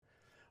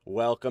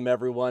Welcome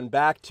everyone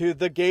back to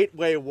the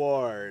Gateway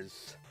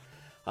Wars.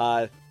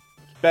 It's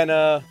been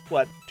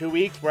 2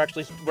 weeks? We're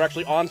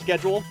actually on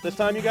schedule this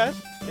time, you guys.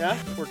 Yeah,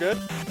 we're good.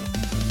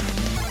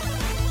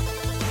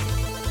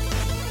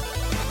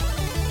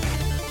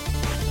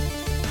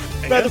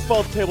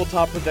 Default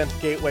Tabletop presents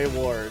Gateway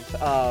Wars,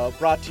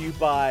 brought to you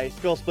by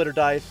Skill Splitter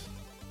Dice,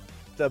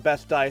 the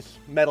best dice,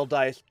 metal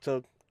dice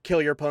to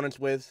kill your opponents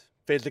with,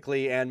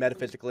 physically and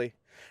metaphysically,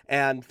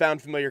 and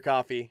Found Familiar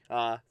Coffee,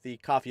 the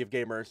coffee of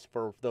gamers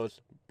for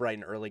those bright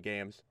and early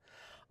games.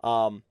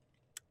 How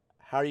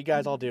are you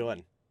guys all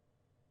doing?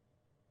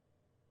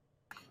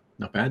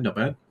 Not bad, not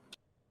bad.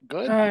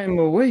 Good. I'm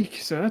awake,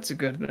 so that's a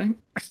good thing.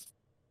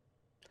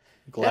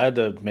 Glad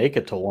to make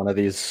it to one of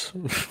these.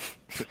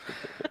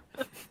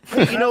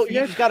 You know,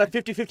 you've got a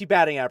 50-50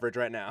 batting average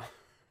right now.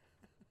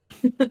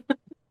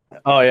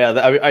 Oh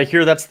yeah, I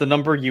hear that's the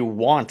number you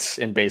want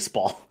in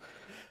baseball.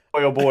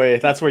 Boy, oh boy,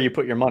 that's where you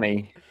put your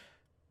money.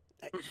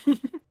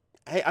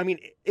 Hey, I mean,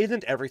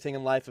 isn't everything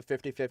in life a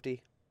 50-50?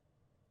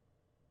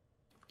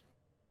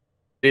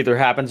 It either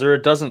happens or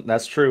it doesn't.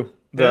 That's true.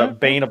 The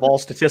bane of all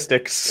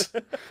statistics.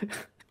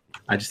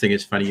 I just think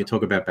it's funny. You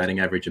talk about batting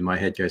average, and my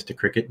head goes to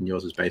cricket, and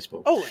yours is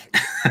baseball. Oh,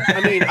 I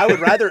mean, I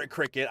would rather it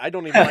cricket. I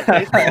don't even like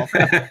baseball.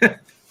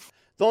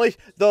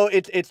 Though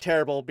it's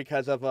terrible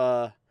because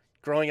of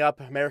growing up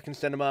American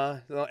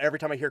cinema. Every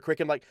time I hear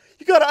cricket, I'm like,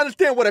 you gotta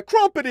understand what a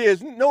crumpet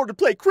is in order to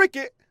play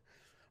cricket.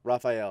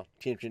 Raphael,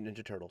 Teenage Mutant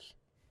Ninja Turtles.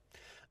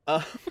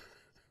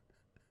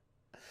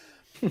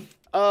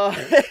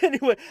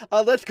 Anyway,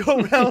 let's go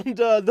around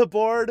the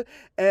board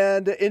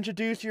and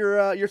introduce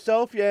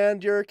yourself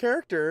and your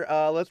character.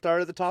 Let's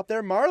start at the top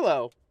there,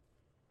 Marlo.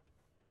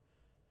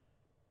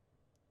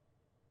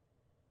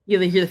 You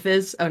hear the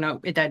fizz? Oh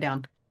no, it died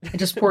down. I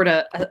just poured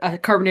a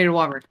carbonated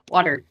water.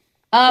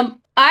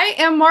 I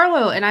am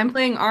Marlo, and I'm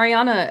playing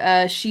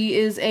Ariana. She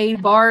is a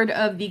bard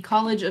of the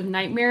College of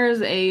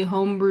Nightmares, a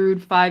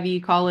homebrewed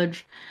 5e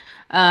college.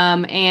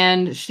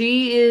 And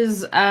she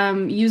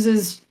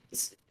uses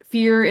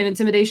fear and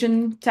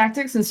intimidation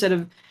tactics instead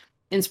of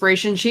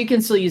inspiration. She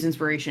can still use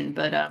inspiration,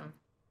 but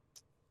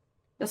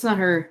that's not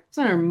her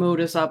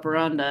modus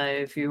operandi,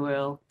 if you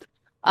will.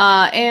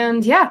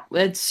 And yeah,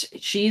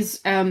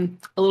 she's a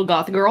little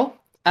goth girl.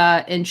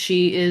 And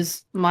she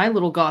is my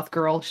little goth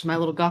girl. She's my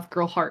little goth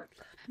girl heart.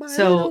 My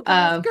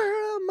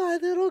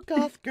little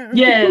goth girl.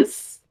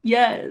 Yes.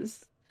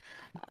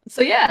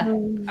 So yeah,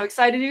 I'm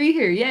excited to be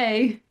here.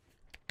 Yay.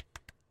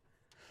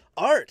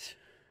 Art.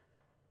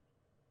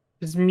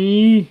 It's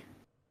me.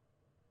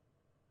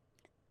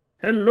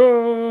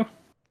 Hello.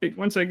 Wait,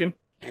 1 second.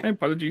 My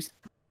apologies.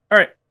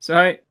 Alright, so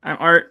hi, I'm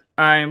Art.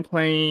 I am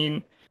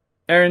playing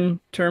Aaron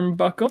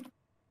Turnbuckle.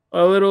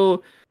 A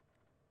little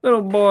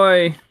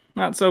boy,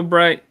 not so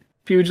bright,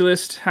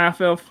 pugilist,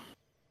 half-elf.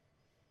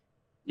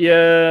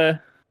 Yeah.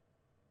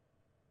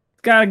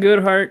 Got a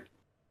good heart.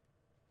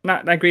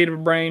 Not that great of a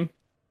brain.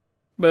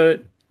 But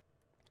I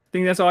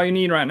think that's all you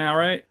need right now,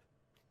 right?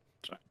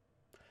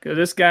 Because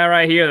this guy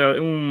right here,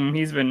 though,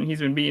 he's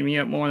been beating me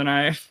up more than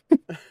I have.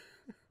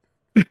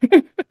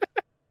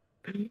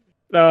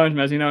 No, I'm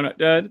messing.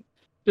 No,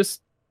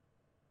 just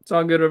it's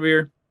all good over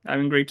here.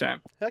 Having a great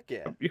time. Heck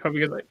yeah. Hope you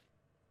guys like.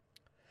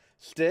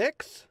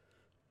 Sticks.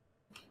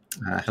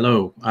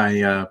 Hello,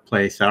 I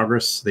play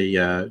Thalgrus, the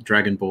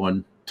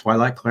Dragonborn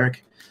Twilight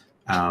Cleric,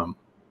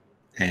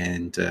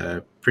 and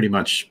pretty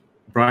much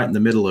right in the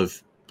middle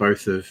of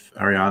both of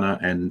Ariana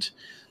and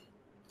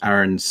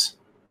Aaron's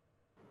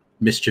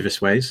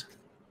mischievous ways,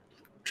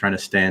 trying to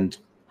stand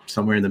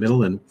somewhere in the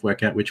middle and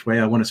work out which way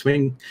I want to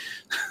swing.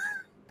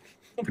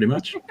 Pretty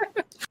much.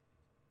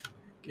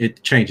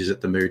 It changes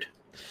at the mood.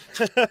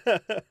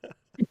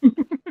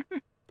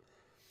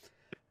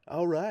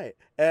 All right.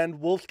 And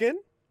Wolfskin?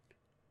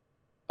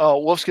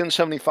 Wolfskin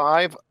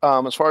 75.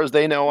 As far as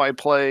they know, I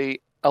play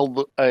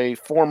a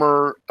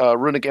former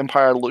Runic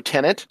Empire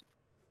lieutenant.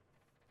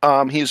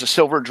 He's a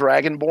silver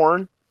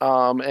dragonborn,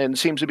 and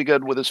seems to be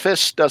good with his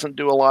fists, doesn't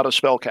do a lot of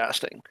spell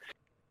casting.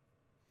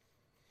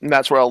 And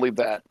that's where I'll leave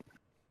that.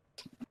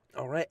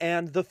 All right.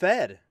 And the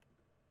Fed?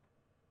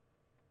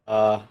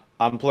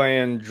 I'm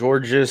playing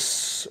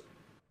Georges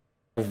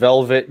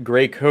Velvet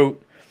Greycoat.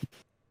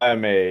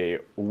 I'm a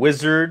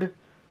wizard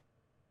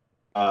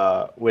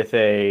with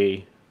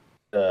a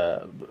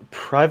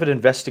private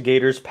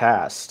investigator's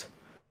past.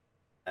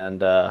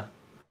 And I've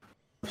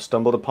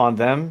stumbled upon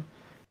them.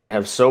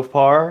 Have so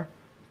far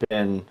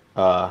been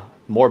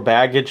more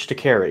baggage to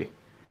carry.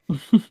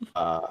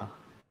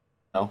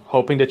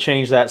 Hoping to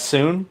change that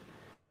soon.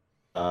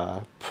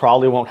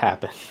 Probably won't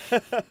happen.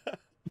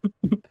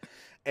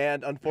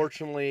 And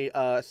unfortunately,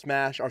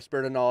 Smash, our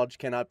Spirit of Knowledge,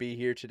 cannot be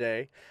here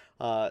today.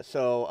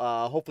 So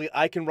hopefully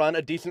I can run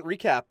a decent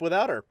recap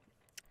without her.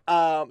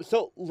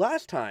 So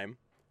last time,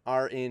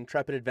 our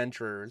intrepid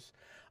adventurers,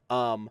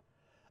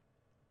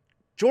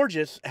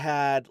 Georges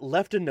had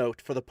left a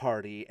note for the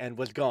party and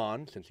was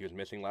gone, since he was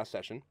missing last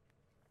session,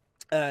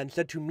 and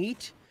said to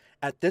meet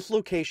at this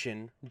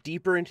location,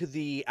 deeper into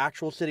the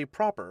actual city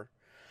proper,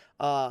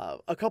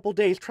 a couple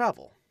days'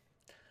 travel.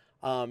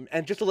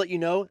 And just to let you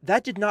know,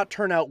 that did not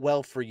turn out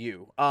well for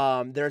you.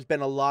 There's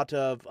been a lot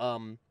of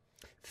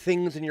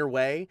things in your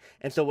way,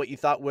 and so what you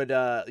thought would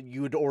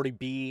you would already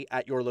be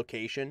at your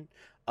location,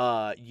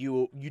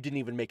 you didn't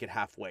even make it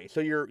halfway. So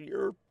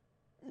you're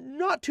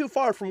not too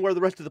far from where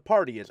the rest of the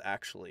party is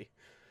actually.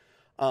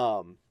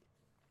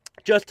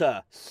 Just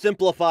to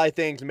simplify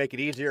things and make it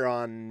easier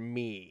on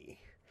me.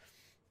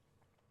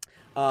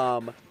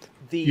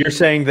 You're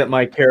saying that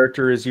my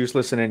character is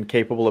useless and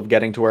incapable of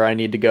getting to where I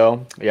need to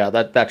go? Yeah,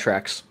 that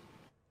tracks.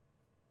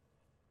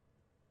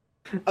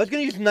 I was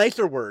going to use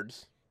nicer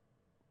words.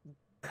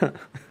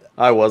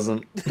 I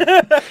wasn't.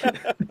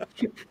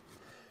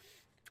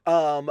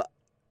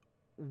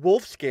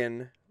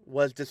 Wolfskin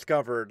was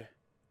discovered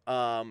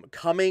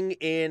coming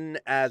in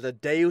as a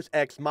Deus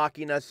Ex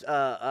Machina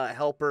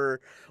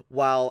helper,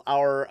 while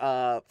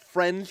our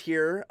friends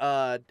here,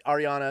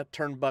 Ariana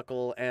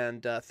Turnbuckle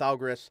and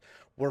Thalgris,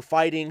 were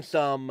fighting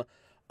some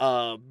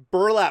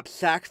burlap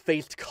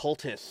sack-faced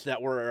cultists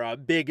that were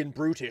big and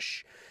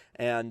brutish,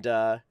 and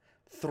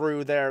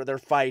through their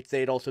fight,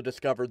 they'd also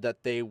discovered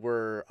that they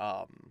were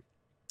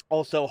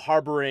also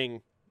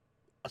harboring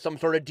some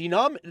sort of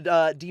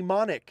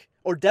demonic,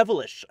 or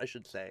devilish, I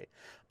should say,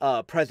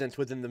 presence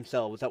within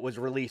themselves that was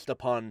released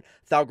upon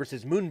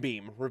Thalgris'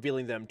 moonbeam,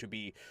 revealing them to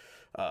be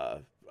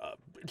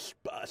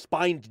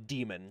spined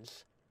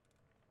demons,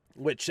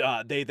 which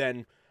they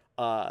then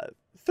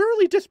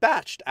thoroughly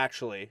dispatched,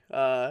 actually.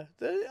 A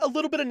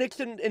little bit of nicks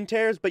and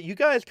tears, but you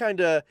guys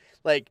kind of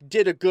like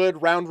did a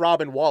good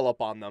round-robin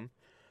wallop on them.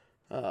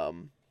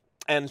 And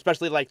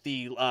especially like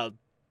the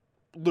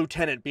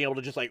lieutenant being able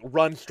to just like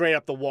run straight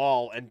up the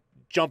wall and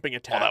jumping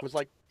attack was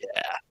like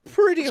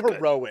pretty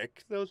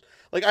heroic. Those,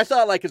 like, I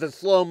saw it like as a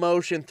slow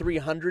motion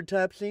 300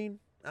 type scene.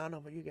 I don't know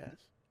about you guys.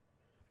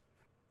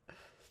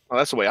 Well,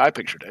 that's the way I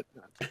pictured it.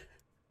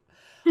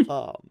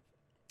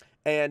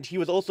 And he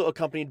was also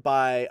accompanied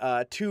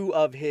by two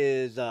of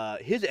his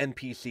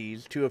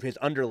NPCs, two of his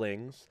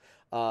underlings,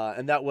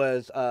 and that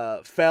was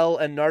Fel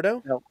and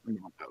Nardo.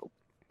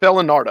 Fel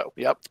and Nardo,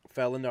 yep.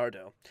 Fel and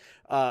Nardo,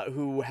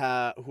 who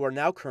are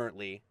now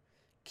currently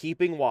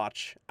keeping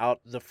watch out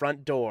the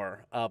front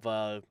door of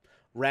a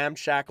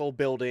ramshackle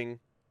building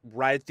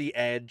right at the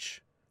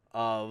edge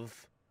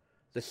of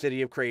the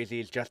City of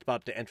Crazies, just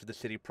about to enter the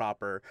city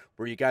proper,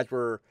 where you guys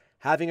were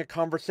having a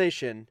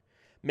conversation,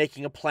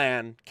 making a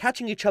plan,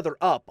 catching each other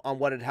up on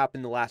what had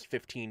happened the last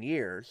 15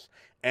 years,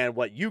 and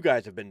what you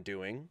guys have been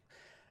doing,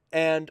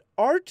 and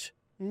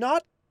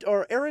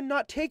Aaron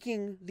not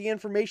taking the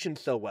information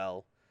so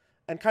well,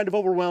 and kind of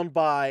overwhelmed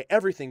by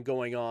everything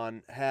going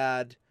on,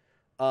 had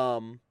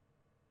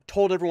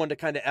told everyone to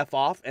kind of F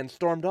off and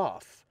stormed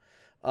off.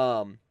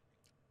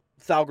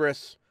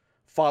 Thalgris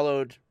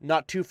followed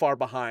not too far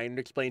behind,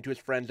 explained to his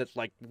friends that,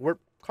 like,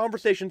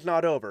 conversation's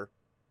not over,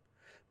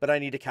 but I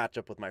need to catch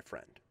up with my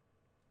friend.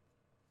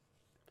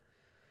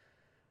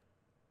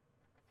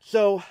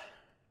 So,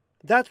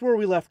 that's where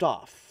we left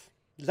off.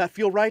 Does that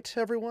feel right,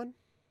 everyone?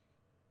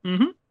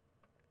 Mm-hmm.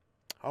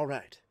 All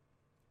right.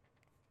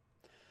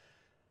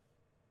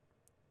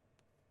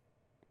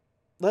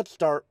 Let's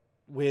start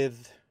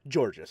with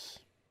Georges.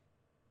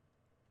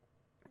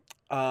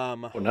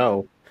 Oh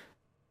no.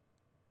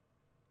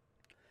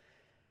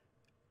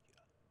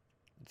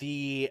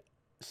 The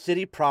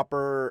city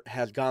proper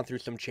has gone through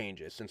some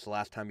changes since the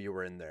last time you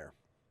were in there.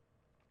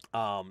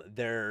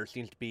 There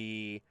seems to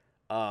be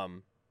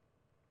some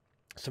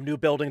new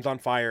buildings on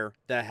fire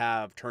that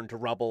have turned to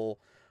rubble,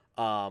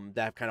 that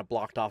have kind of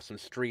blocked off some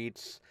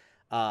streets.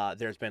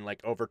 There's been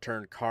like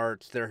overturned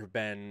carts. There have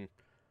been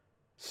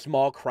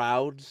small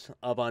crowds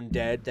of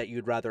undead that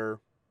you'd rather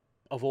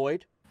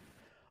avoid.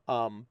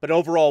 But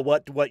overall,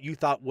 what you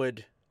thought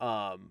would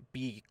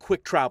be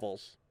quick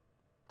travels,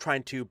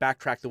 trying to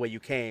backtrack the way you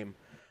came,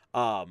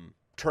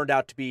 turned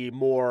out to be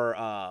more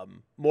of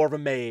a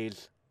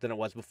maze than it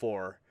was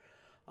before.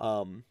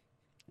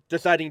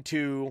 Deciding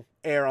to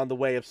err on the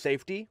way of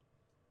safety,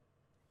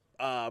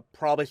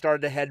 probably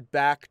started to head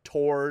back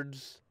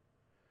towards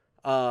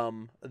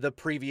the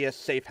previous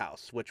safe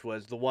house, which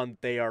was the one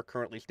they are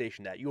currently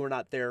stationed at. You are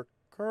not there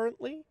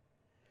currently?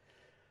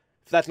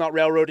 If that's not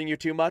railroading you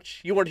too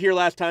much. You weren't here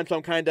last time, so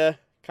I'm kind of,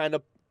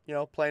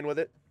 playing with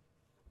it.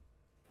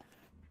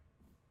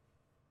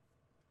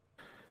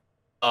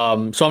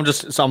 So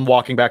I'm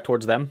walking back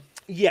towards them.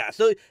 Yeah.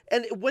 So,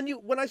 and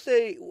when I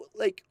say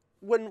like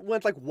when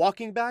it's like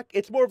walking back,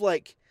 it's more of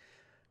like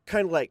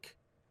kind of like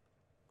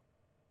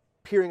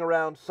peering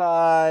around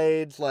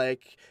sides,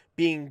 like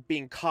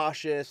being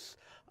cautious.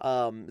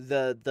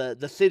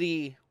 The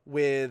city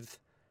with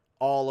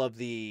all of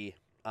the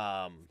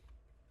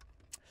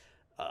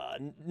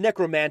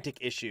necromantic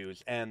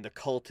issues and the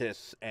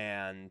cultists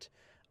and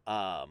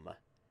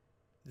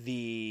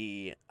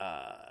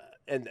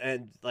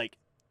like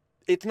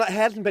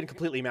hasn't been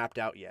completely mapped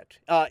out yet.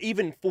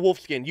 Even for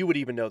Wolfskin, you would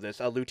even know this,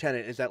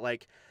 Lieutenant, is that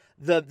like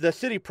the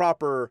city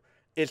proper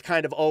is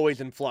kind of always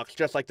in flux,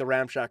 just like the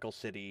ramshackle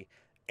city,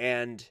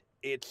 and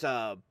it's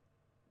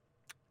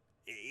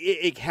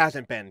it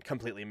hasn't been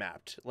completely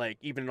mapped, like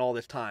even in all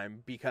this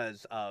time,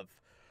 because of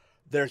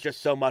there's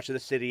just so much of the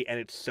city, and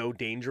it's so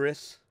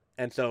dangerous,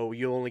 and so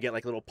you only get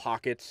like little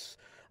pockets.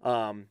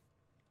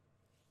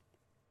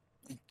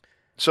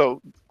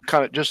 So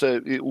kind of just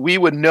we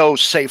would know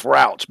safe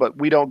routes, but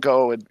we don't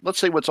go and let's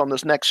say what's on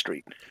this next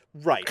street.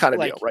 Right, Kind of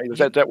like, deal, right? Is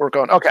that we're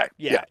going? Okay.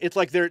 Yeah, it's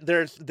like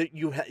there's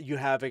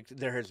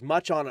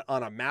much on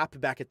a map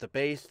back at the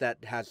base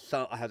that has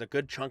a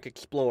good chunk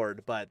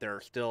explored, but there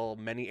are still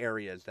many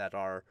areas that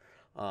are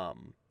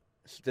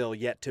still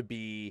yet to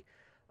be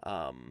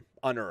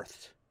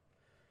unearthed.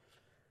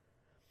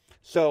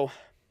 So,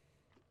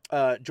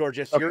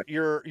 Georgius, Okay.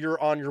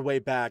 you're on your way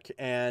back,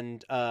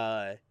 and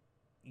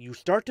you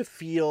start to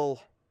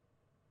feel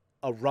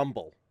a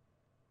rumble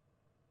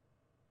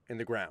in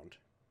the ground.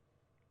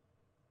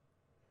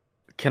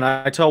 Can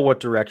I tell what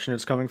direction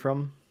it's coming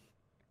from?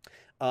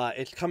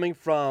 It's coming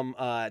from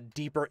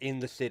deeper in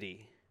the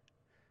city.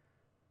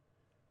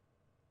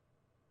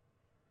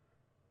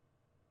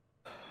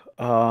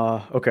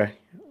 Okay.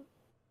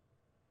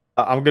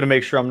 I'm gonna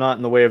make sure I'm not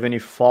in the way of any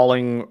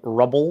falling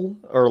rubble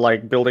or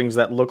like buildings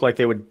that look like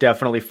they would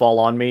definitely fall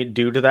on me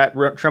due to that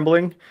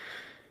trembling.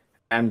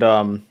 And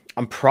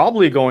I'm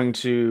probably going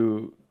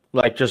to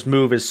like just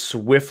move as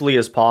swiftly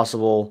as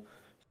possible,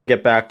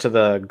 get back to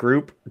the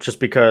group, just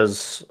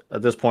because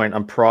at this point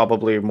I'm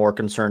probably more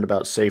concerned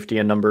about safety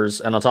and numbers.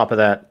 And on top of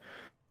that,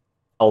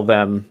 all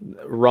them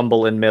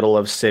rumble in middle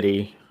of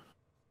city.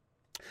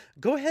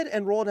 Go ahead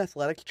and roll an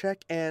athletics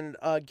check and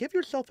give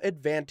yourself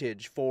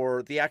advantage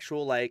for the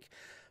actual like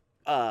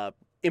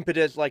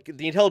impetus, like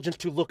the intelligence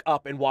to look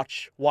up and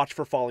watch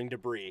for falling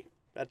debris.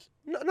 That's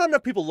not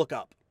enough people look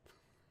up.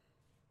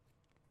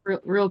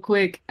 Real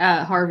quick,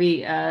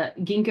 Harvey,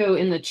 Ginkgo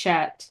in the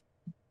chat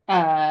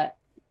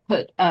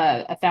put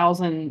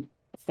 1,000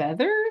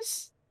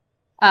 feathers.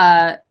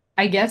 I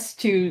guess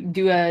to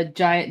do a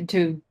giant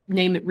to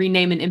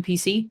rename an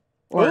NPC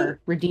or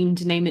redeem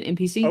to name an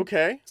NPC.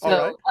 Okay,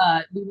 So all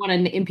right. we want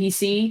an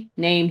NPC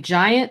named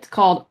Giant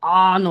called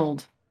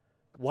Arnold.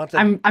 Once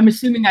I'm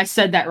assuming I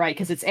said that right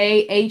because it's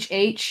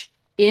AHHNOLD.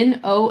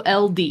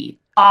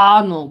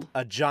 Arnold.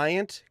 a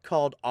giant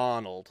called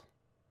Arnold.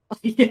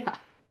 Yeah.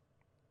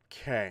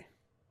 Okay.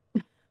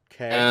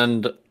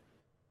 And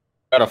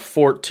got a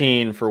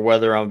 14 for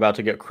whether I'm about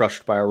to get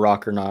crushed by a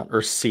rock or not,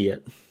 or see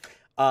it.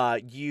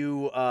 The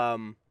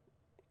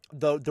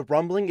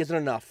rumbling isn't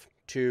enough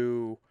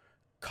to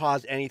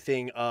cause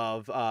anything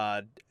of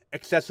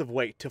excessive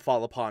weight to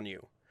fall upon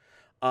you.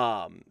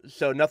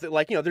 So nothing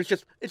like,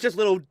 it's just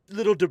little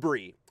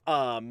debris.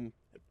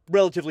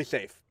 Relatively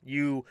safe.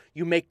 You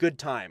make good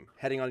time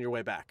heading on your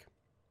way back.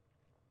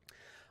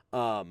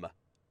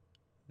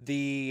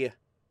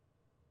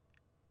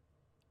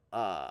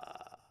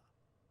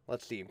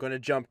 Let's see. I'm going to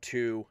jump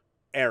to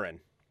Aaron.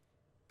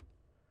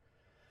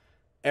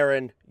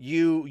 Aaron,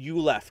 you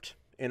left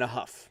in a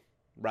huff,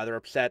 rather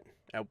upset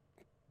at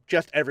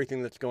just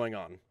everything that's going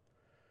on.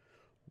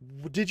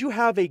 Did you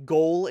have a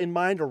goal in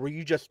mind, or were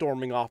you just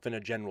storming off in a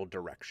general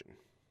direction?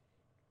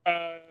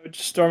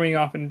 Just storming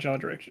off in a general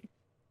direction.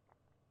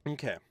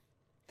 Okay.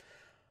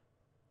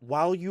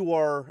 While you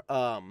are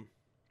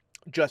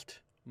just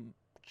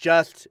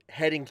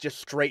heading just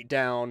straight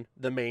down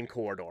the main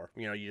corridor,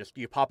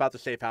 you pop out the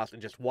safe house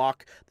and just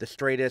walk the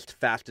straightest,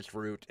 fastest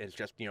route. It's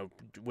just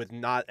with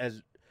not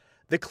as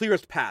the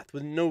clearest path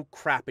with no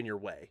crap in your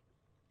way.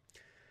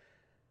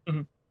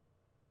 Mm-hmm.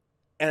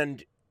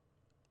 And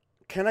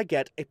can I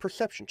get a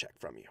perception check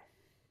from you?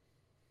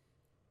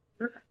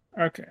 Sure.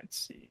 Okay, let's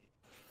see.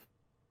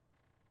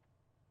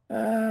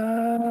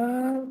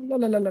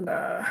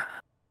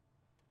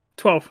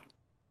 12.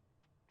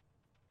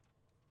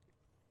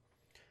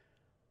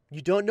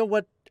 You don't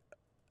know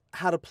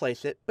how to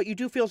place it, but you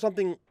do feel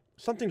something's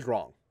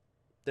wrong.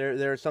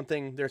 There's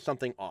something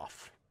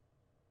off.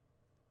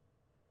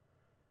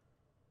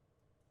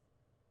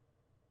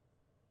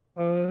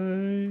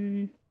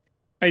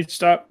 I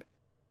stop.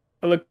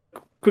 I look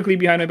quickly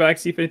behind my back,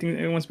 see if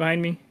anyone's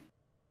behind me.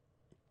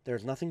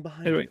 There's nothing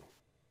behind Anyway. you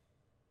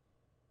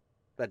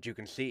that you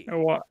can see.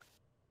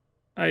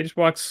 I just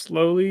walk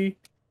slowly,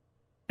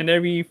 and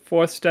every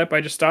fourth step,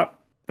 I just stop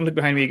and look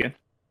behind me again.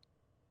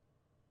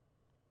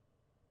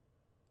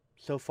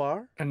 So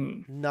far,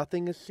 And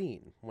nothing is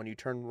seen when you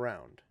turn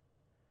around.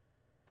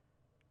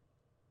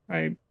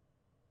 I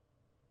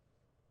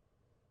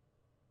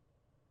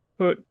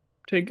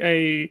take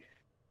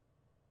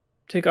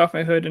off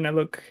my hood and I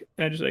look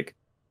and I just like,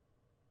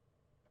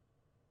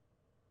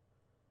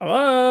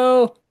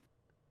 hello.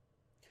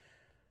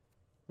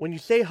 When you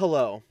say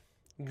hello,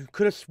 you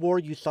could have swore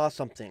you saw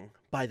something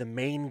by the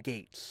main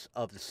gates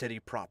of the city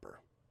proper.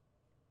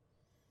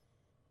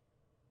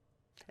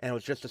 And it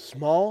was just a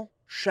small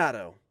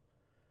shadow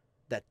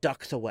that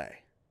ducks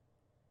away.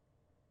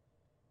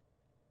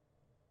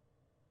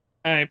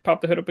 I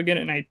pop the hood up again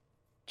and I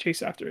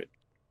chase after it.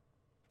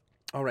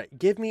 All right,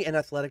 give me an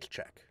athletics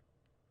check.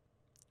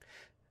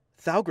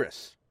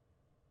 Thalgris.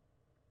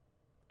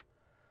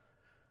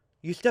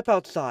 You step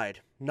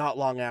outside, not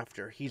long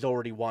after. He's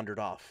already wandered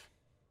off.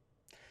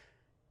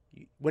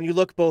 When you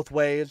look both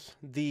ways,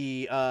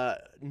 the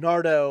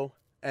Nardo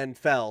and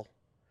Fel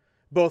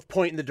both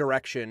point in the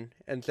direction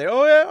and say,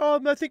 "Oh yeah,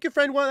 I think your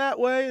friend went that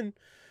way,"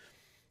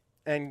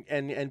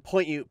 and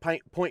point you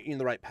in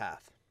the right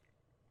path.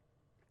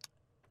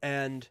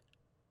 And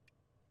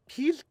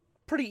he's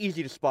pretty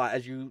easy to spot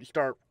as you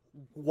start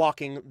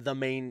walking the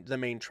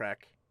main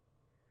trek.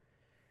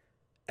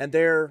 And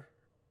there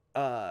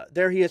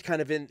he is,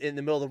 kind of in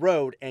the middle of the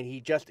road, and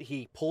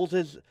he pulls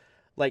his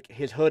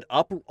hood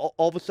up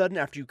all of a sudden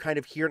after you kind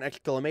of hear an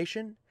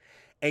exclamation,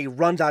 and he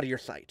runs out of your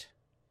sight.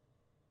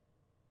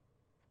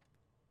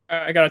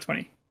 I got a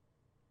 20.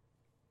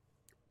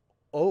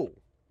 Oh.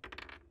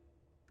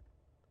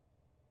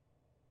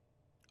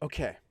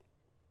 Okay.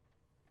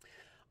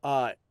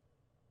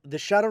 The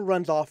shadow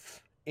runs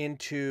off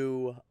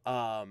into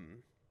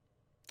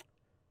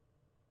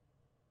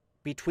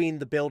between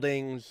the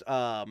buildings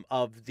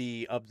of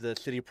the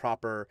city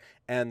proper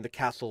and the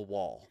castle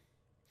wall.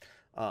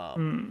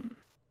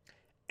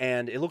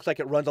 And it looks like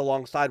it runs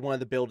alongside one of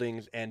the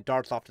buildings and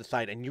darts off to the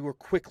side, and you are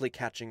quickly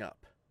catching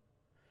up.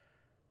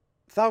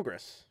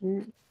 Thalgris.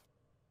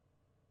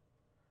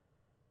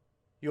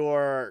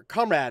 Your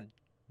comrade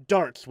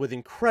darts with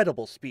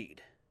incredible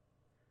speed.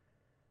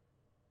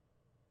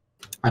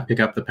 I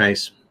pick up the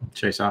pace,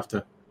 chase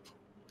after.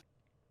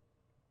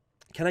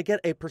 Can I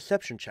get a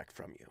perception check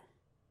from you?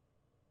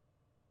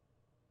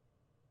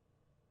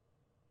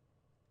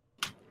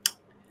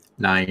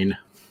 9.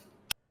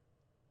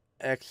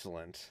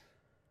 Excellent.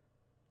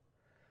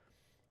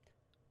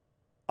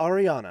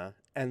 Ariana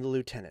and the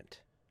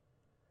lieutenant.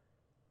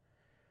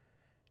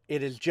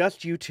 It is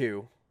just you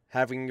two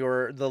having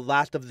the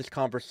last of this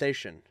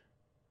conversation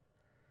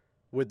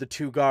with the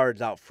two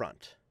guards out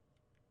front.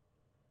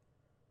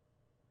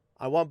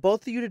 I want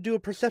both of you to do a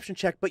perception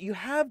check, but you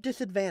have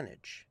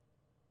disadvantage.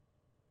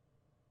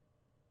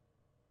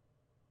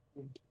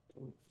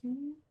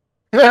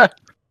 Oh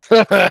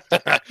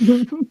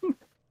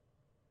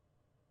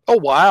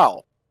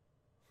wow!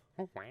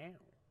 Oh wow!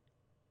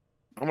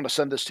 I'm going to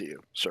send this to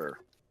you, sir.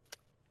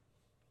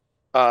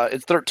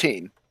 It's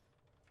 13.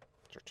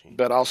 13.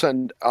 But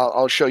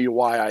I'll show you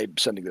why I'm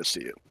sending this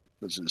to you.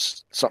 This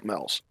is something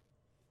else.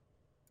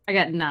 I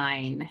got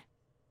 9.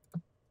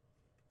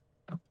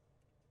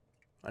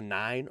 A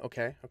 9?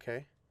 Okay.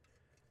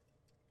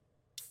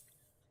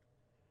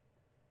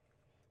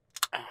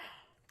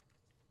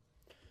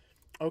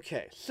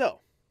 Okay,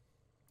 so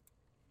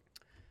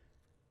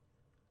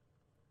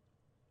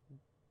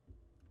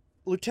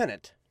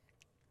Lieutenant,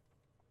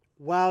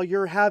 while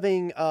you're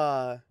having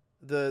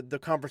the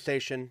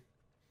conversation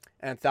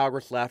and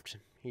Thalgris left,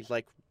 he's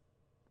like,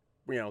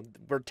 we're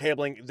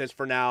tabling this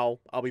for now.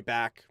 I'll be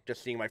back,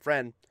 just seeing my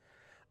friend.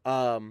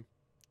 And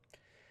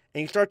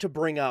you start to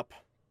bring up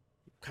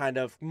kind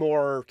of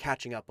more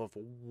catching up of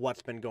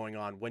what's been going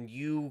on. When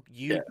you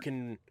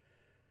can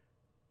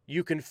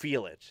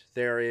feel it.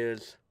 There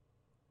is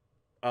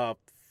a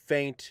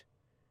faint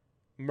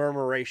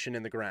murmuration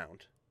in the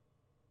ground.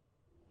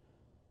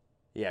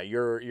 Yeah,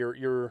 your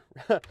your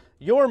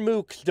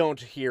mooks don't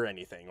hear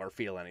anything or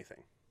feel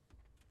anything.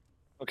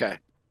 Okay.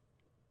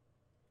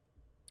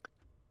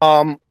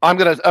 I'm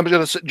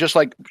gonna just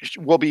like,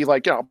 we'll be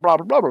like, blah blah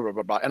blah blah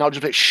blah blah, and I'll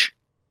just say shh,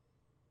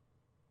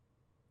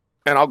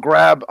 and I'll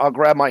grab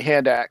my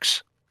hand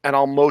axe and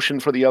I'll motion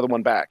for the other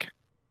one back,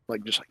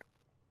 just like.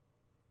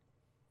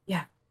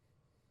 Yeah.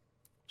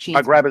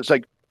 I grab it. It's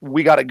like,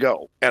 we got to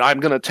go, and I'm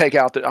gonna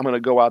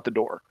go out the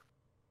door.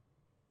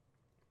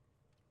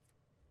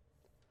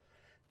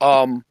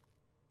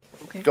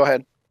 Okay. Go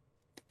ahead.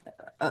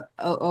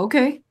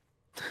 Okay.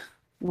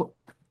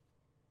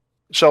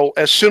 So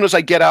as soon as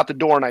I get out the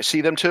door and I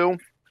see them two,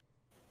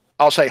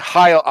 I'll say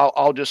hi.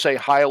 I'll just say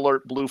high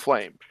alert, blue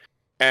flame,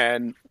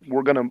 and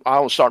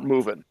I'll start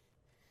moving.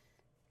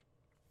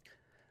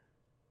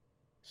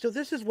 So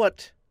this is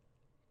what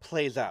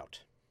plays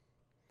out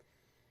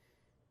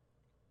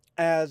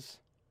as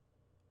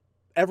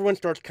everyone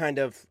starts kind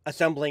of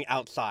assembling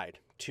outside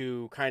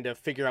to kind of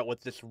figure out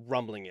what this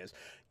rumbling is.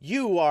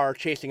 You are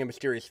chasing a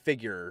mysterious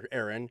figure,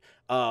 Aaron.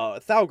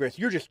 Thalgris,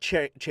 you're just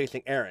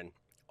chasing Aaron,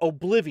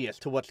 oblivious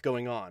to what's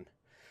going on.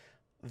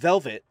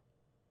 Velvet,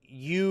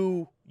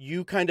 you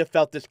kind of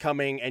felt this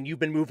coming, and you've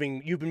been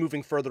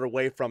moving further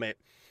away from it,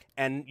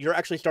 and you're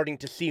actually starting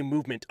to see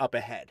movement up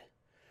ahead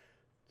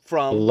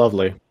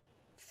Lovely.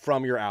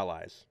 from your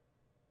allies.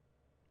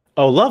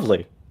 Oh,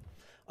 lovely.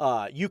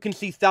 You can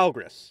see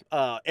Thalgris.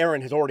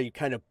 Aaron has already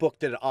kind of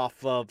booked it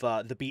off of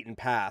the beaten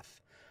path.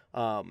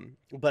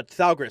 But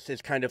Thalgris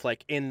is kind of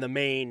like in the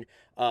main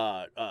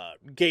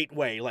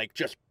gateway, like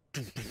just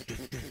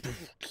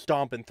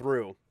stomping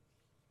through.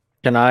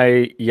 Can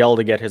I yell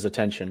to get his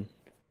attention?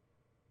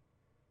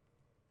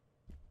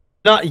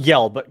 Not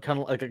yell, but kind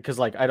of like, because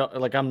I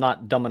don't I'm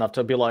not dumb enough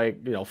to be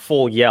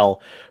full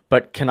yell,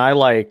 but can I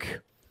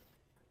like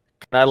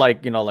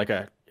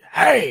a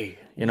hey,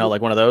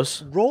 like one of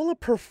those? Roll a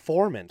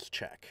performance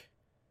check.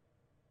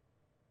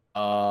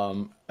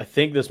 I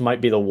think this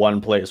might be the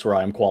one place where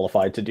I'm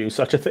qualified to do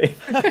such a thing.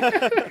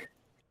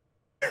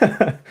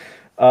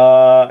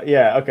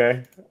 Yeah,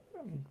 okay.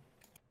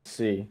 Let's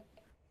see.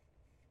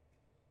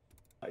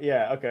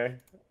 Yeah, okay.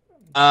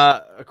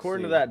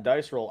 According to that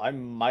dice roll, I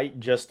might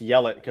just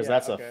yell it because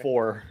that's okay. a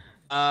 4.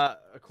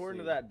 According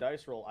to that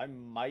dice roll, I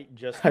might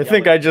just. I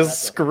think I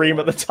just scream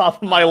at the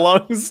top of my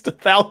lungs to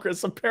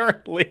Thalgris,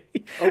 apparently.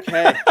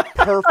 Okay,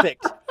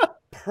 perfect.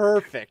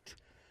 Perfect.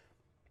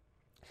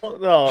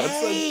 No,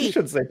 Hey! you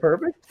shouldn't say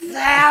perfect.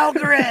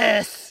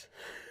 Thalgris!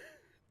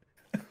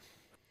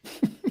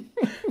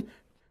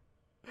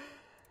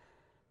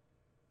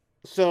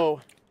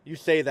 So, you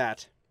say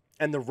that,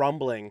 and the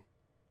rumbling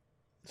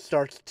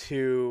starts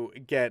to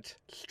get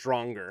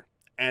stronger,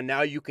 and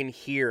now you can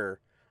hear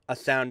a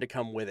sound to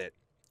come with it.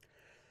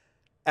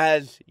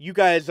 As you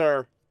guys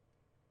are,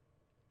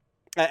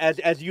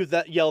 as you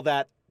yell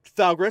that,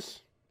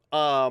 Thalgris,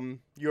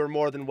 you're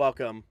more than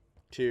welcome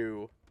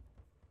to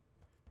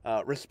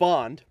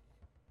respond,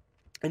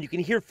 and you can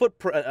hear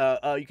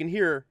you can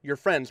hear your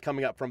friends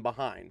coming up from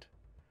behind,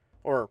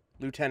 or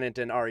Lieutenant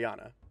and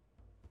Ariana.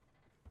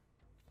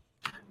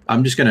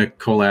 I'm just gonna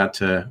call out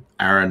to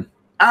Aaron.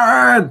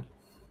 Aaron!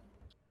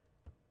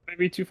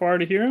 Maybe too far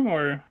to hear him,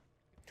 or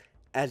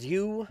As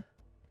you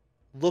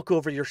look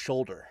over your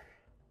shoulder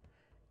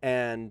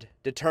and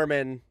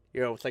determine,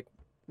 it's like,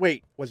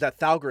 wait, was that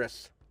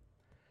Thalgris?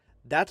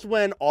 That's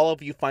when all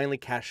of you finally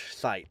catch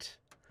sight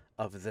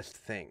of this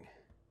thing.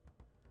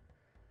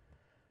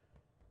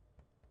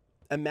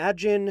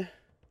 Imagine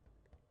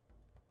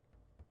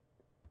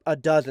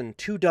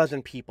 2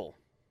 dozen people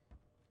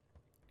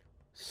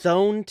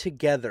sewn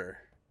together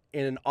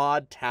in an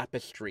odd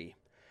tapestry,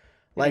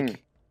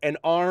 like an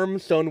arm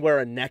sewn where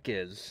a neck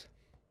is,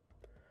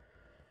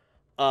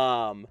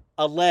 a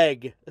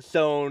leg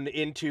sewn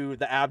into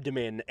the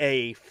abdomen,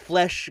 a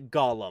flesh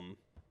golem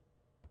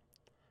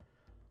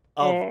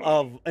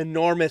of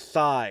enormous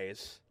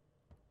size.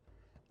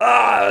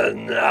 Oh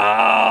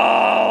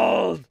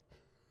no!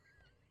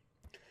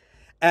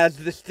 As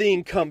this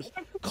thing comes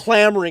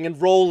clamoring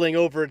and rolling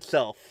over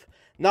itself.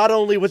 Not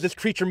only was this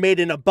creature made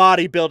in a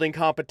bodybuilding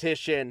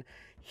competition,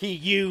 he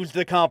used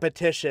the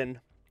competition.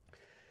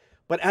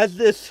 But as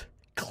this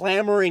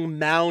clamoring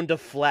mound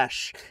of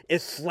flesh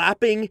is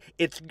slapping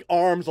its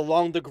arms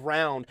along the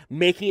ground,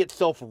 making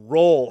itself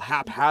roll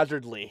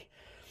haphazardly,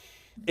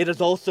 it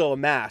has also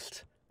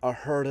amassed a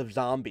herd of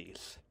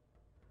zombies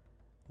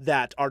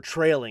that are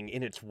trailing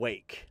in its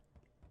wake.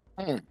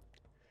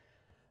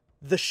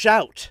 The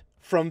shout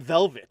from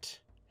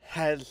Velvet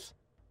has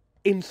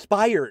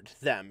inspired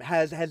them,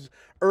 has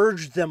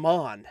urged them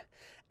on,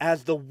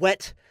 as the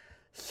wet,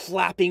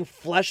 slapping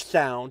flesh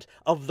sound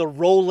of the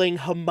rolling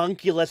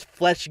homunculus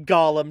flesh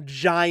golem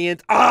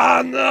giant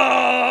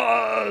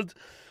Arnold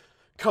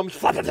comes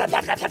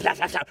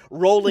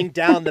rolling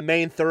down the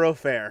main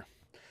thoroughfare,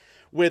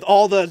 with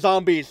all the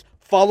zombies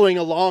following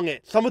along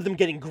it, some of them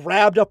getting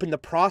grabbed up in the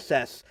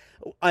process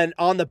and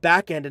on the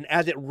back end, and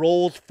as it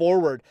rolls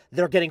forward,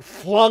 they're getting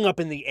flung up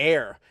in the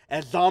air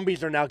as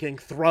zombies are now getting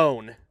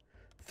thrown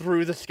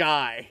through the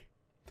sky,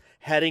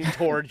 heading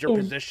towards your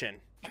position.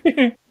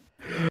 Do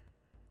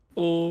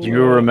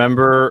you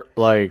remember,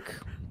 like,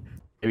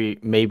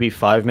 maybe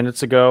 5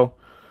 minutes ago,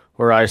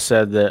 where I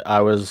said that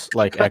I was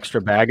like extra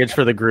baggage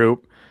for the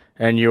group,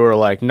 and you were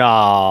like,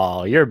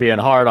 "No, you're being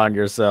hard on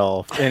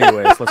yourself."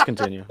 Anyways, let's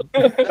continue.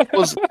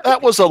 That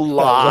was a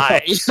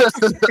lie.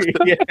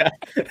 Yeah.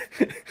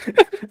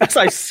 As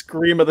I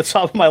scream at the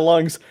top of my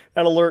lungs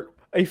and alert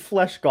a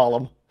flesh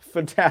golem.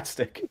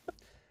 Fantastic.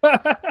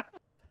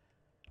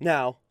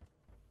 Now,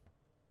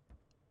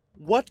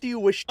 what do you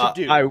wish to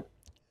do?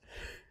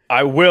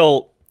 I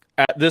will,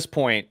 at this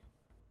point,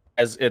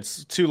 as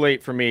it's too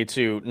late for me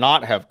to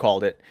not have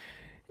called it,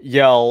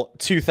 yell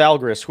to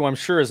Thalgris, who I'm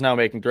sure is now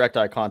making direct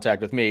eye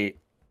contact with me,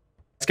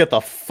 let's get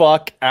the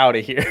fuck out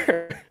of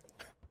here.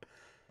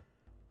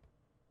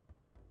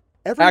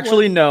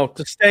 Actually, no,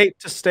 to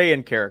stay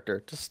in character,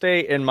 to stay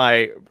in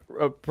my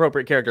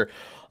appropriate character,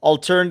 I'll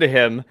turn to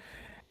him.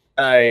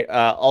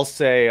 I'll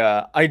say,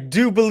 I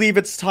do believe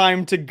it's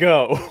time to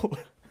go.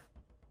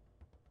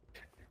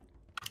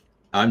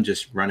 I'm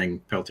just running,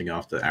 pelting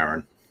after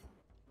Aaron.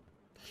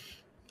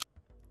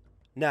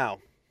 Now,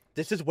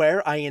 this is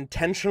where I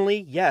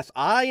intentionally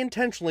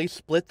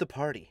split the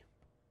party.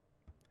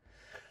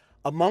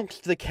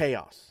 Amongst the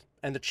chaos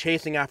and the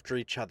chasing after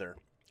each other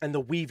and the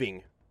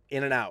weaving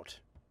in and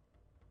out,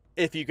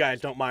 if you guys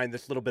don't mind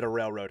this little bit of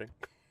railroading,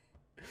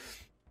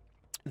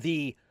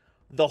 the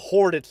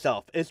horde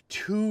itself is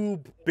too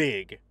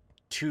big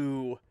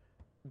to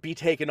be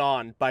taken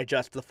on by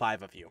just the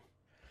 5 of you.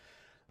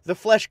 The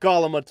flesh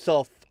golem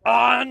itself,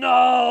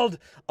 Arnold,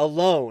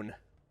 alone,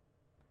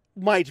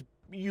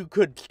 you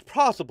could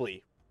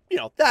possibly,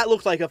 that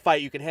looks like a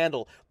fight you can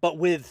handle, but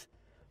with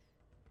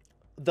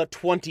the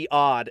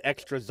 20-odd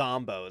extra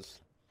zombos,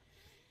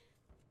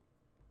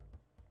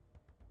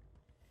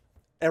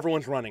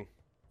 everyone's running.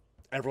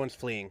 Everyone's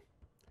fleeing.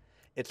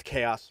 It's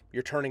chaos.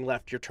 You're turning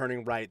left, you're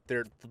turning right.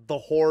 The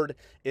horde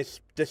is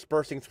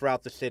dispersing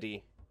throughout the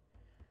city.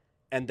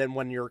 And then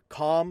when you're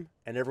calm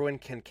and everyone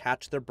can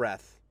catch their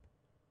breath,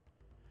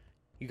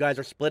 you guys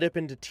are split up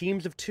into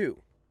teams of 2.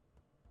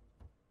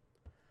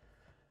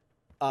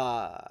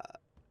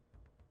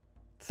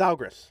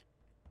 Thalgris,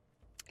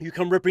 You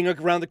come ripping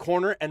around the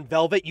corner, and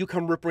Velvet, you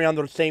come ripping around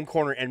the same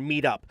corner and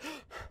meet up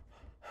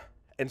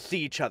and see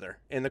each other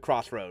in the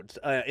crossroads,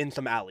 in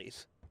some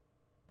alleys.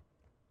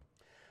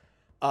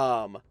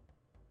 Ariana,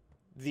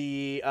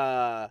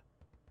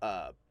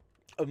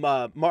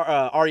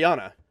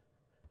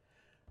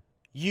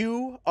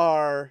 you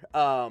are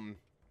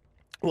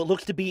what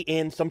looks to be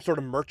in some sort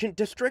of merchant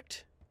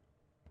district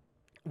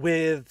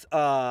with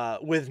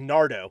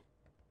Nardo,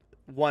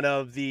 one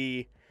of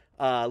the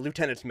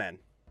lieutenant's men.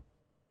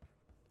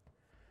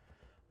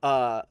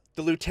 The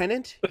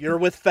lieutenant, you're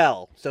with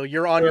Fell, so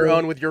you're on your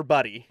own with your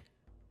buddy.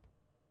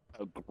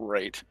 Oh,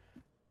 great.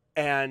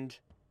 And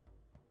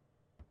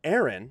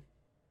Aaron,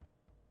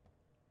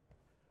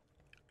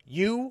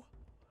 you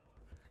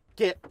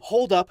get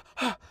holed up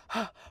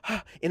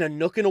in a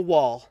nook in a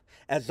wall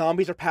as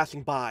zombies are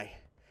passing by,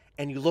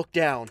 and you look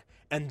down,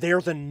 and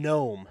there's a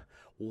gnome,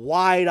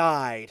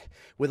 wide-eyed,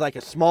 with like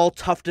a small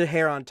tuft of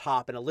hair on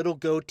top and a little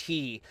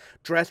goatee,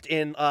 dressed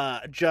in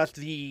just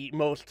the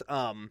most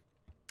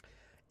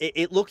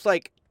it looks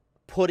like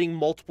putting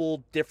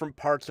multiple different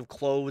parts of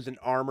clothes and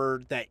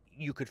armor that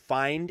you could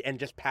find and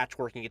just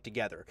patchworking it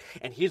together.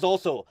 And he's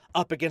also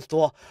up against the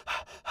wall.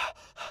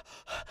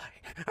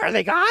 Are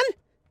they gone?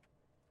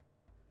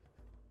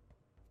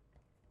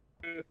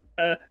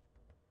 I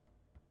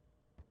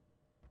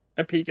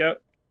peek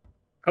out.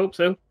 Hope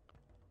so.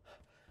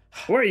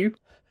 Who are you?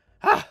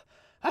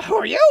 Who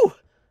are you?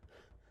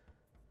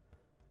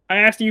 I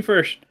asked you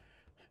first.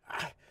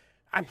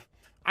 I'm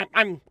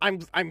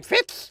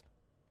Fitz.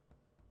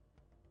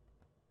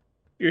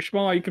 You're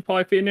small. You could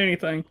probably fit in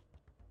anything.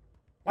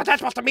 What's that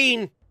supposed to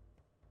mean?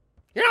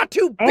 You're not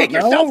too big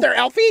yourself there,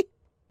 Elfie.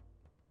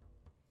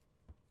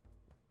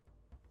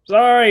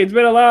 Sorry, it's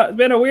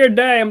been a weird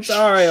day. I'm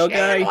sorry,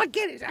 okay? Yeah, I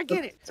get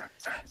it. Sorry.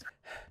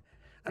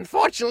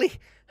 Unfortunately,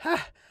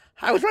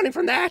 I was running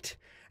from that,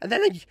 and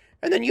then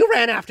you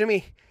ran after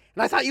me,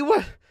 and I thought you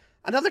were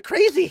another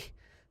crazy.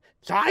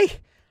 So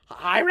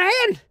I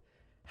ran.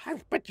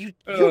 But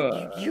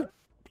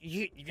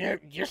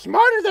you're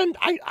smarter than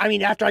I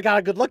mean, after I got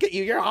a good look at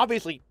you, you're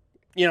obviously,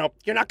 you're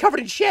not covered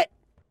in shit.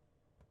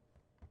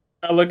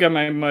 I look at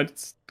my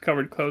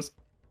mud-covered clothes.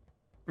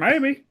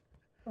 Maybe.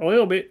 A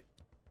little bit.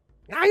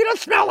 No, you don't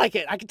smell like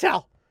it. I can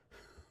tell.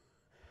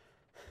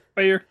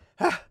 Fair.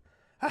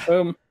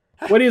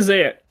 What is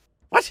it?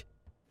 What?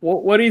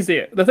 What is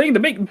it? The thing,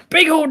 the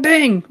big old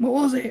thing. What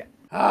was it?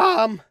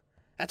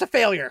 That's a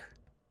failure.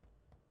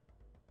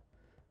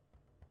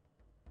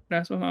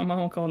 That's what my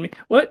mom called me.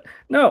 What?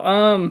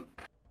 No,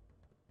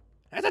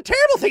 That's a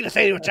terrible thing to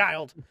say to a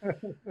child.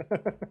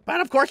 But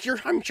of course,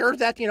 I'm sure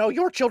that,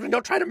 your children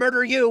don't try to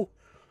murder you.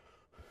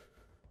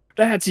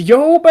 That's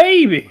your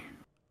baby.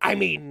 I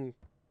mean,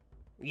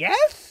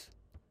 yes?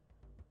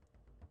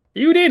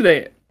 You did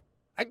that.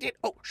 I did.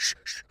 Oh, shh.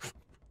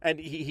 And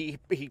he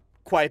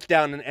quiets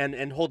down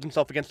and holds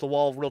himself against the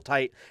wall real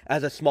tight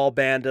as a small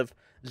band of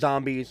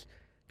zombies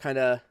kind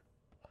of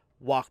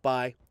walk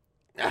by.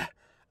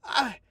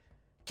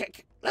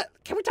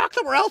 Can we talk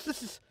somewhere else?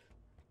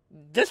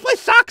 This place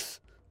sucks.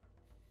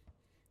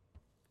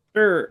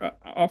 Sure,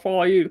 I'll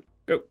follow you.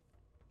 Go.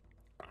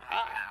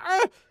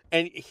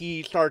 And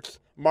he starts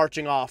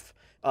marching off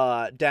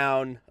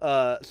down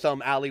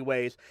some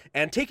alleyways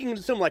and taking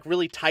some like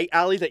really tight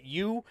alleys that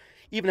you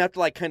even have to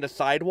like kind of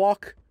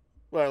sidewalk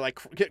or like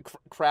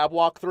crab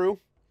walk through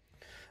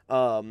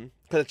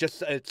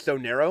because it's so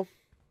narrow.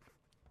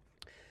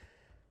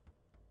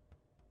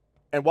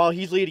 And while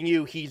he's leading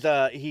you, he's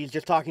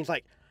just talking. He's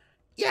like,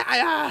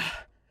 yeah,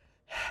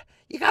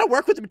 you gotta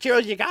work with the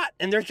materials you got,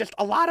 and there's just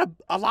a lot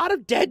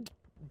of dead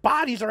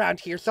bodies around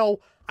here. So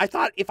I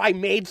thought if I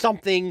made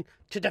something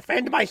to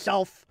defend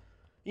myself,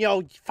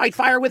 fight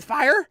fire with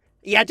fire.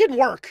 Yeah, it didn't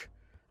work.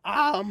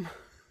 Well,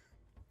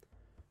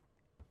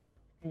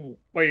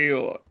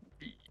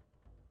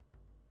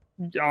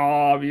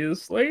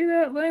 obviously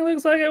that thing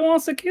looks like it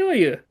wants to kill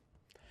you.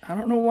 I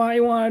don't know why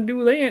you want to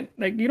do that.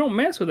 Like, you don't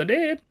mess with the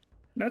dead.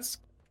 That's.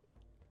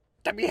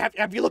 I mean,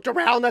 have you looked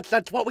around?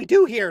 That's what we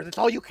do here. That's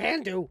all you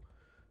can do.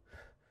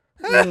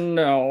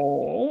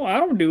 No, I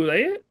don't do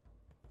that.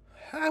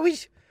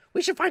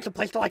 We should find some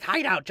place to like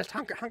hide out. Just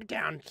hunker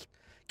down.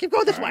 Keep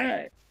going this way.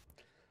 Right.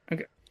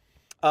 Okay.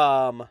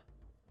 Oh,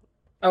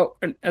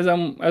 and as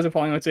I'm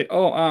following, let's say,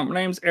 my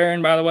name's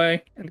Aaron, by the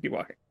way, and keep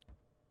walking.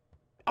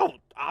 Oh,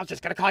 I was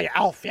just gonna call you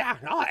Elf. Yeah.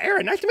 Oh,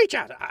 Aaron, nice to meet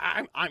you.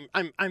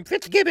 I'm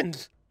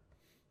Fitzgibbons.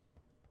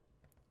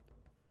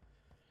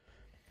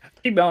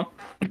 Keep going.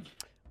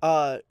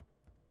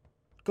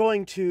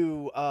 Going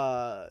to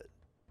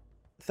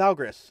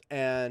Thalgris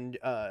and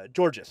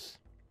Georges.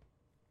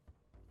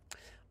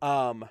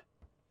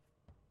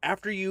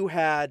 After you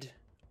had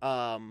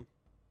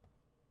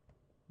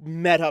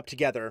met up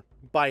together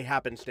by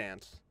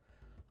happenstance,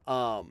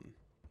 like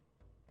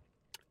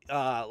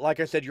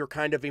I said, you're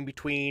kind of in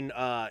between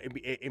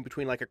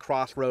like a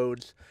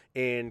crossroads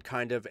in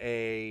kind of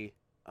a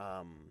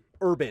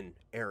urban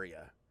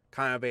area,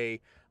 kind of a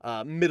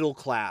middle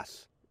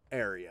class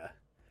area.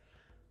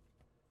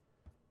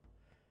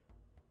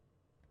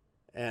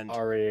 And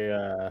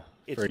Sorry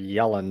for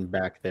yelling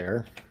back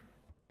there.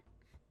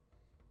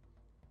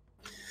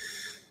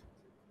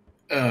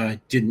 I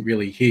didn't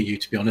really hear you,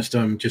 to be honest.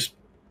 I'm just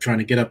trying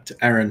to get up to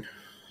Aaron.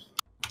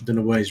 I don't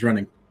know where he's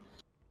running.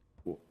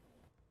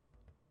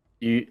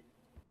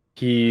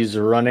 He's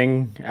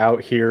running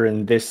out here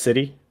in this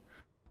city?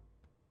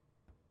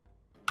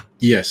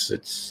 Yes,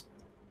 it's...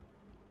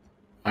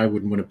 I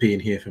wouldn't want to be in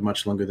here for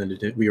much longer than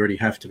we already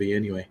have to be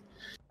anyway.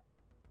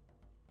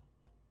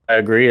 I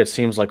agree. It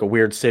seems like a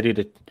weird city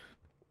to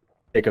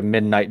take a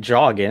midnight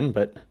jog in,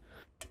 but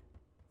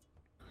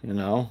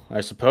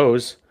I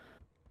suppose.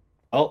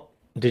 Well,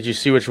 did you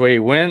see which way he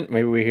went?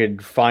 Maybe we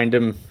could find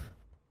him.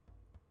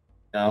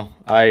 No,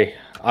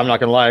 I'm not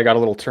gonna lie. I got a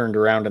little turned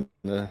around in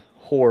the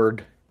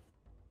horde.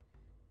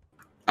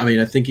 I mean,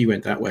 I think he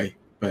went that way,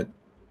 but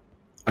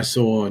I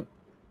saw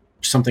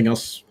something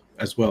else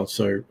as well,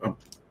 so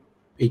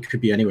he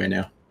could be anywhere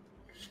now.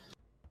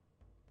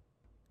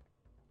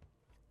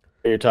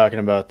 You're talking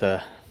about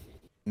the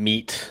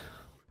meat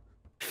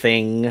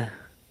thing?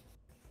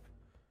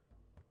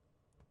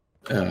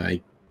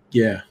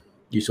 Yeah,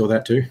 you saw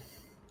that too?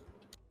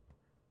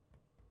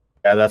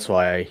 Yeah, that's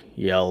why I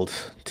yelled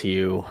to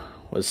you,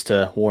 was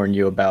to warn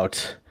you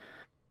about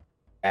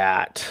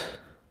that.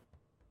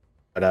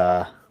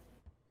 But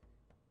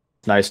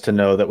it's nice to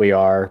know that we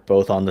are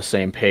both on the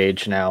same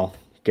page now,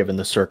 given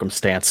the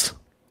circumstance.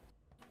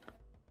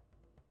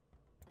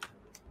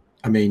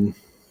 I mean,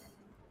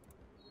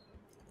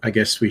 I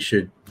guess we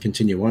should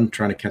continue on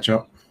trying to catch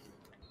up.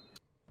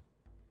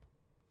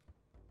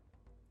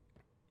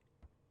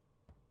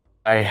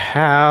 I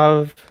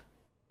have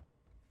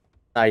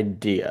an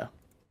idea.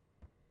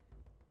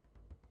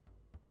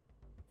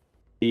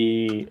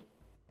 The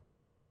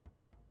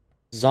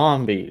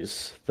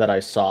zombies that I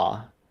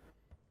saw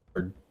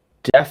were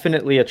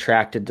definitely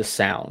attracted to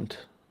sound.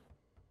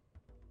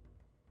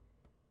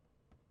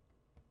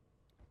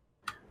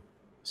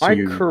 So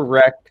Am I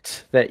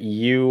correct that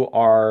you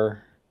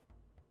are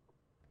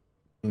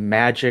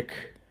magic?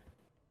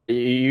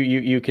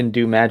 You can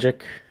do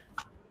magic?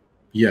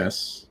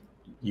 Yes.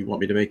 You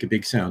want me to make a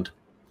big sound?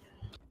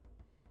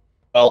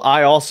 Well,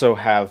 I also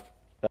have,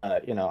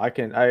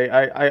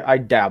 I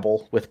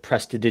dabble with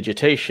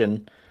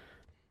prestidigitation.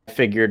 I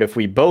figured if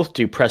we both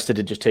do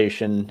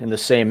prestidigitation in the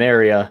same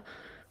area,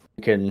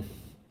 we can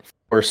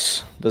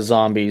force the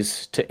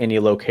zombies to any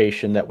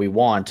location that we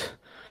want.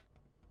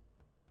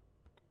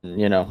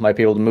 Might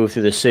be able to move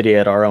through the city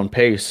at our own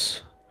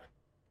pace.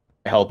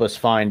 Help us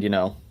find,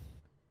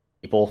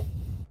 people.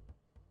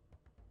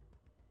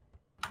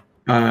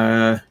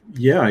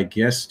 Yeah, I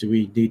guess. Do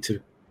we need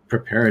to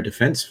prepare a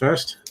defense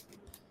first?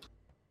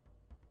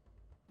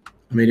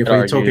 I mean, if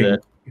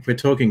we're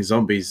talking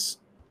zombies,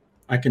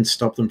 I can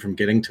stop them from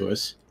getting to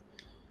us,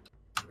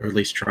 or at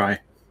least try.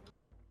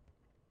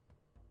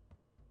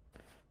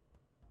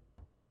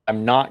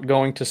 I'm not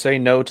going to say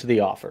no to the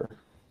offer.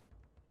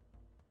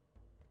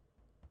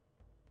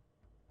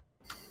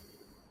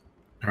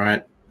 All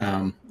right.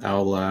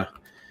 I'll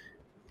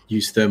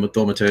use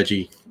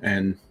thaumaturgy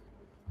and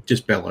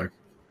just bellow.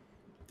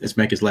 Let's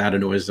make as loud a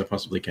noise as I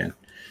possibly can.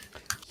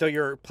 So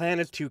your plan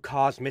is to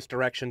cause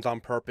misdirections on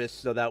purpose,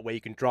 so that way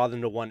you can draw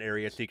them to one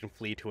area so you can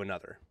flee to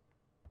another.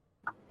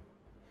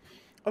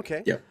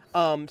 Okay.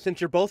 Yep.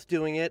 Since you're both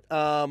doing it,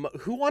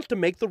 who wants to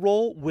make the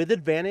roll with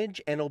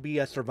advantage, and it'll be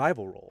a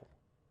survival roll?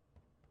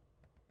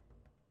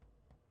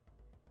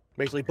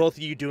 Basically, both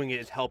of you doing it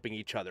is helping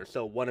each other,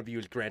 so one of you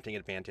is granting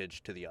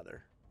advantage to the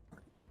other.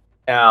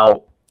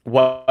 Now,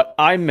 what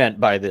I meant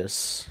by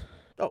this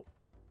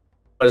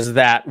was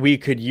that we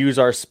could use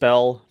our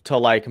spell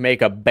to,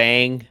 make a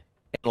bang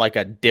in,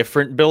 a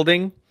different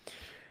building.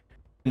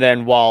 And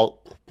then while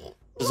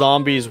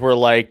zombies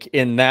were,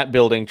 in that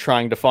building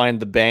trying to find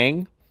the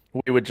bang,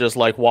 we would just,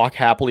 walk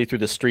happily through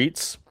the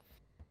streets.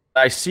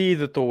 I see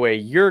that the way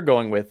you're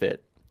going with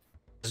it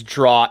is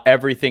draw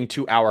everything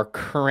to our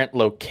current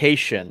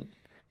location,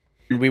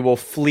 and we will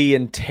flee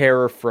in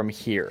terror from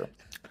here.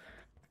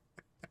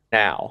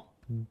 Now,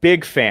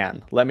 big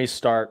fan. Let me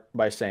start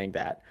by saying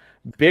that.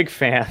 Big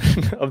fan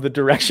of the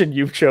direction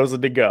you've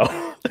chosen to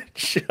go.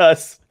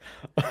 Just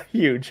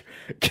huge.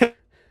 Can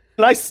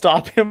I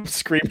stop him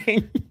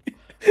screaming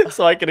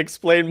so I can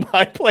explain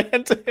my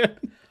plan to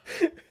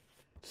him?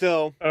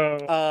 So,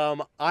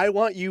 I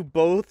want you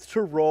both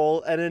to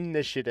roll an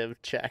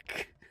initiative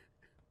check.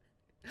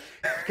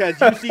 Because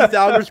you see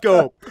Zalgris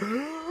go...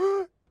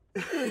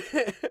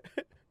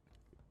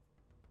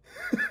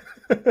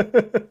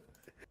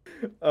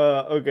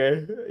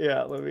 Okay.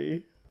 Yeah, let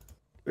me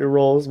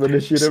roll some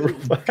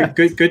initiative.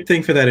 Good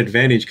thing for that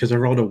advantage, because I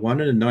rolled a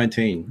 1 and a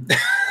 19.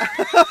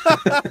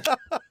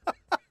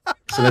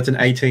 So that's an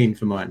 18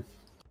 for mine.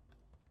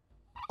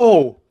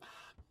 Oh!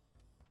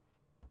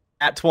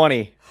 At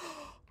 20.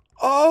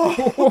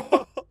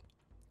 Oh!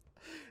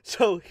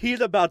 So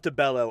he's about to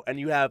bellow, and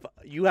you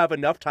have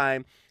enough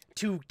time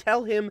to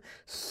tell him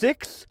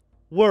 6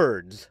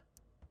 words.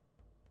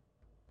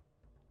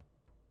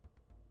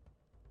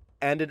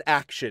 And an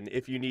action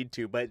if you need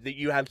to, but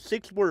you have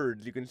 6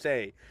 words you can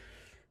say.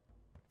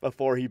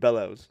 before he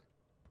bellows.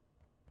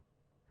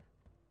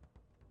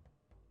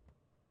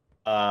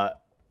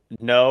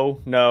 No,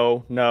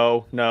 no,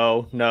 no,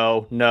 no,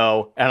 no,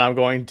 no. And I'm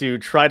going to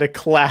try to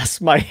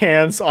clasp my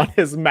hands on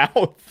his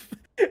mouth.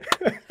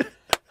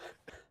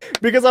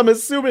 Because I'm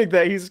assuming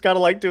that he's kind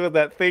of like doing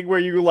that thing where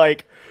you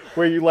like,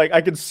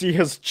 I can see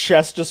his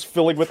chest just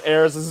filling with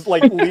air as he's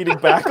like leaning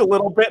back a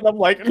little bit. And I'm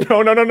like,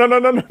 no, no, no, no, no,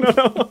 no, no, no,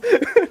 no.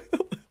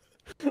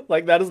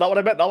 Like, that is not what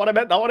I meant, not what I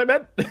meant, not what I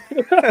meant.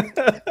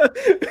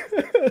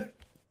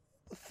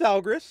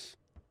 Thalgris,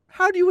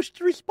 how do you wish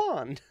to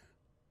respond?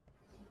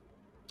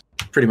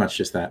 Pretty much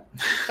just that.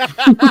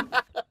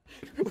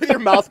 With your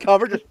mouth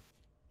covered.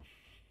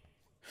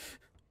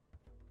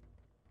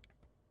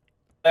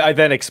 I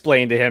then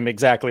explained to him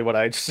exactly what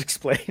I just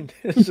explained.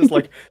 It's just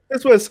like,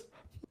 this was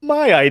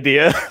my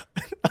idea.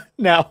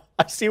 Now,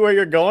 I see where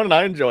you're going and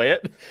I enjoy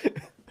it.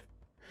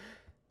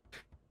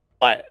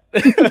 But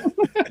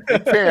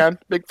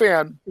Big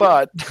fan,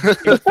 but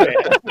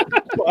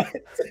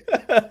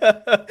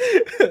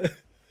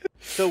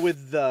So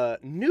with the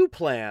new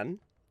plan,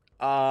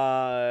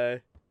 who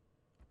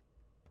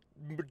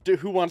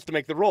wants to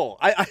make the roll?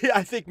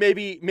 I think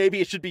maybe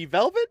it should be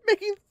Velvet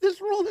making this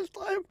roll this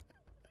time.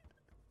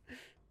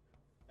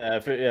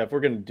 If we're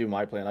gonna do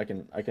my plan, I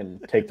can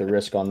take the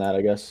risk on that,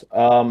 I guess.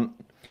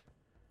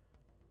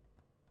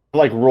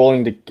 Like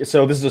rolling to.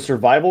 So this is a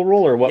survival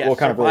roll, or what? Yes, what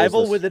kind of roll is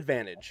survival this? with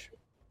advantage.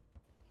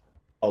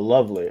 Oh,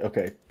 lovely.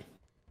 Okay,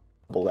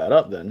 pull that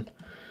up then.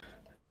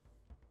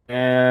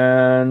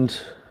 And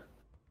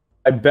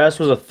my best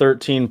was a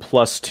 13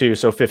 plus 2,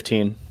 so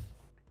 15.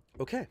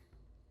 Okay.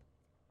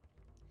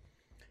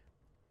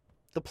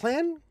 The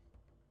plan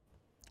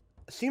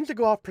seems to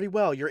go off pretty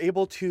well. You're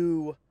able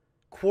to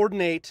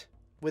coordinate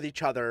with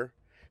each other,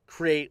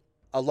 create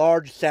a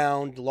large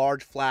sound,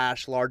 large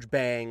flash, large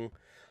bang,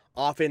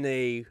 off in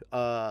a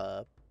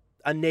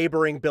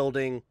neighboring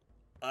building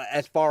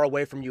as far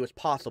away from you as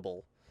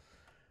possible,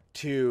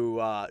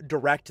 to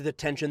direct the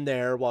tension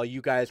there while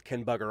you guys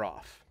can bugger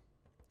off.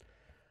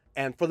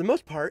 And for the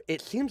most part,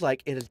 it seems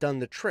like it has done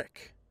the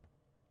trick.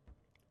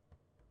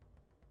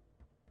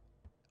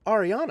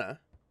 Ariana,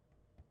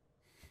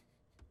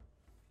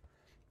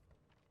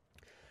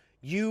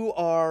 you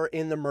are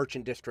in the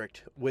merchant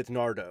district with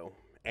Nardo,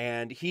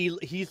 and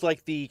he's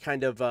like the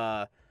kind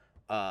of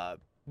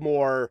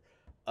more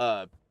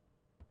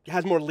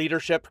has more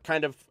leadership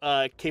kind of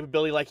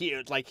capability.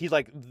 He's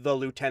like the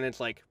lieutenant's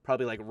like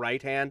probably like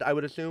right hand, I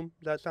would assume.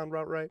 Does that sound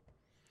about right?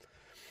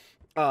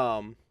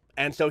 And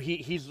so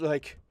he's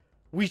like,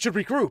 we should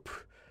regroup.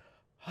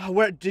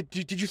 Where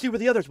did you see where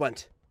the others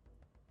went?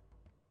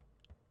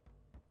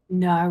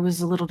 No, I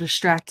was a little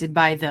distracted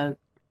by the,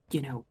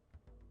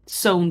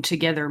 sewn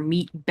together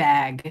meat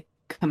bag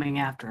coming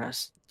after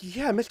us.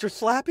 Yeah, Mr.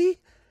 Slappy?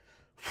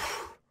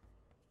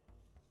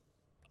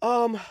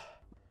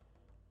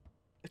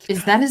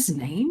 Is that his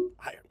name?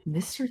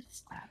 Mr.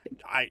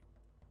 Slappy?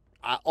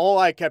 All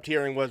I kept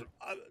hearing was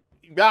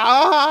in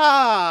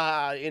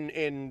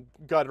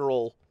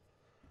guttural.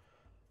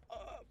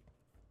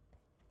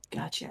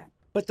 Gotcha.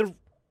 But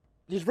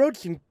these roads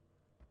seem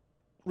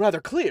rather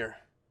clear.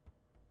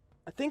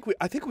 I think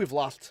we've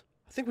lost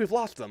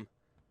them.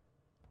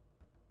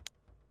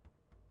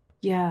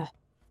 Yeah,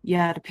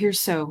 it appears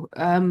so.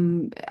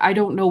 I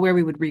don't know where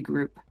we would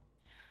regroup.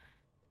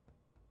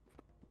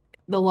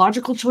 The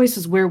logical choice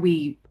is where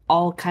we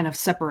all kind of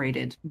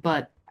separated,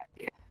 but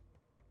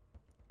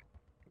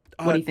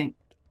what do you think?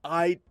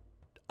 I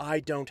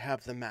don't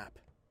have the map.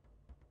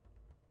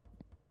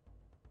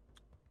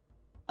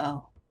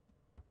 Oh.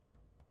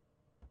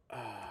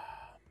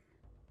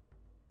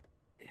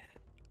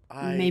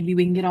 Maybe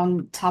we can get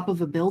on top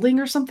of a building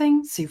or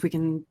something, see if we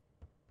can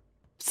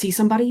see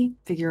somebody,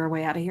 figure our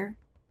way out of here.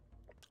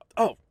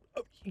 Oh,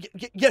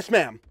 yes,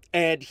 ma'am.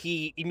 And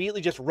he immediately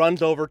just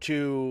runs over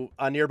to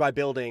a nearby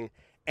building,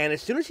 and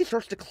as soon as he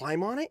starts to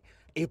climb on it,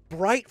 a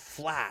bright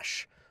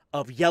flash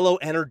of yellow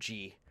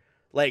energy,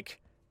 like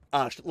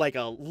a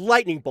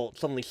lightning bolt,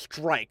 suddenly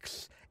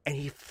strikes, and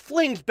he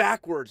flings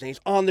backwards, and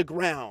he's on the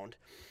ground,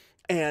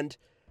 and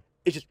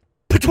it just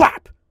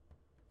patwap.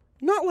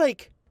 Not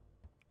like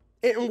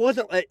it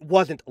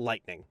wasn't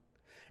lightning,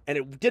 and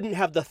it didn't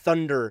have the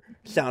thunder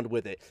sound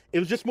with it. It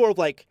was just more of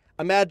like,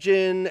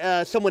 imagine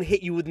someone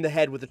hit you in the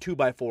head with a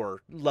 2x4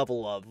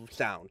 level of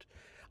sound.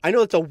 I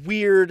know it's a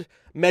weird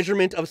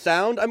measurement of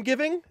sound I'm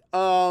giving,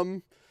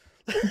 but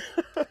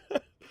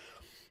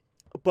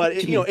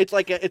it's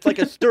like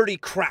a sturdy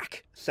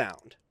crack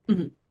sound.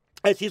 Mm-hmm.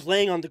 As he's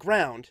laying on the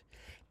ground,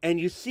 and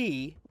you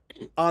see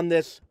on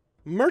this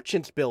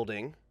merchant's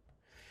building,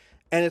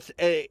 and it's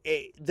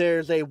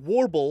there's a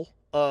warble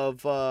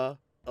of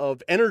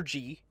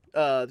energy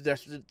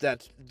that's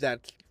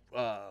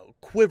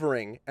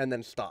quivering and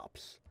then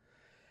stops,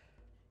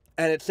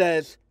 and it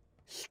says,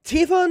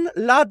 Stephen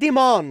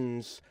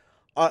Ladimans,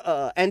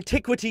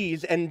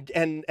 antiquities and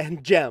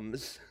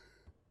gems,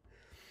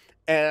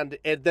 and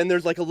then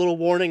there's like a little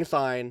warning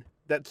sign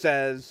that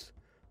says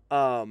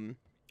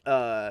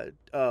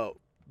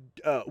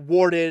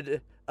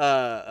warded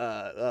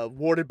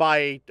warded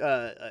by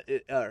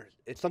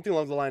it's something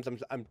along the lines.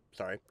 I'm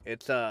sorry.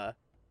 It's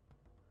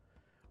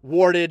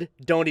warded.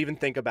 Don't even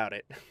think about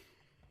it.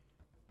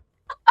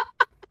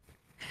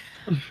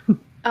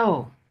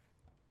 Oh,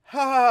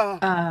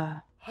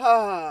 Ha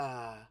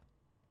ha.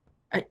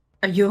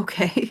 are you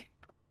okay?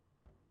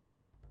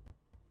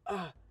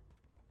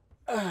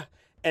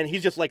 And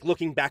he's just like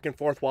looking back and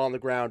forth while on the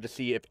ground to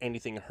see if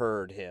anything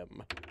heard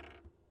him.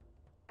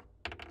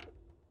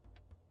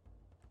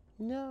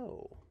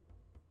 No.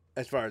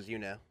 As far as you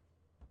know.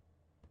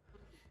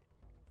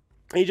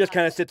 He just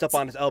kind of sits up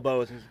on his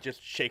elbows and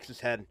just shakes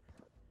his head.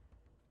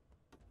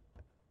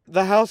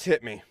 The house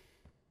hit me.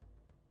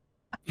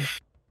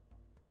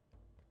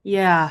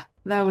 Yeah,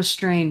 that was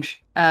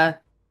strange.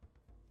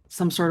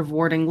 Some sort of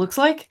warding looks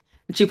like.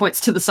 And she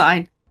points to the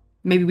sign.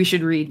 Maybe we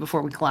should read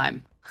before we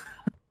climb.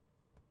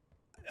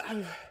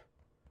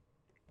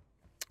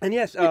 And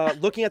yes,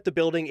 looking at the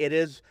building, it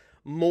is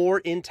more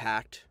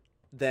intact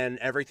than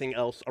everything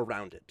else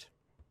around it.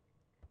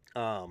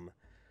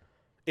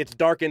 It's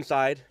dark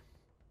inside.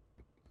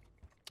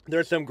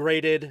 There's some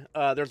graded,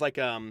 there's like,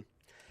 kind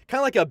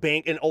of like a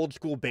bank, an old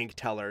school bank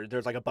teller.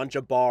 There's like a bunch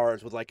of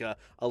bars with like a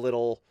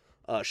little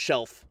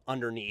shelf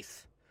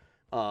underneath.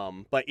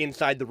 But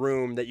inside the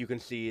room that you can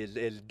see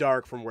is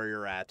dark from where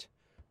you're at.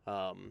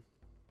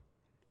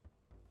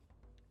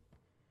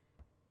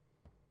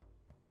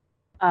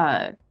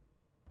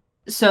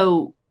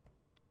 So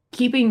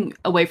keeping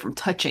away from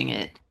touching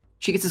it,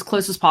 she gets as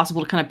close as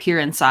possible to kind of peer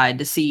inside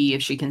to see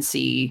if she can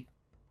see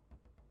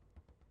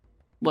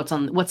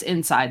what's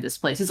inside this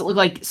place. Does it look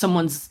like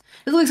someone's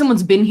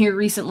been here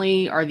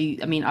recently?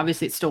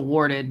 Obviously it's still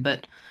warded,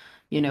 but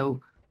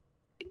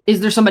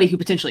is there somebody who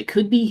potentially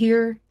could be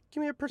here?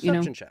 Give me a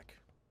perception check.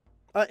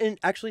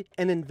 Actually,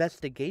 an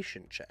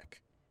investigation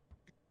check.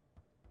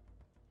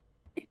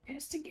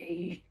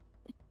 Investigate.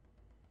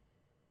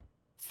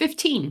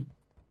 15.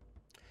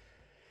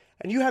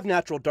 And you have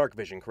natural dark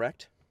vision,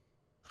 correct?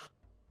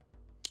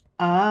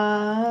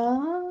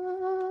 I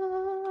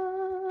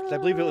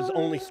believe it was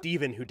only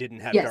Steven who didn't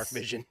have dark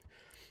vision.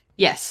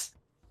 Yes,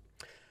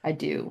 I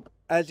do.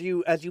 As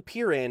you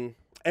peer in,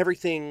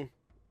 everything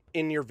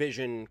in your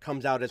vision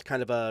comes out as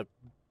kind of a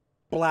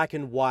black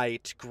and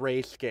white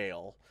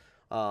grayscale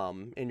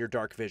in your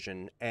dark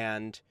vision.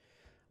 And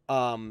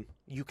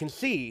you can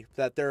see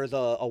that there's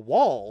a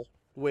wall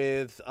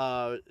with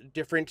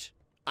different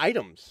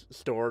items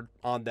stored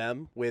on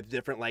them with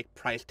different like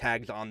price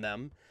tags on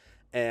them,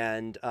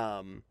 and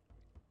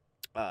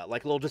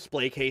like little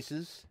display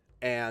cases.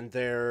 And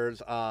there's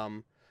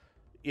some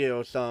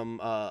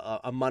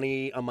a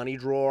money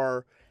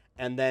drawer,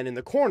 and then in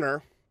the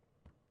corner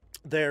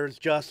there's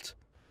just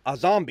a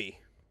zombie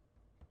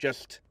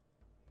just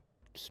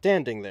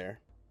standing there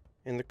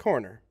in the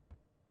corner.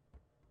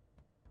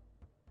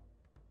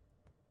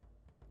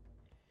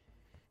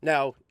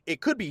 Now,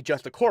 it could be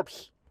just a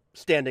corpse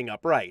standing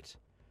upright.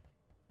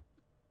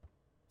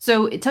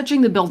 So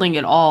touching the building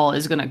at all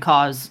is going to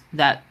cause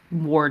that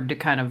ward to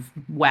kind of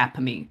whap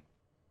me.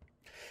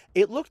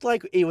 It looked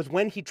like it was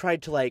when he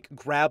tried to like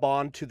grab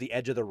onto the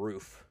edge of the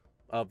roof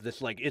of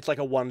this, like it's like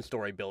a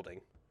 1-story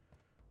building.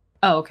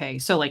 Oh, okay.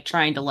 So like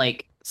trying to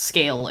like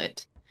scale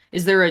it.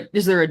 Is there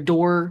a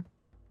door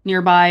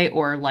nearby,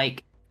 or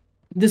like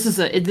this is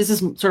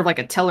sort of like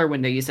a teller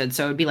window you said,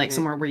 so it'd be like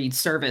somewhere where you'd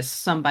service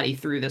somebody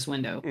through this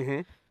window.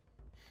 Mm-hmm.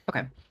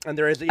 Okay. And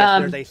there's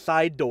a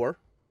side door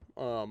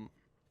off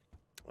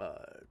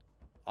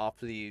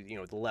to the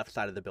the left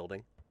side of the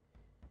building.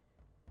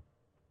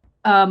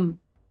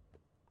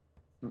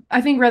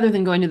 I think rather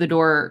than going to the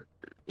door,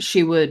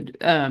 she would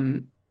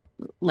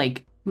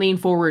like lean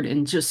forward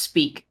and just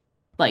speak,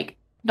 like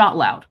not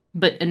loud,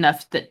 but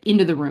enough that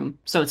into the room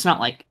so it's not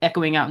like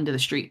echoing out into the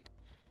street.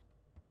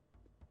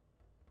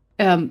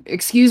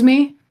 Excuse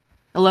me?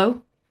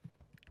 Hello?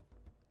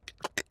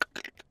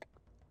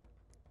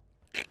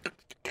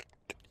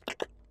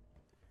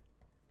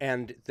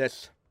 And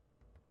this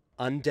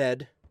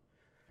undead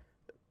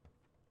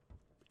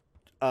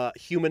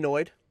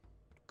humanoid,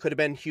 could have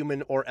been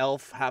human or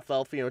elf, half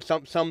elf,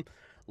 some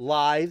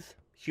lithe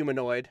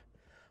humanoid,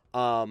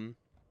 in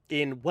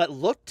what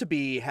looked to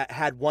be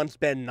had once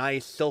been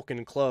nice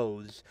silken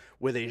clothes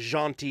with a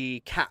jaunty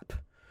cap,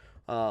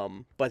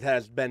 but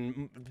has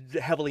been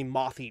heavily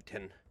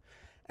moth-eaten,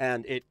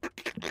 and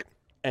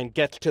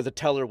gets to the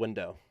teller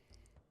window,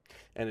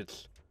 and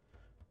its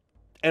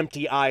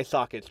empty eye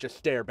sockets just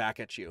stare back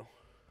at you,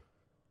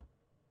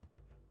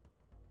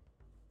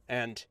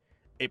 and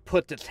it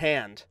puts its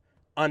hand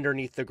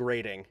underneath the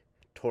grating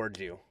towards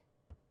you.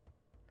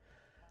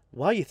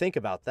 While you think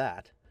about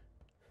that,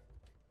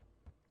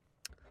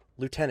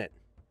 Lieutenant.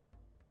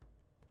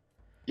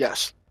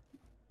 Yes.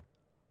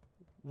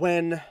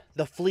 When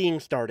the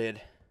fleeing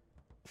started,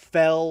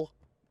 Fell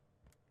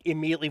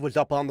immediately was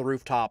up on the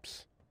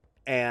rooftops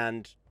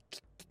and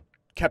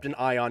kept an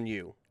eye on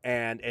you.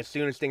 And as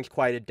soon as things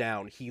quieted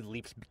down, he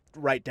leaps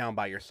right down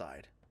by your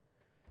side.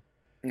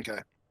 Okay.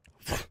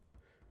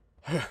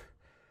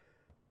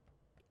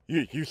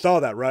 You saw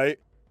that, right?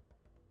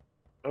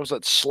 That was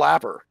that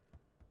slapper.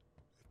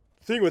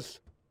 Thing was,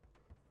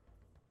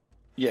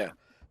 Yeah.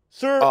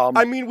 sir.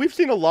 I mean, we've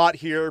seen a lot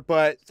here,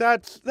 but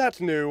that's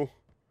new.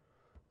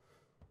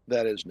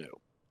 That is new.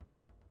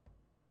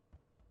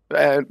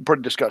 And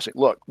pretty disgusting.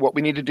 Look, what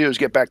we need to do is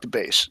get back to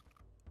base.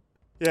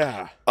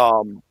 Yeah.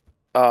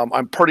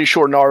 I'm pretty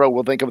sure Naro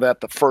will think of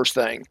that the first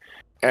thing,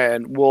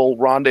 and we'll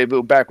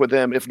rendezvous back with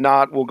them. If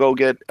not, we'll go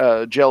get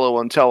Jello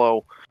and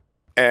Tello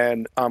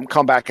and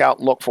come back out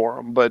and look for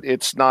them. But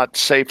it's not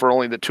safe for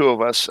only the two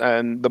of us,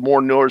 and the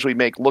more noise we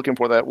make looking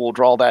for that, we'll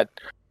draw that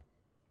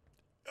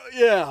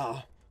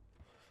Yeah.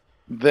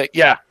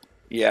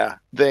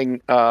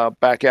 thing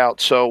back out.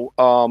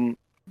 So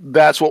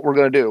that's what we're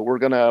going to do. We're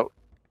gonna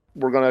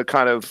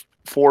kind of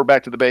forward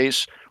back to the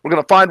base. We're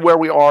going to find where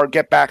we are,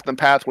 get back to the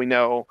path we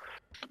know,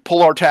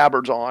 pull our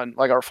tabards on,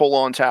 like our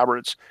full-on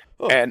tabards,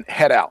 and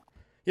head out.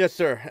 Yes,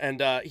 sir.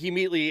 And he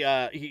immediately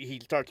he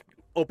starts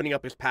opening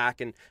up his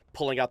pack and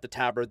pulling out the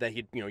tabard that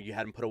you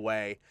had him put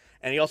away.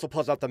 And he also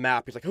pulls out the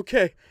map. He's like,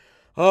 okay,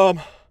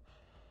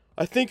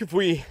 I think if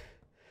we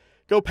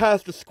go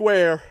past the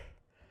square,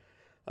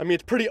 I mean,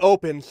 it's pretty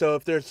open. So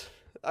if there's,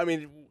 I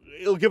mean,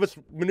 it'll give us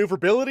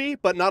maneuverability,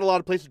 but not a lot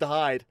of places to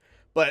hide.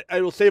 But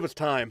it will save us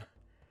time.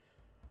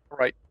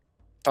 Right.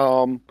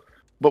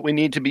 But we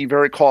need to be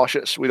very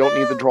cautious. We don't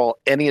need to draw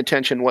any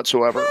attention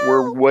whatsoever.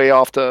 We're way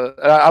off to...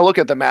 I look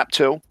at the map,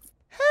 too,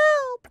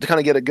 to kind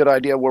of get a good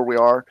idea where we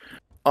are.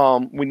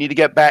 We need to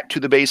get back to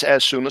the base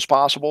as soon as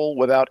possible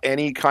without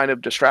any kind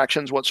of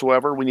distractions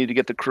whatsoever. We need to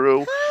get the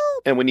crew,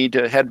 and we need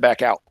to head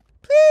back out.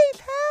 Please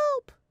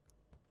help!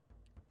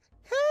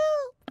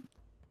 Help!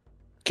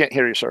 Can't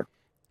hear you, sir.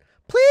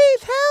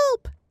 Please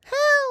help!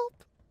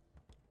 Help!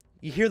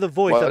 You hear the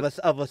voice What?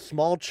 of a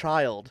small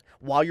child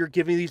while you're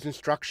giving these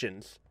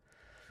instructions,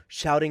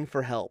 shouting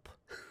for help.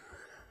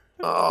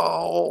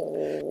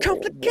 Oh.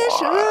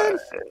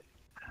 Complications!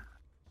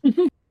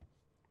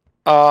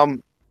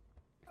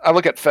 I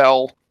look at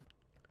Fell,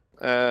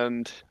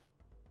 and...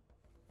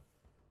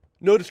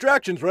 No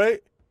distractions,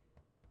 right?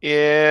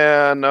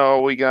 Yeah,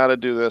 no, we gotta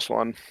do this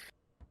one.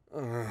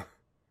 Uh,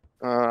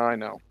 I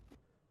know.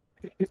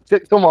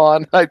 Come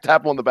on, I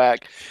tap him on the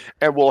back,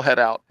 and we'll head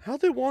out. how'd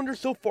they wander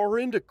so far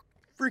into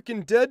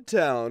freaking Dead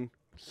Town?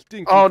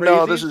 Stinky Oh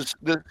no, crazies.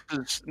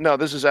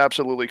 this is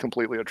absolutely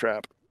completely a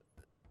trap.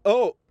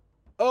 Oh,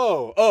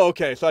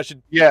 okay. So I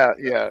should. Yeah.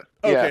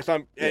 Okay,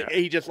 so yeah.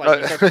 he just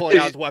like starts pulling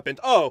out his weapons.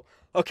 Oh,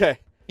 okay.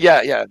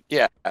 Yeah.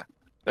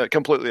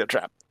 Completely a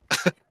trap.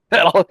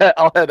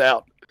 I'll head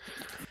out.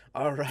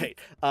 All right.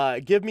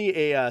 Give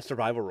me a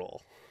survival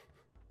roll.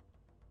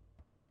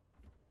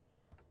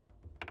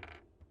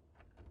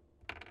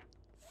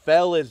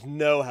 Fell is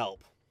no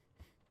help.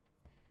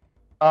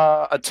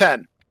 A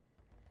 10.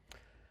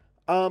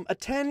 A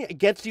 10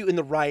 gets you in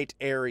the right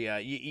area.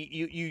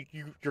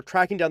 You're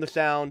tracking down the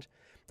sound,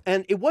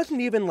 and it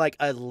wasn't even like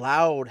a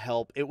loud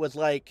help. It was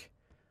like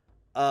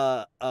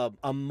a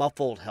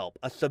muffled help,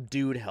 a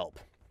subdued help.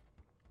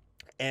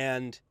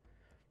 And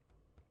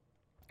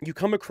you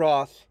come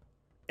across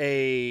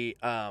a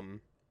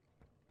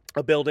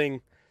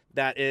building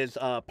that is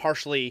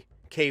partially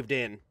caved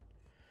in,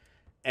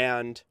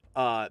 and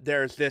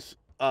there's this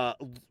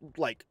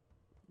like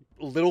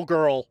little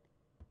girl.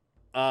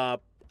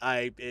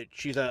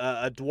 She's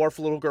a dwarf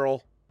little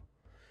girl,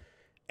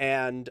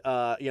 and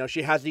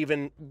she hasn't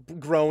even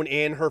grown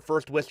in her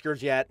first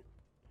whiskers yet,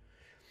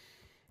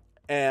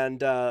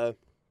 and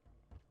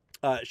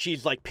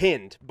she's like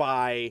pinned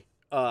by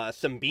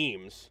some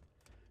beams,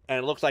 and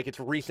it looks like it's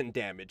recent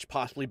damage,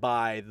 possibly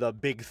by the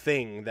big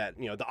thing that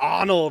the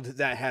Arnold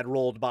that had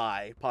rolled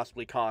by,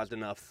 possibly caused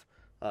enough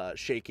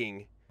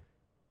shaking.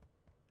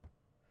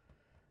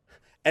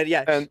 And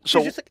And she's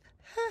so just like,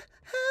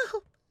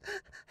 help,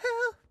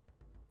 help.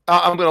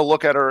 I'm gonna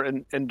look at her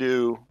and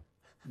do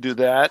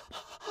that.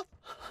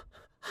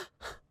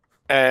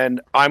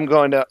 And I'm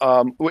going to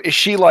is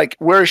she like,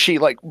 where is she,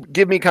 like,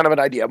 give me kind of an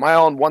idea. Am I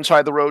on one side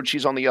of the road,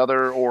 she's on the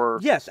other, or?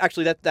 Yes,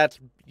 actually that's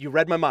you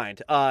read my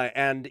mind.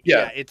 And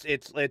Yeah.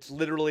 it's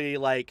literally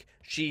like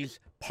she's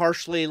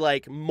partially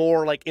like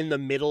more like in the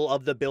middle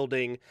of the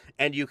building,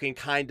 and you can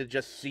kind of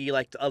just see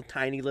like a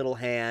tiny little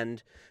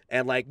hand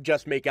and like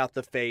just make out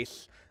the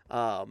face.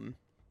 Because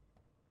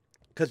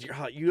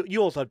you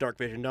also have dark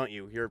vision, don't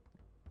you? You're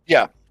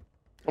Yeah.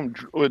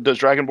 Does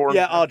Dragonborn?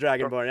 yeah, all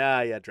Dragonborn.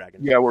 Yeah,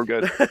 Dragon. Yeah, we're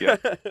good. Yeah.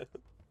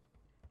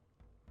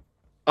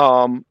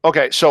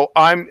 Okay, so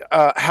I'm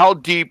how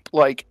deep,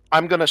 like,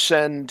 I'm gonna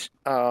send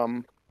Fell.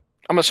 I'm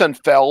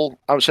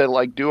gonna say,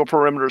 like, do a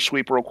perimeter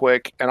sweep real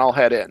quick and I'll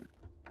head in.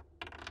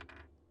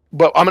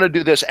 But I'm gonna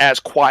do this as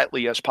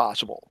quietly as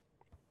possible.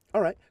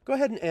 All right, go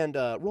ahead and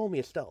roll me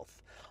a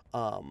stealth.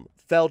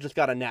 Fell just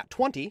got a nat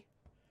 20.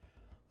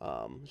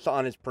 So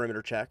on his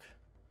perimeter check.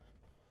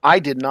 I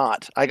did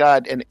not. I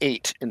got an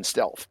 8 in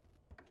stealth.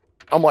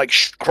 I'm like,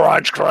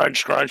 crunch.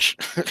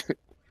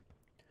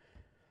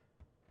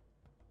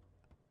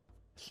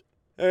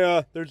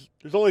 Hey, there's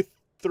only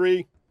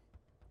 3.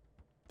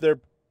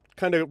 They're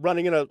kind of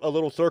running in a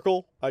little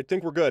circle. I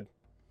think we're good.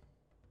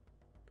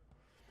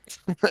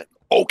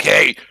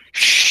 Okay,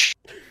 shh,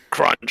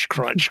 crunch,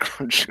 crunch,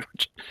 crunch,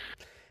 crunch.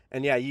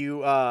 And yeah, you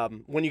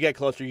when you get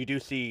closer, you do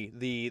see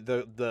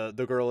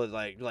the girl is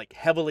like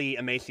heavily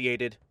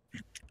emaciated,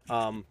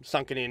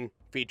 sunken in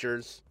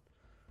features,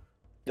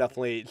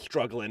 definitely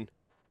struggling.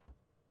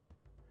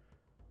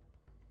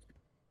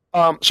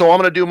 So I'm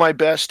gonna do my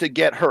best to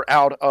get her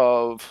out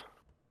of,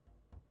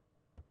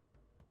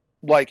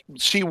 like,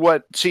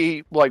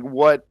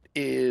 what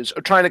is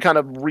trying to kind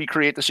of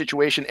recreate the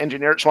situation,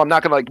 engineer it. So I'm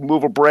not gonna like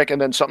move a brick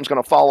and then something's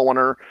gonna follow on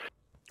her.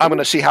 I'm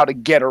gonna see how to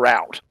get her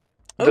out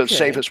the Okay.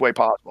 safest way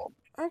possible.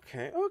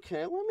 Okay.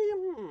 Let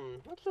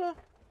me. That's a.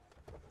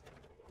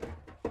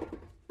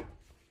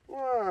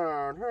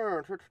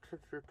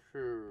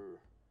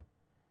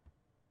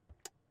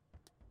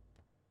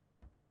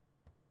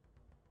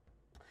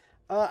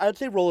 I'd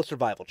say roll a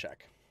survival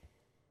check.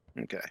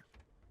 Okay.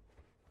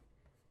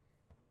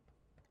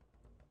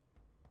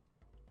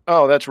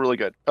 Oh, that's really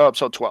good. Oh,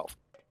 so 12.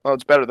 Oh,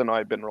 it's better than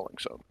I've been rolling,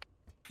 so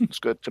it's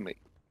good to me.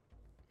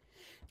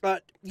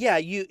 Yeah,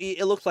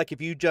 it looks like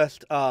if you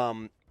just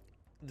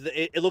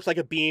it looks like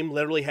a beam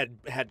literally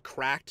had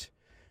cracked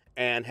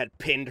and had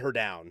pinned her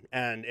down,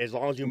 and as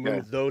long as you Okay.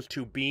 move those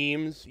two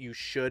beams, you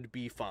should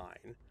be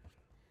fine.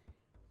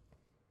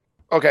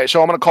 Okay,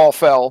 so I'm gonna call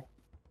Fell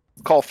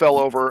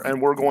over,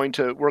 and we're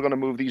gonna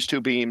move these two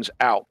beams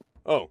out.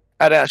 Oh,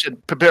 And I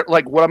said, prepare.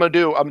 Like, what I'm gonna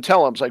do, I'm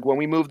telling him, it's like when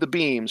we move the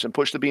beams and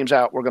push the beams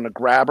out, we're gonna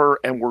grab her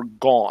and we're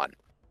gone.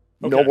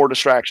 No Okay. more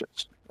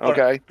distractions. all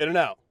Okay. right, good to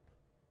know.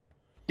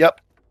 Yep.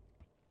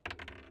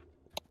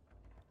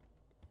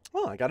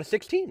 Oh, I got a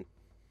 16.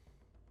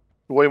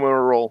 What do you want to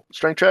roll?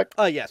 Strength check?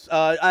 Yes.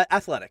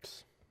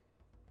 Athletics.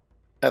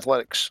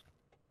 Athletics.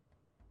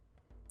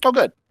 Oh,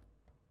 good.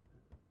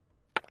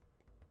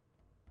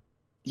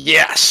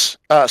 Yes.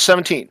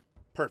 17.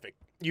 Perfect.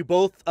 You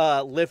both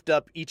lift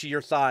up each of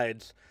your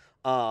sides,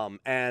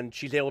 and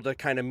she's able to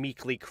kind of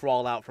meekly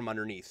crawl out from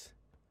underneath.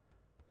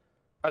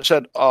 I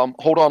said,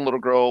 hold on, little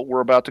girl.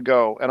 We're about to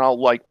go. And I'll,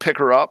 like, pick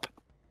her up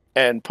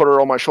and put her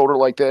on my shoulder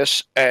like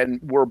this, and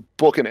we're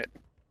booking it.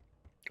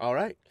 All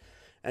right.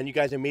 And you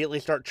guys immediately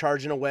start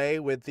charging away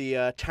with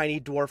the tiny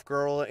dwarf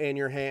girl in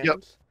your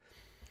hands.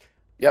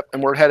 Yep,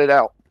 and we're headed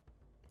out.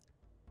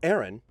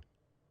 Aaron,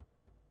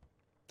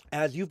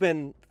 as you've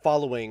been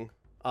following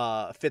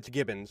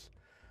Fitzgibbons,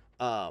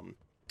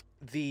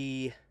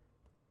 the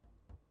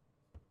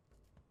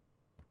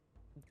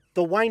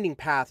winding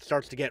path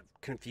starts to get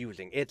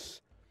confusing.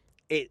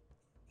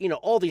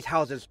 All these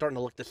houses starting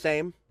to look the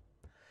same,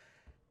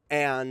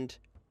 and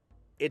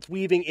it's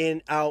weaving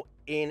in, out.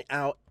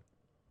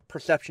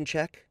 Perception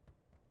check.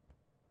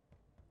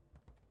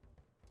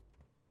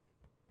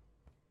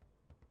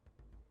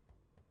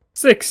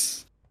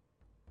 Six.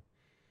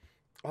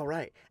 All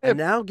right, and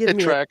now give It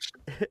me tracks.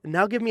 a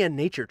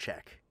nature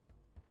check.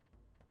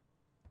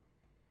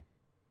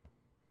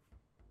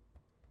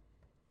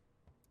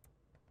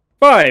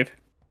 Five.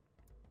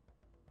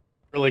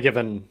 Really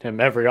giving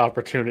him every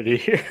opportunity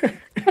here.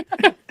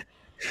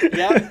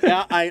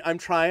 Yeah, I'm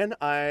trying.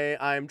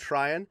 I'm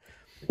trying.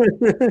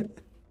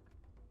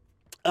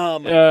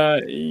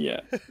 Yeah.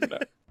 No.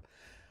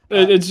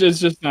 It's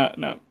just not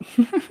no.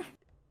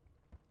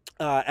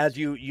 As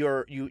you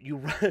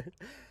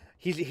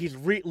he's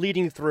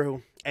leading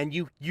through, and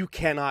you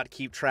cannot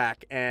keep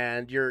track,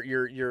 and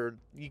you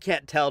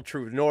can't tell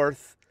true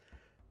north.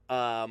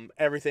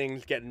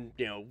 Everything's getting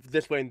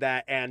this way and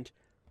that, and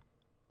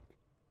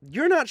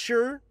you're not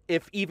sure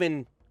if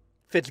even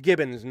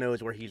Fitzgibbons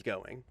knows where he's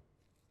going.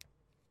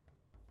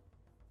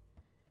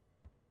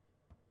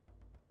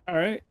 All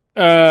right.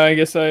 I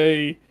guess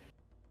I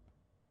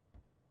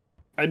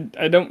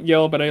don't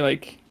yell, but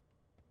I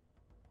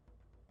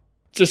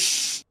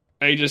just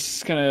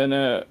kind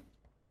of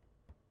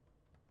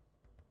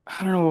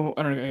I don't know.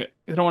 I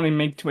don't want to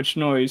make too much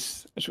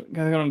noise. I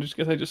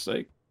just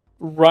like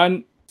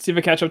run, see if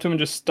I catch up to him, and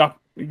just stop,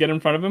 get in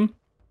front of him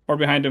or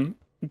behind him,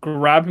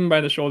 grab him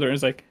by the shoulder, and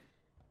it's like,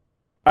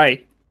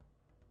 "Aye,"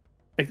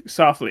 like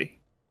softly,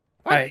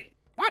 What? "Aye,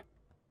 What?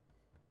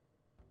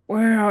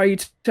 Where are you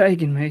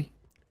taking me?"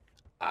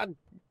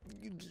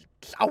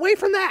 Away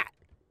from that.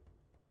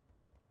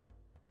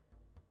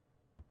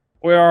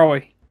 Where are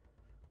we?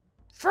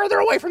 Further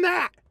away from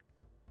that.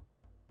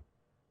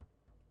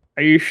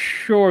 Are you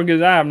sure?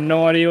 Because I have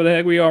no idea where the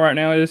heck we are right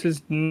now. This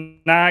is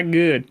not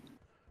good.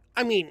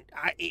 I mean,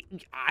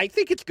 I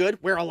think it's good.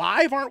 We're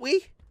alive, aren't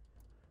we?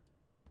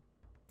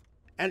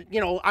 And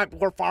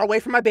we're far away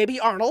from my baby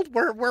Arnold.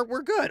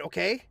 We're good,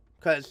 okay?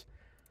 Because,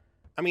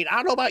 I mean, I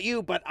don't know about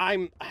you, but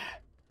I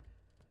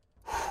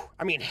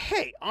mean,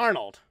 hey,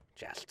 Arnold,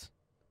 just.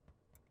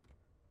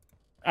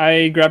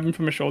 I grab him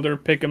from his shoulder,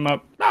 pick him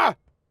up, Ah!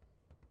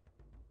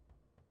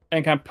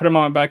 and kind of put him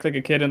on my back like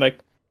a kid, and like,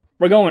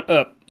 we're going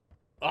up.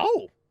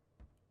 Oh.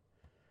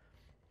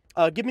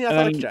 Give me an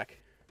athletics check.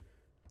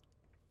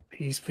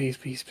 Please.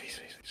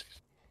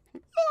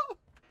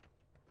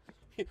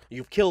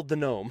 You've killed the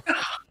gnome.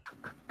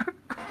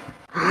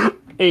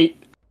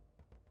 8.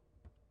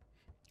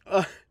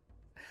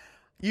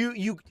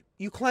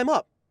 You climb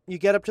up. You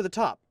get up to the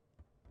top.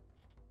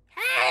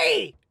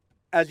 Hey!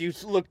 As you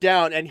look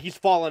down and he's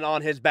fallen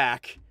on his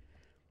back.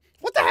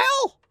 What the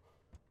hell?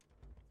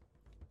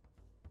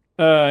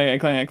 I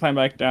climb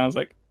back down. I was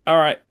like, all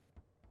right.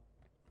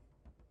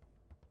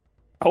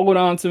 Hold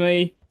on to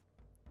me.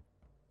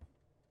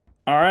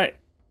 All right.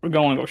 We're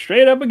going to go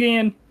straight up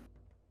again.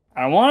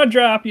 I don't want to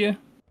drop you.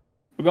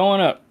 We're going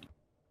up.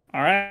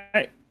 All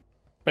right.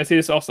 I say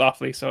this all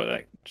softly, so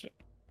like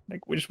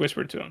we just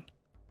whispered to him.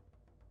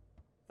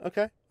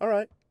 Okay, all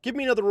right. Give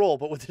me another roll,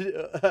 but with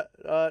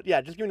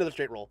yeah, just give me another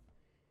straight roll.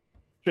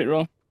 Straight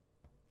roll.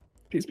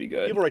 Please be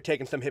good. You've already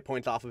taken some hit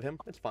points off of him.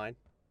 It's fine.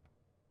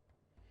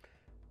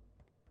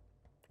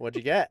 What'd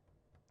you get?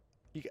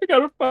 I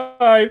got a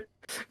 5.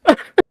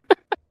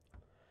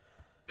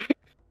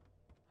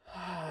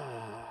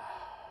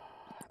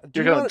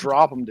 You're gonna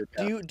drop him to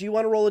death. Do you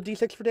want to roll a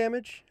d6 for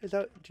damage?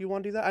 Do you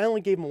want to do that? I only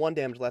gave him 1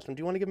 damage last time.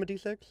 Do you want to give him a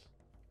d6?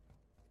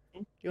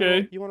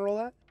 Okay. You want to roll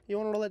that? You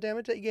want to roll that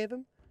damage that you gave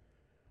him?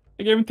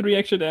 I gave him 3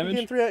 extra damage.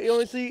 You gave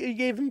him 3. You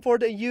gave him 4.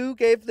 You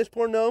gave this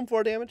poor gnome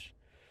 4 damage.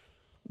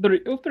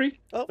 3. Oh, 3.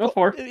 Oh,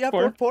 4. Yeah,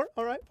 4. 4.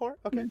 All right, 4.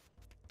 Okay. Okay.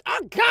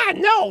 Oh God,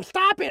 no!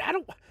 Stop it! I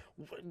don't.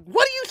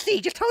 What do you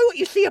see? Just tell me what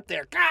you see up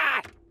there.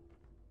 God.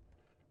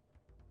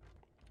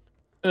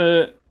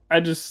 I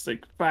just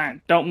like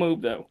fine. Don't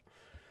move though.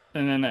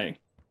 And then I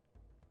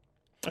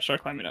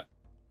start climbing up.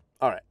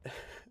 All right.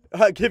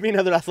 Give me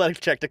another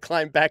athletics check to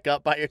climb back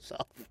up by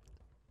yourself.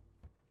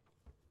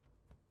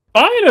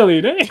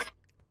 Finally, dang.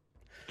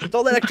 It's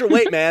all that extra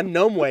weight, man.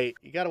 Gnome weight.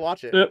 You gotta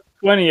watch it.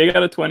 20. I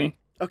got a 20.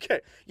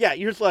 Okay. Yeah,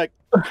 you're just like,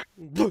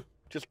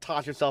 just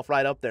toss yourself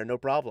right up there, no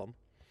problem.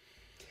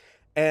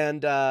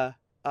 And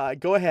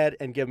go ahead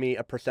and give me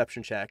a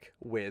perception check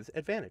with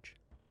advantage.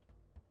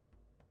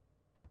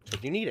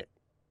 If you need it.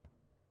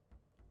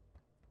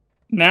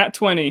 Nat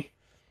 20.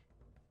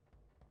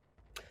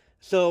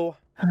 So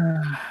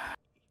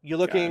you're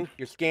looking,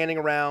 you're scanning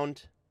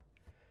around.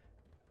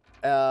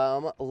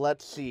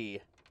 Let's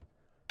see.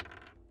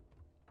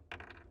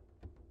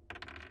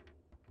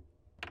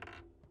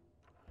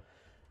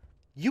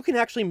 You can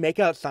actually make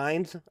out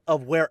signs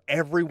of where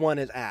everyone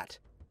is at.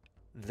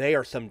 They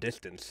are some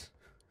distance.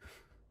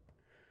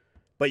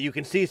 But you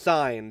can see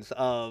signs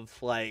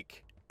of,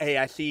 like, hey,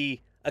 I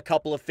see a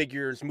couple of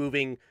figures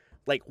moving,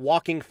 like,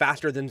 walking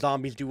faster than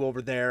zombies do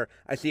over there.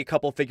 I see a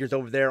couple of figures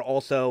over there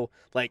also,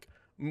 like,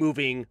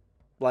 moving,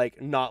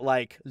 like, not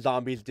like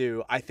zombies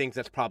do. I think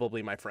that's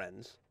probably my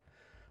friends.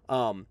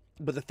 But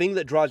the thing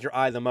that draws your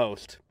eye the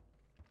most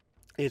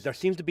is there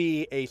seems to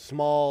be a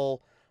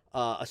small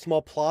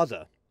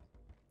plaza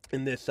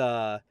in this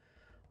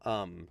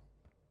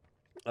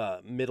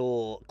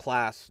middle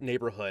class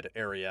neighborhood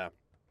area.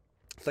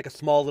 It's like a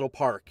small little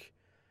park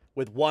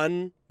with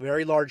one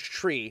very large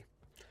tree,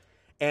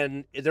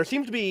 and there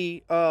seems to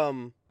be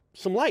some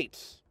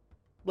lights,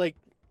 like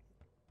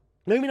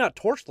maybe not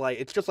torchlight.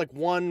 It's just like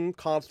one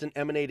constant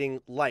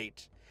emanating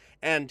light,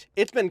 and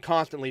it's been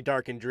constantly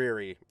dark and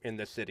dreary in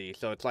this city,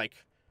 so it's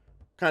like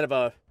kind of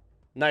a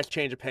nice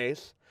change of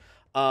pace.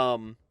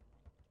 And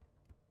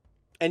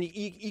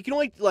you can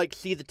only like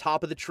see the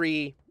top of the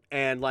tree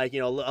and like, you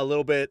know, a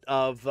little bit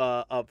of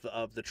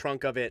the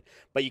trunk of it,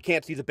 but you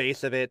can't see the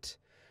base of it.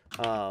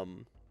 But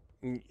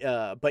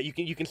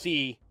you can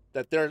see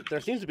that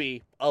there seems to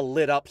be a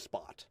lit up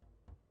spot.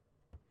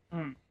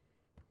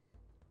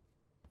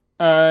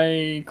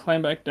 I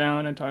climb back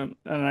down and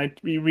I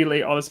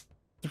relay all this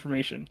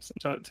information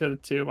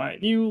to my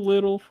new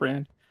little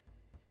friend.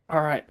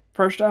 All right,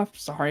 first off,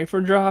 sorry for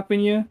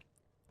dropping you,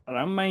 but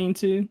I mean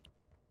to.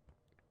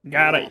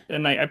 Got it.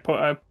 And I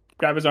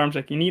grab his arms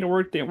like, you need to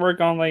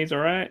work on legs, all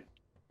right?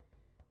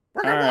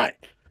 Work on what?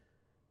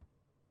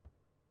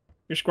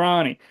 You're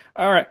scrawny.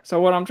 All right.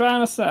 So what I'm trying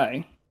to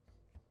say,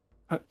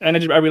 and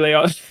I relay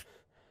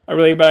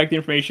back the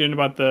information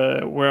about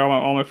where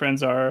all my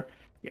friends are.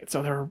 Yeah,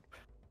 so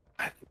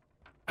I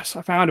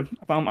found him.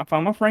 I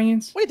found my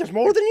friends. Wait, there's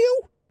more than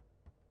you?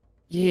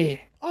 Yeah.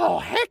 Oh,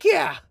 heck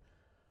yeah!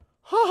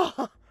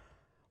 Huh.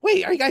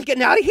 Wait, are you guys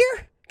getting out of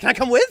here? Can I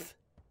come with?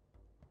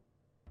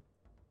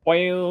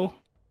 Well,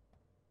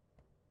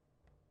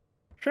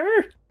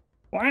 sure.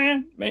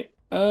 Why?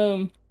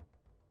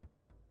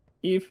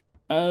 If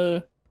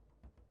we'll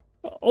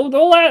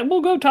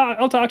go talk.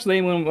 I'll talk to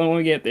them when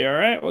we get there.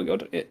 All right, we'll go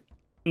to it.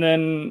 And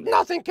then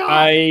Nothing. God.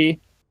 I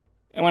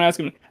want to ask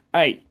him.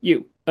 Hey,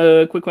 you.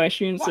 Quick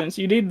question. What? Since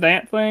you did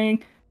that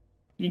thing,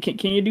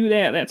 can you do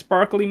that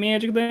sparkly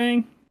magic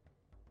thing?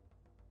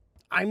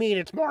 I mean,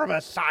 it's more of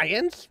a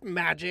science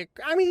magic.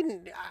 I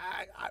mean,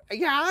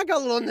 yeah, I got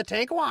a little in the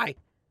tank. Why?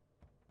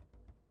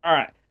 All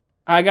right,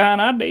 I got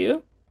an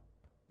idea.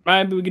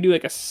 Maybe we could do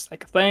like a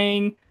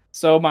thing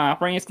so my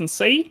friends can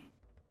see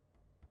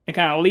and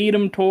kind of lead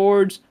them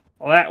towards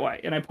that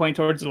way. And I point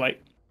towards the light.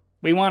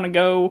 We want to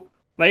go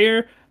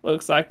there.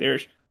 Looks like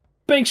there's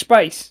big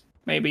space.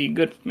 Maybe a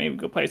good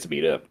place to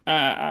beat up.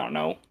 I don't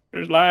know.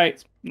 There's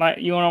lights.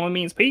 You know what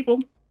means people.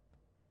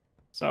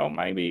 So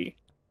maybe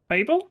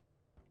people.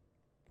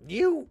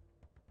 You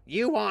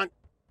want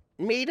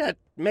me to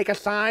make a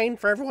sign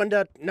for everyone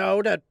to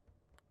know to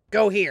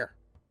go here?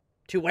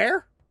 To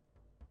where?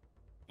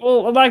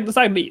 well, like it's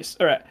like this.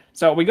 All right.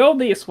 So we go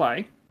this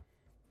way,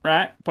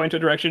 right? Point to a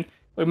direction.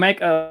 We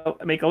make a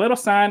little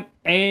sign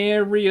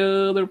every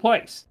other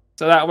place.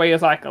 So that way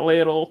it's like a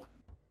little,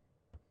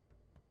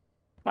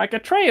 like a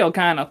trail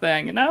kind of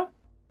thing, you know?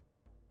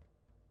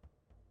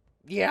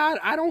 Yeah,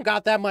 I don't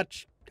got that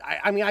much.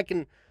 I mean, I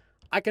can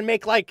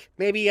make like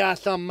maybe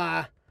some.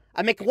 I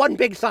make one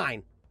big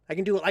sign. I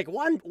can do it like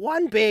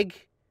one big,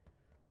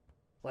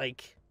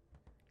 like,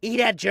 eat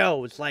at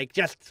Joe's, like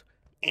just.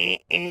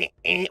 We're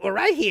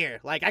right here.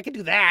 Like I can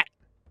do that.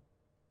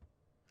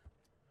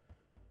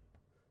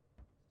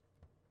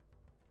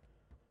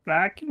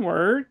 That can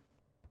work.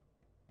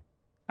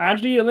 I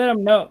just need to let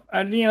them know.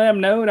 I just need to let them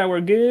know that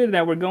we're good,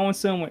 that we're going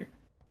somewhere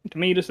to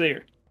meet us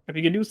there. If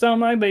you can do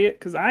something like that,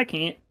 because I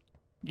can't.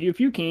 If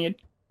you can,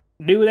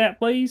 do that,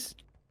 please,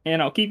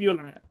 and I'll keep you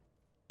alive.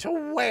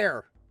 To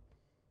where?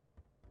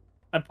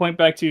 I point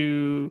back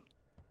to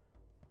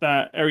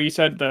that, or you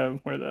said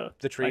where the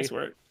tree. place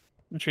were,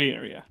 the tree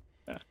area.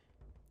 Yeah.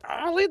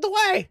 I'll lead the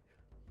way.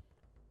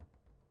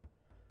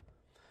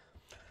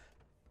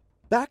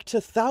 Back to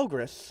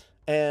Thalgris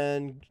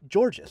and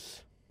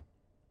Georges.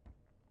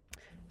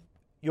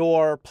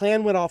 Your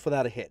plan went off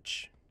without a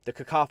hitch. The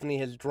cacophony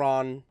has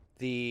drawn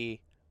the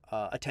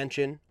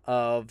attention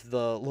of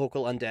the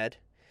local undead,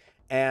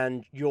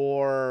 and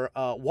your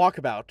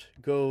walkabout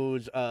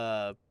goes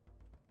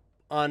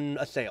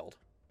unassailed.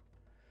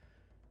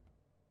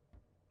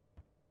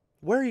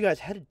 Where are you guys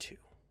headed to?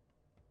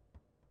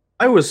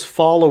 I was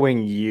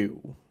following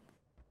you.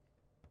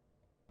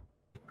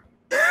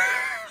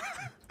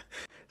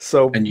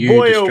 So, And you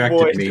boy, distracted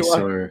oh boy, me,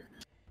 so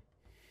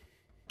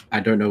I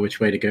don't know which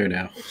way to go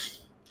now.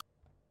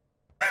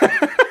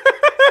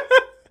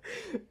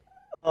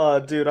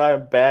 Oh, dude, I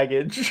have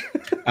baggage.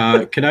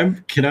 Can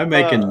I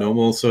make a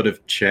normal sort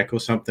of check or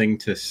something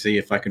to see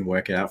if I can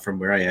work it out from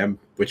where I am,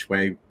 which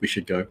way we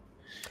should go?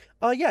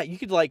 Yeah, you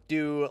could like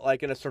do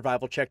like in a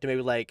survival check to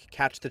maybe like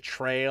catch the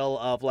trail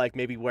of like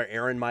maybe where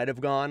Aaron might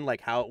have gone,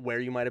 like where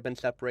you might have been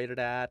separated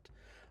at.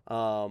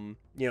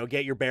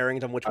 Get your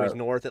bearings on which way's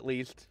north at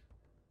least.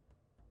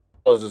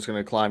 I was just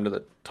gonna climb to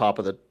the top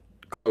of the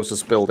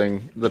closest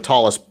building, the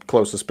tallest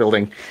closest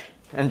building,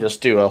 and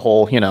just do a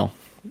whole,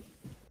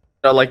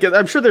 like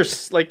I'm sure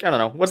there's like I don't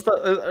know what's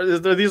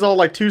are these all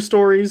like 2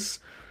 stories?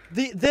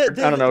 I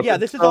don't know. Yeah,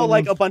 this is all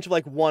like a bunch of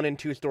like 1 and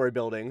 2 story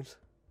buildings.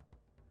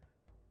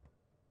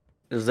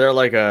 Is there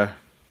like a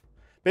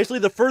Basically,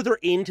 the further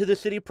into the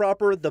city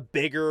proper, the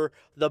bigger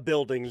the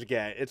buildings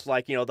get. It's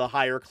like, the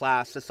higher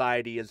class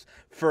society is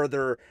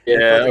further.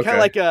 Yeah, Kind of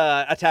like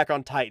Attack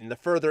on Titan. The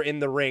further in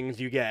the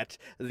rings you get,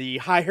 the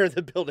higher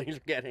the buildings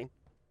are getting.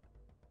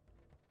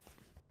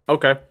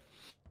 Okay.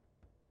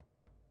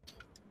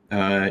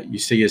 You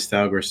see as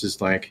Thalgris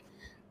is like,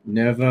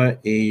 never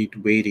eat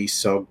weedy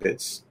sog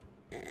bits.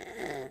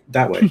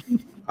 That way.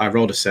 I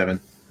rolled a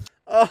 7.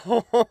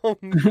 Oh,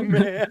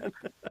 man.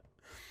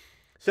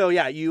 So,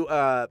 yeah, you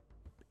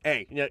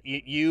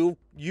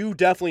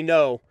definitely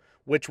know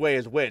which way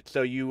is which.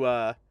 So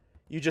you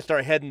just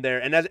start heading there.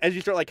 And as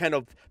you start like kind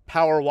of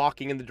power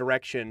walking in the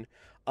direction,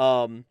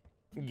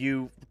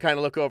 you kind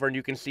of look over and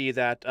you can see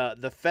that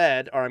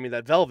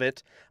that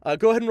Velvet,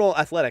 go ahead and roll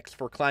athletics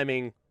for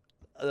climbing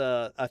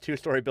a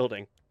 2-story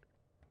building.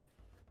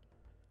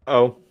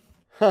 Oh.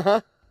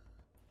 Uh-huh.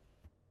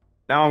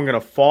 Now I'm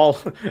gonna fall,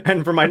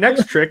 and for my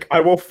next trick,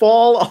 I will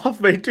fall off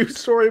a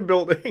 2-story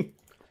building.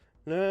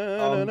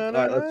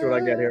 Alright, let's see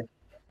what I get here.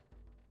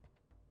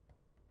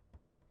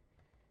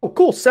 Oh,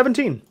 cool,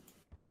 17.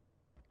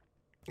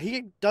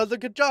 He does a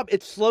good job.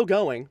 It's slow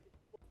going,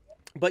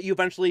 but you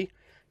eventually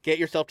get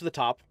yourself to the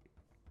top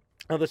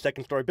of the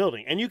 2nd-story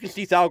building, and you can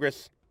see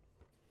Thalgris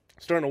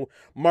starting to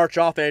march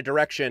off in a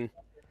direction,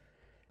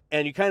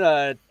 and you kind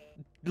of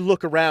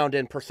look around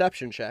in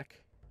perception check.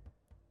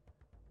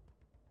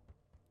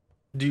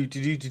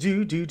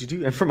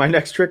 And for my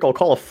next trick, I'll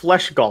call a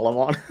flesh golem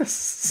on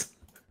us.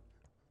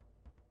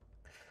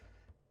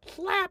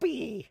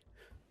 Slappy!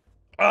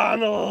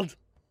 Arnold!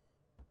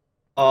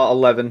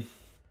 11.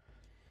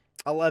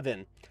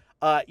 11.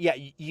 Yeah,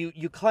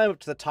 you climb up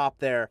to the top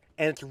there,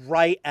 and it's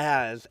right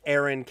as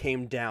Aaron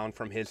came down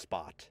from his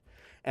spot.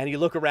 And you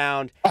look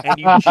around, and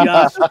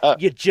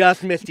you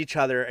just missed each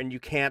other, and you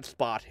can't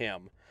spot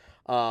him.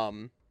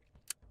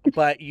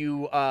 But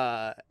you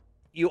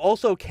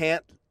also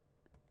can't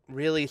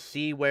really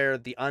see where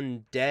the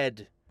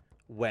undead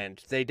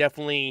went. They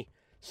definitely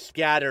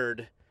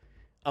scattered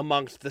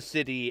amongst the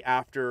city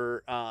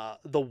after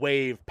the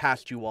wave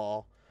passed you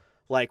all.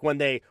 Like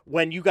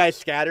when you guys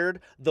scattered,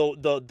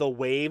 the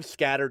wave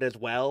scattered as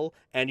well,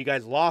 and you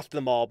guys lost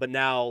them all. But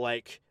now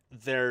like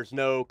there's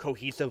no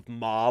cohesive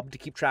mob to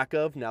keep track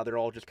of. Now they're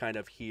all just kind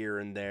of here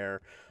and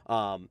there.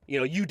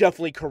 You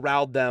definitely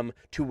corralled them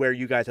to where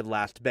you guys had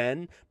last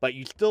been, but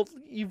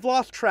you've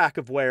lost track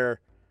of where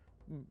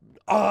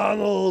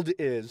Arnold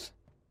is.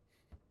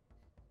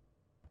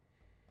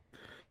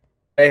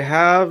 I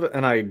have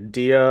an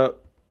idea,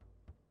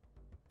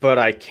 but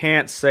I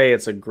can't say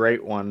it's a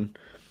great one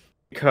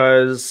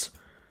because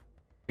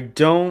I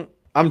don't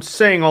I'm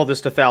saying all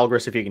this to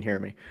Thalgris if he can hear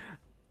me.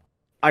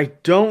 I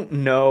don't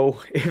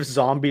know if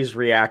zombies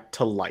react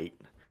to light.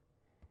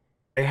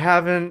 I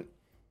haven't.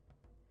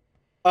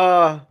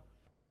 I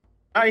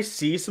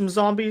see some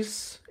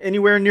zombies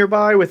anywhere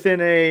nearby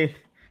within a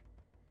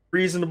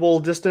reasonable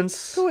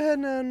distance. Go ahead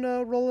and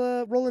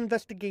roll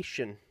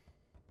investigation.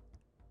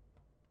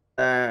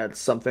 That's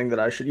something that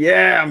I should.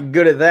 Yeah, I'm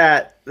good at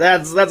that.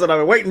 That's what I've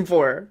been waiting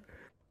for.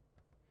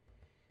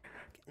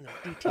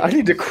 I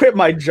need to quit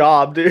my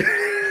job, dude.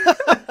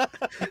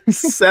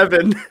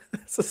 7.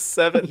 That's a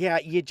 7. Yeah,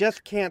 you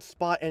just can't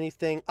spot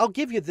anything. I'll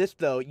give you this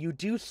though. You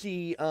do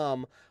see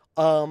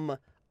the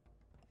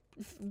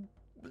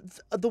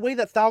way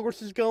that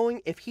Thalgris is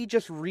going. If he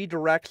just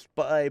redirects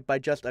by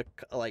just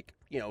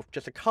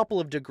just a couple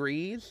of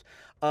degrees,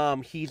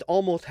 he's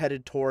almost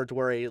headed towards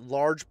where a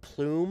large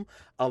plume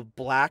of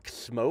black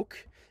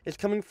smoke is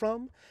coming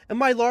from. And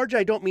by large,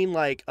 I don't mean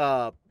like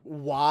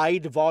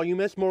wide,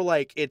 voluminous. More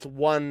like it's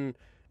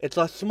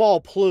a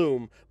small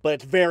plume, but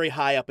it's very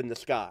high up in the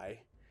sky.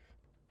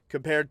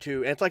 And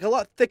it's like a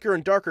lot thicker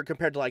and darker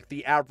compared to like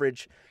the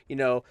average,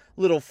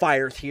 little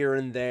fires here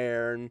and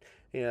there, and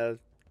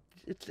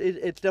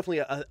it's definitely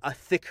a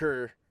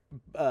thicker,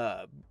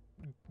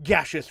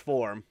 gaseous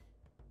form.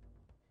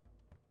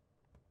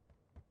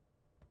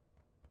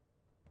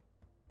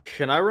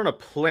 Can I run a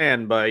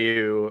plan by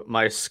you,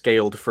 my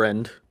scaled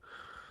friend?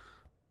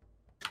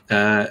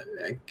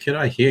 Can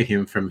I hear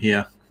him from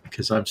here?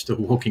 Because I'm still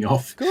walking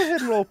off. Go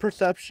ahead and roll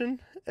perception,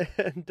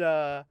 and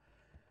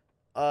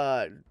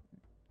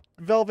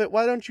Velvet,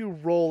 why don't you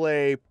roll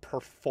a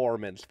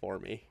performance for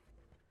me?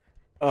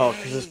 Oh,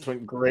 because this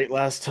went great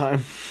last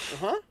time.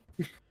 Uh-huh.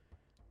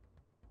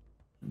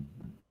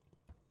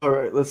 All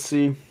right, let's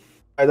see. All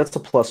right, that's a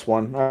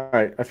 +1. All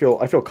right, I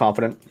feel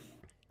confident.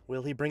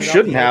 Will he bring out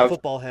Shouldn't the have.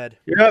 football head?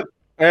 Yep.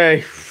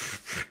 Hey,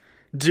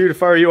 dude,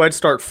 if I were you, I'd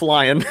start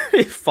flying.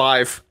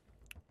 5.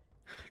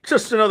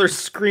 Just another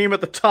scream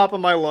at the top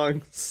of my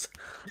lungs.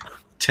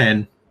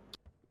 10.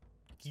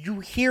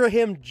 You hear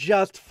him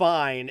just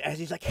fine as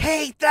he's like,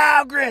 "Hey,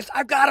 Thalgris,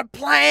 I've got a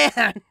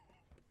plan."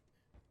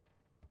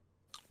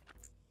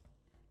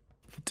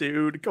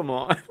 Dude, come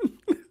on.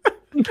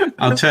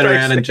 I'll turn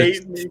around and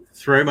just hate me.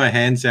 throw my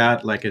hands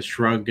out like a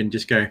shrug and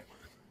just go,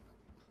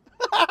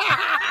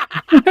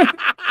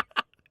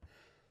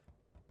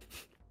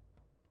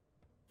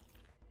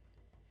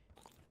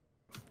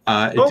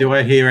 do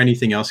I hear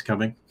anything else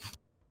coming?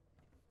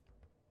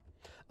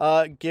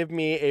 Give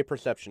me a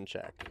perception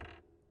check.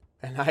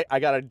 And I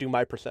gotta do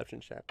my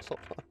perception check. So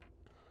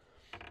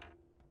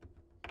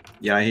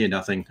Yeah, I hear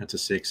nothing. That's a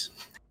 6.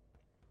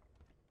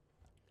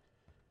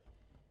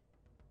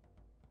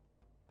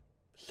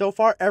 So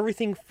far,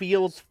 everything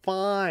feels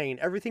fine.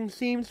 Everything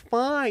seems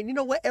fine. You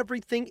know what?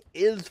 Everything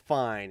is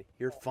fine.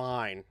 You're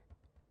fine.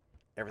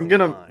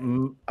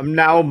 I'm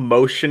now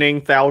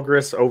motioning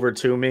Thalgris over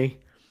to me,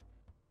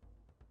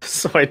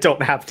 so I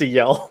don't have to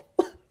yell.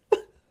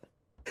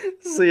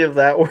 See if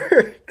that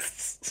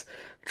works.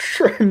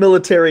 Try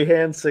military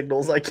hand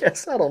signals, I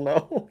guess. I don't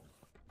know.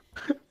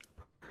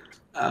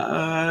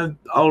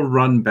 I'll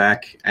run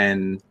back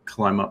and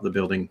climb up the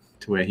building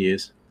to where he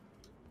is.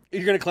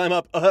 You're gonna climb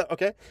up.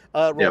 Okay.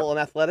 Roll an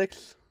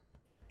athletics.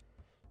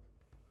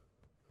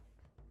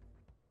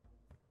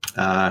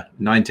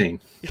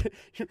 19.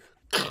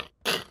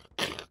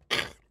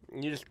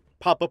 You just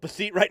pop up a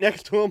seat right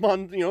next to him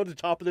on the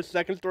top of this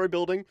second-story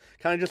building,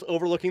 kind of just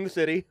overlooking the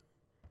city.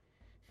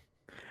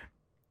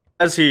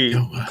 As he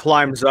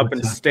climbs up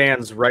and what's up?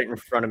 stands right in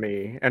front of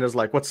me and is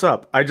like, "What's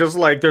up?" I just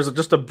there's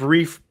just a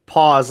brief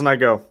pause and I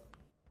go,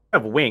 "I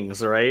have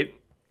wings, right?"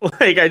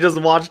 Like I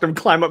just watched him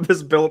climb up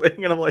this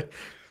building and I'm like,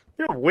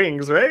 "You have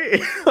wings, right?"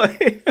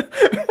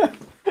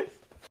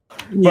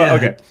 Yeah,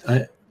 okay.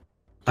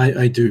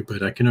 I do,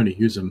 but I can only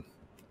use them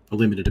a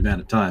limited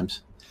amount of times.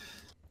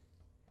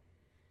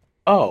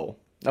 Oh,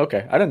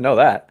 okay. I didn't know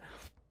that.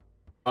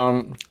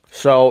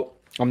 So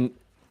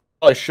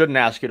I shouldn't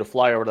ask you to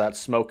fly over that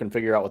smoke and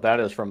figure out what that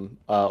is from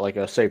like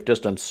a safe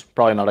distance.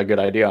 Probably not a good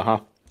idea, huh?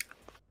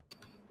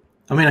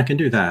 I mean, I can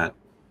do that.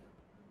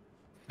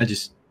 I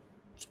just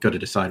got to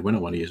decide when I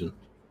want to use them.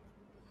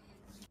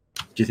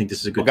 Do you think this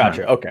is a good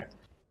Gotcha. time? Okay.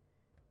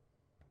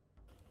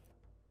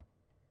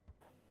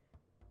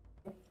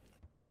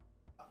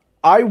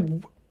 I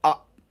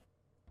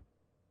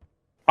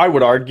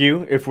would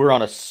argue if we're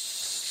on a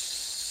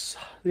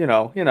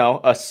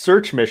a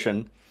search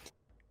mission,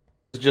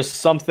 it's just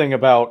something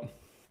about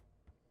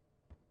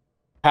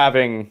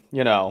having,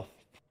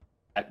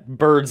 that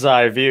bird's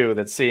eye view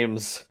that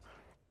seems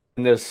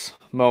in this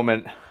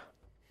moment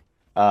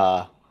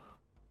what's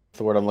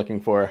the word I'm looking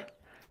for?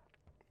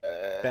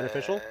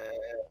 Beneficial?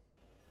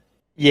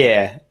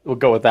 Yeah, we'll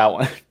go with that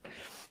one.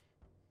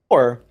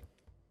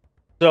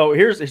 So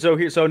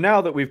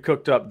now that we've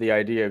cooked up the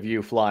idea of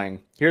you flying,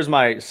 here's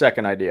my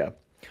second idea.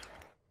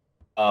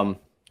 I'm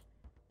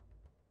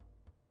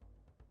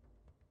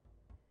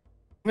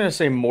gonna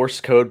say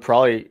Morse code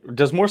probably.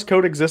 Does Morse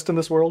code exist in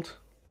this world?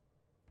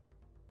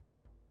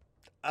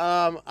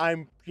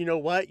 You know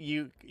what?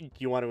 You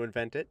want to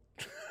invent it?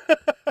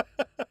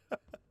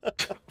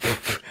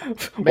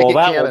 Make Well, it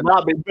that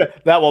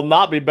canon. will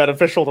not be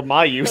beneficial to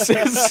my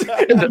uses.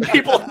 And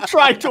people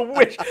trying to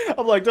wish.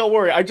 I'm like, don't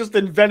worry, I just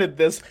invented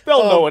this.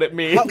 They'll know what it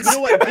means. You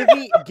know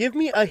what? Give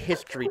me a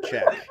history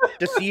check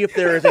to see if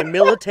there is a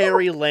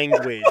military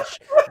language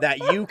that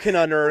you can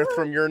unearth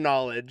from your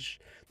knowledge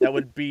that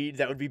would be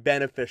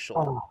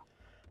beneficial.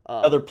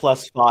 Another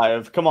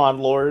 +5. Come on,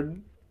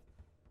 Lord.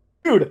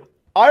 Dude,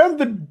 I am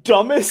the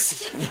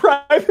dumbest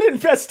private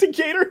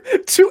investigator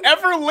to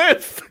ever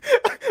live.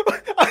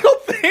 I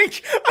don't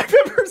think I've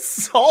ever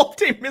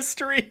solved a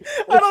mystery.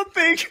 I don't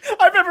think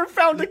I've ever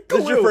found a clue.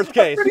 This is your first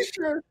case.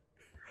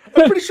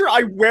 I'm pretty sure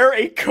I wear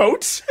a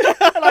coat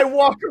and I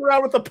walk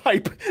around with a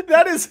pipe.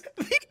 That is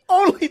the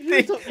only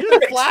thing. You're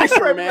the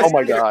flasher, man. Oh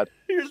my god.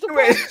 Here's the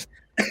With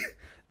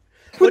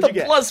What'd a you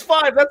get?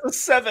 +5, that's a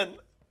 7.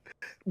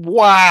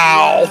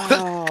 Wow.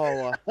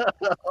 Wow.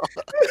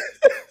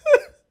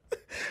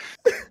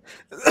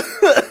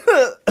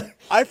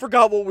 I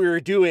forgot what we were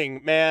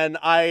doing, man.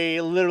 I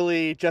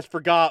literally just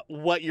forgot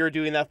what you're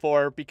doing that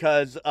for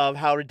because of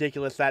how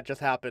ridiculous that just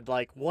happened.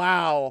 Like,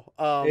 wow.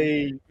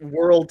 A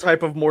world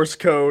type of Morse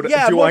code.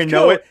 Yeah, Do Morse I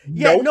know code. it?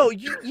 Yeah, Nope. no,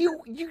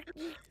 you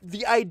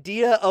the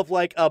idea of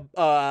like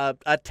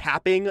a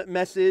tapping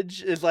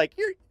message is like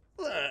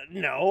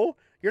no,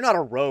 you're not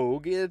a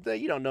rogue. You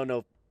don't know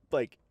no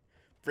like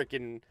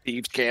freaking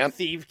Thieves can't.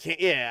 thief can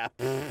yeah.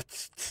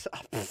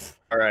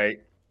 All right.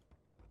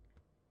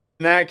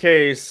 In that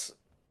case,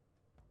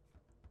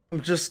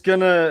 I'm just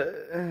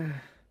gonna.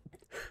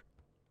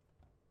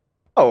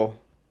 Oh.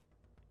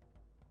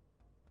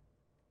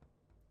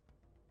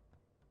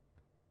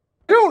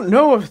 I don't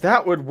know if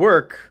that would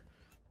work.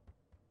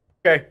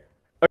 Okay.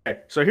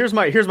 Okay. So here's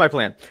my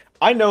plan.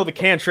 I know the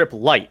cantrip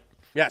light.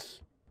 Yes.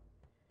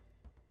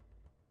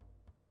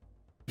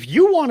 If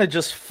you want to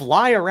just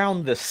fly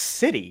around the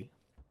city,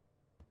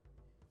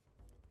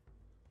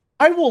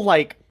 I will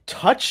like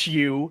touch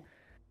you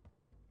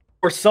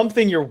or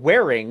something you're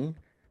wearing.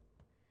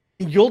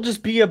 You'll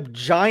just be a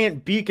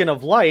giant beacon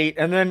of light,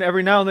 and then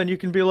every now and then you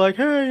can be like,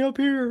 "Hey, up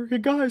here, hey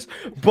guys."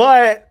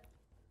 But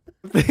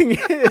the thing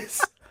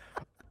is,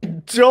 I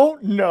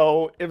don't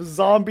know if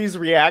zombies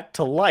react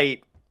to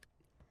light.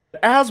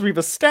 As we've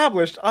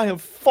established, I am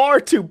far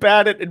too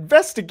bad at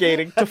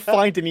investigating to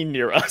find any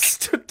near us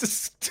to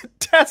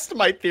test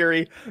my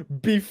theory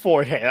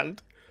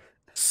beforehand.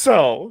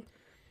 So,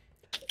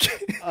 Do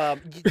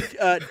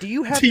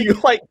you have do you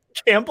like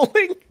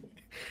gambling?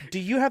 do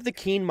you have the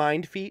keen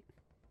mind feat?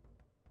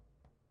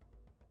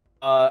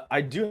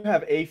 I do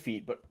have a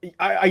feat, but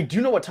I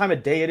do know what time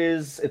of day it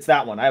is. It's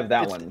that one. I have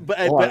that one. But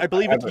Hold on, I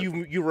believe have it's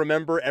you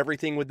remember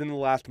everything within the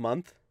last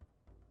month.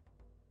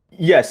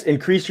 Yes,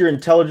 increase your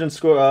intelligence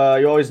score.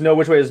 You always know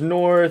which way is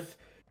north.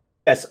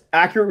 Yes,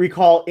 accurate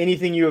recall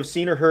anything you have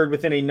seen or heard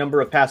within a number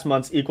of past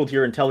months equal to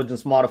your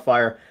intelligence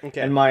modifier.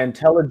 Okay. And my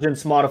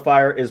intelligence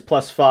modifier is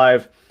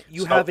 +5.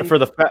 You So, have for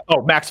the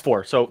max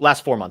 4. So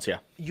last 4 months, yeah.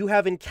 You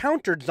have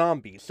encountered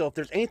zombies, so if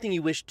there's anything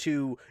you wish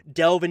to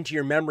delve into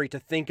your memory to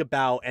think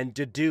about and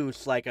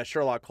deduce, like a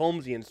Sherlock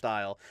Holmesian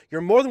style,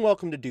 you're more than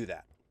welcome to do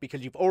that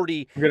because you've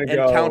already I'm gonna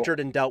go- encountered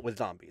and dealt with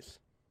zombies.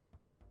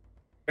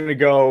 I'm gonna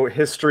go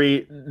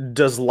history.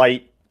 Does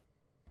light?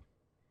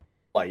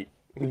 Have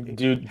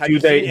Do you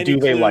they seen any do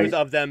they clues light?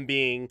 of them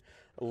being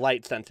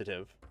light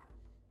sensitive?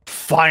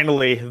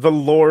 Finally, the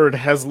Lord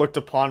has looked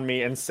upon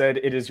me and said,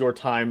 "It is your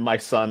time, my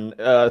son."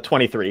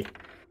 23.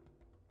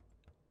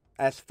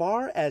 As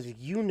far as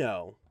you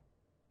know,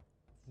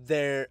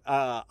 there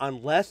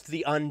unless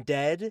the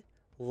undead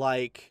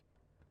like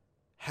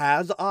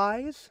has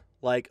eyes,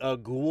 like a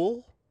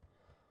ghoul,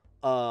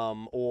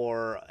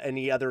 or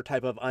any other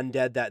type of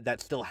undead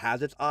that still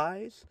has its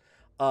eyes,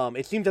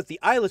 it seems that the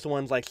eyeless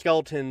ones, like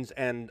skeletons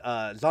and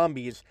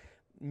zombies,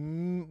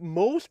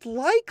 most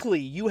likely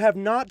you have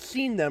not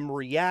seen them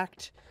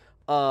react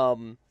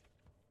to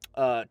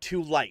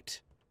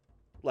light.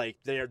 Like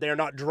they're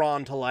not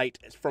drawn to light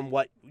from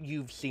what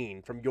you've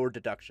seen from your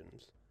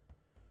deductions.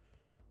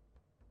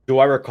 Do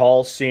I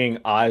recall seeing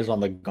eyes on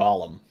the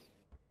golem?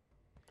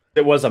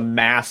 It was a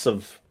mass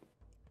of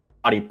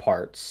body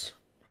parts.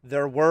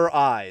 There were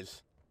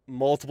eyes,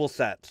 multiple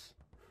sets.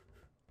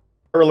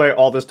 Relay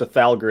all this to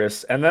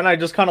Thalgris, and then I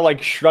just kind of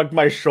like shrugged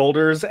my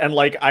shoulders and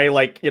like I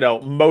like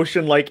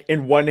motion like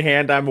in one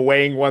hand I'm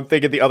weighing one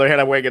thing, in the other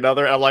hand I'm weighing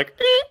another, and I'm like,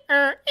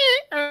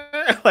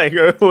 like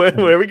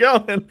where are we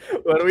going?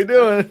 What are we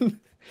doing?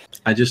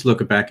 I just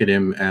look back at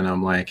him and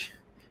I'm like,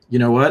 you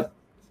know what?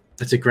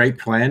 That's a great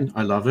plan.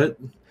 I love it.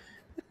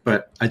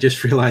 But I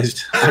just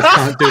realized I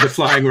can't do the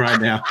flying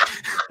right now.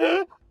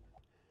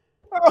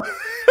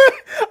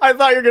 I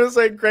thought you were gonna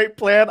say great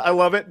plan. I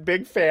love it.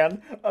 Big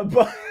fan.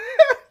 But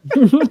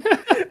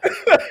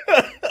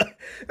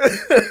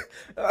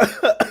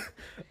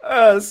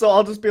so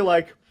I'll just be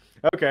like,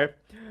 okay.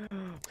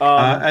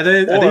 Are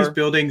these or-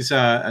 buildings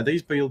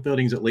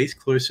at least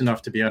close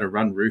enough to be able to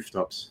run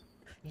rooftops?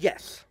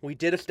 Yes, we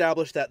did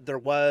establish that there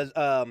was.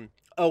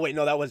 Oh wait,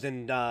 no, that was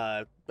in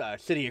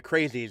City of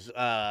Crazies.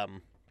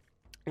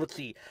 Let's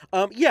see.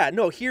 Yeah,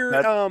 no, here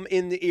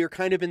That- you're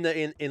kind of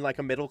in like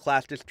a middle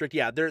class district.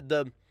 Yeah, they're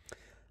the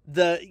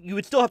you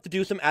would still have to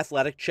do some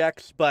athletic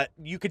checks, but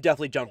you could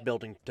definitely jump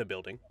building to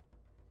building.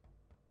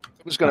 I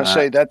was going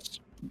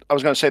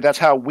to say that's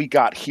how we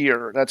got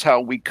here. That's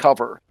how we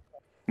cover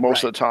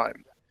most of the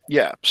time.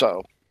 Yeah.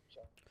 So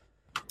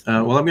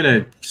Well, I'm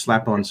going to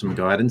slap on some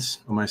guidance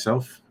on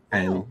myself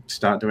and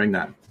start doing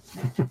that.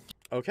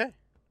 Okay.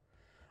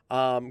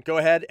 Go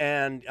ahead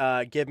and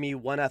give me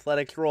one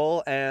athletics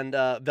roll, and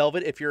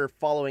Velvet, if you're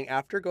following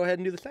after, go ahead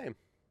and do the same.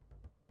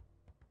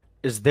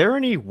 Is there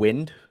any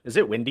wind? Is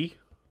it windy?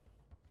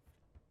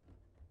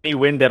 Any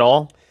wind at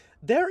all?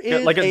 There Yeah,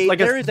 is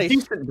there is a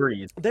decent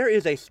breeze. There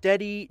is a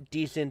steady,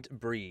 decent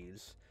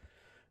breeze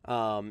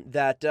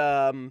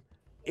that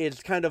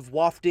is kind of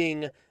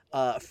wafting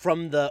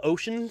from the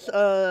oceans,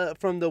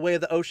 from the way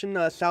of the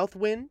ocean south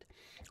wind.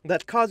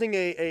 That's causing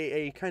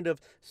a kind of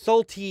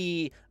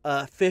salty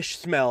fish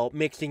smell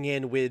mixing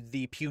in with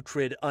the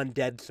putrid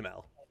undead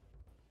smell.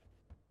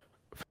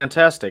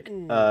 Fantastic.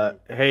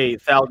 Hey,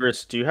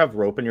 Thalgris, do you have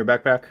rope in your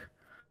backpack?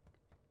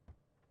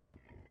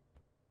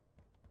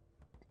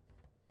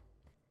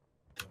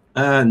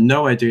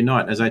 No, I do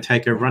not. As I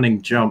take a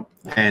running jump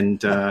and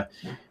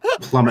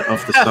plummet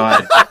off the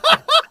side.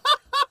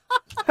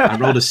 I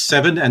rolled a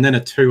 7 and then a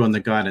 2 on the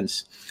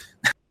guidance.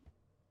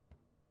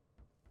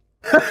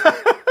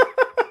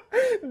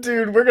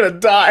 Dude, we're gonna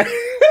die.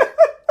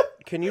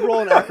 Can you roll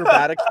an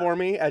acrobatics for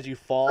me as you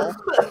fall?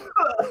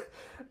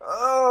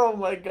 Oh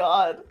my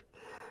god.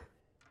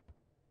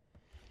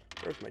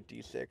 Where's my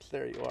d6?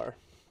 There you are.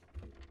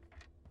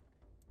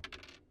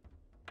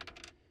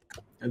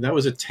 And that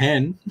was a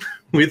 10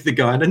 with the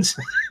guidance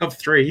of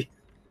 3.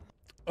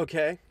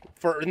 Okay.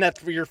 And that's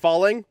for your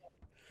falling?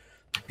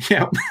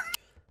 Yep.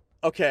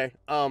 Okay.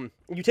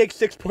 You take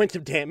 6 points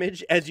of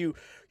damage as you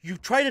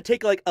try to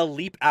take like a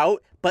leap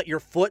out, but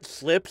your foot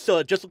slips, so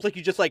it just looks like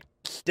you just like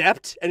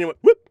stepped and it went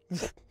whoop,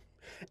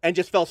 and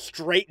just fell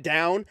straight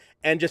down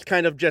and just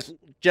kind of just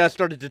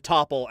started to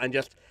topple and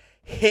just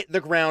hit the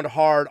ground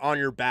hard on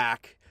your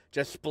back,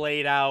 just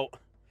splayed out.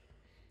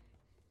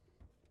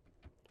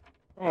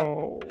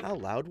 Oh. How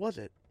loud was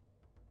it?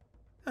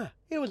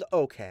 It was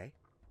okay.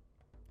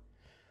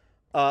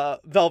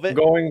 Velvet.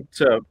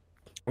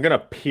 I'm gonna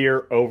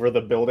peer over the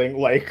building,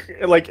 like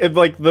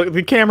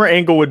the camera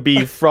angle would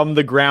be from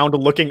the ground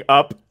looking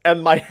up,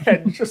 and my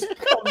head just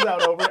comes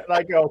out over it, and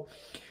I go,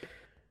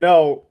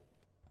 "No,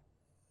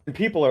 when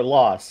people are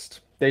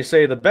lost, they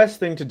say the best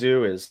thing to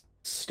do is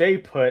stay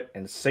put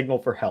and signal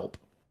for help.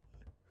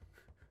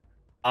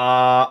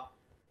 I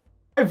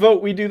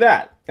vote we do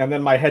that." And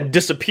then my head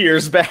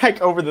disappears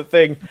back over the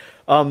thing.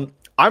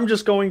 I'm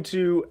just going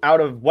to, out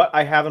of what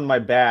I have in my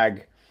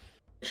bag,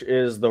 which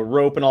is the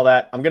rope and all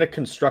that, I'm going to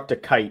construct a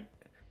kite.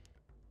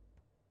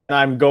 And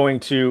I'm going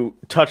to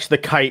touch the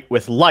kite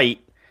with light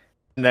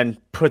and then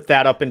put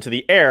that up into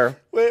the air.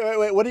 Wait.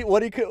 What do you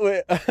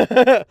wait.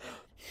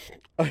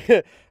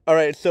 Okay. All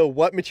right. So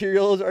what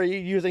materials are you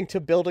using to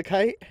build a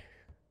kite?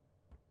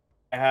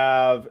 I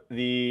have let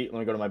me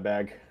go to my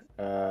bag,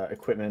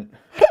 equipment.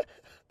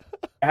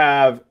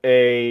 I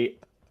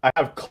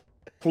have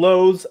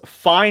clothes,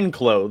 fine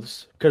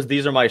clothes, because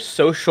these are my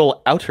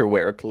social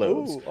outerwear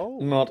clothes.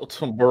 Not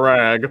to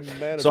brag.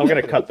 So I'm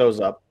going to cut those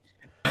up.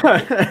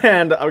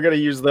 And I'm going to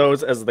use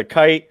those as the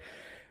kite.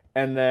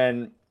 And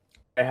then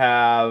I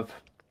have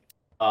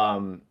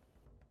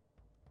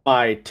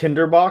my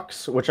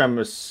tinderbox, which I'm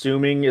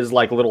assuming is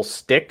like little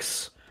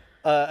sticks.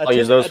 I'll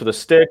use those for the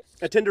sticks.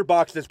 A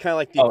tinderbox is kind of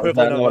like the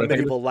equivalent of a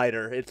medieval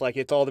lighter. It's like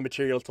it's all the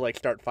materials to like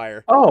start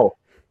fire. Oh.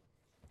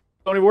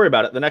 Don't even worry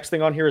about it. The next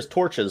thing on here is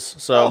torches.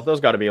 So those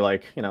got to be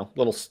like,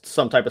 little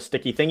some type of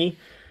sticky thingy,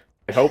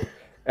 I hope.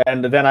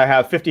 And then I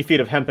have 50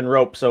 feet of hempen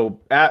rope. So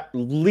at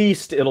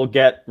least it'll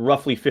get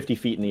roughly 50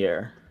 feet in the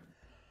air.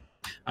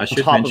 I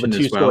should top mention of a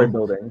as two-story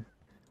well building.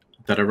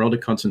 that I rolled a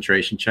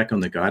concentration check on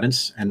the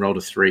guidance and rolled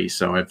a 3,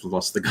 so I've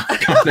lost the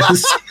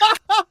guidance.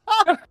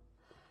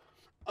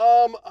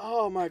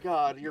 Oh my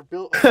God, you're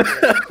built.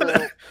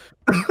 Okay,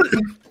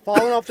 so,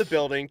 falling off the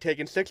building,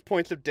 taking 6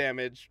 points of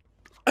damage.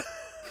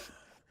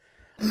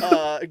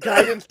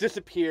 Guidance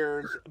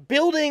disappears.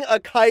 Building a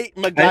kite,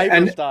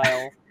 MacGyver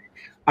style.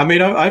 I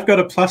mean, I've got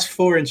a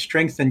 +4 in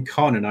strength and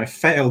con, and I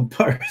failed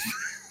both.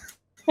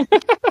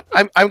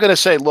 I'm going to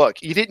say,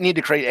 look, you didn't need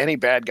to create any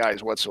bad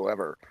guys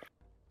whatsoever.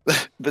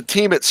 The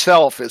team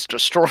itself is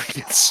destroying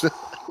itself.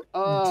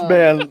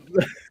 Man,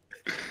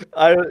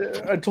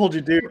 I told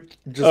you, dude.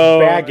 Just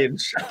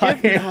baggage.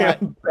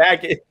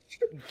 Baggage.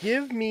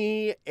 Give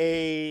me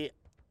a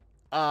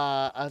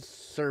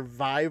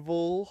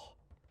survival.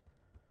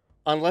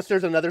 Unless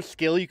there's another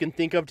skill you can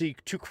think of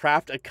to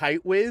craft a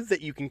kite with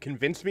that you can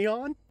convince me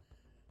on.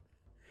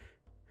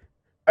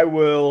 I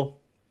will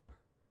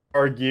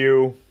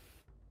argue.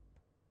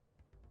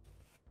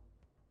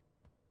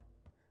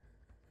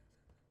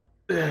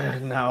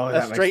 No,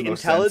 a straight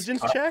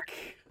intelligence check.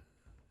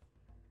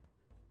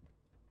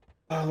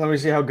 Let me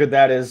see how good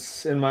that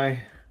is in my.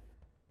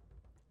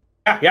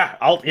 I'm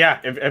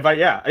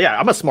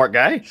a smart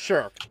guy.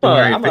 Sure. Don't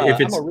worry, I'm if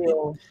a it's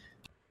real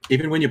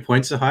even when your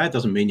points are high, it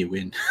doesn't mean you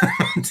win.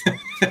 Trust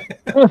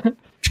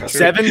me.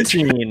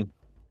 17.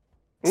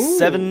 Ooh.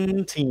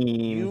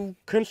 17. You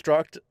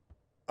construct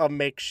a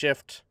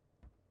makeshift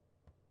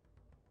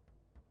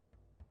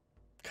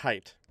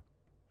kite.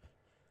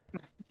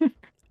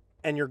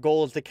 And your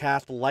goal is to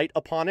cast light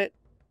upon it.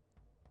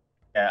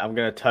 Yeah, I'm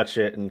gonna touch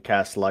it and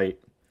cast light.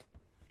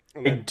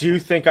 And I then- do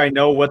think I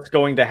know what's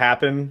going to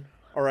happen.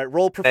 All right,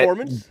 roll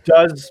performance.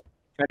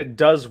 It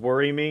does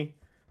worry me,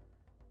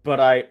 but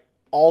I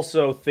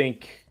also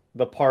think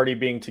the party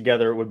being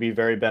together would be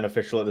very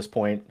beneficial at this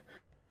point.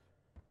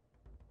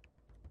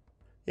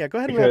 Yeah, go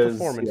ahead and roll Because,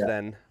 performance yeah.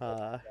 then.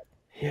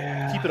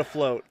 Yeah. Keep it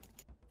afloat.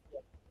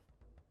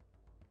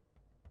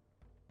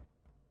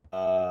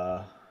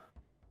 Okay.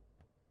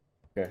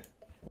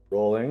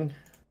 Rolling.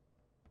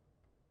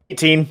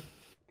 18.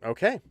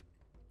 Okay.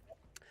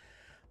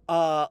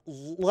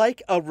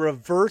 Like a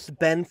reverse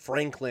Ben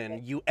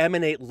Franklin, you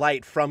emanate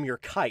light from your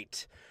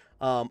kite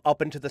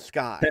up into the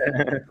sky.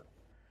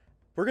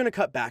 We're going to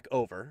cut back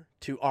over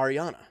to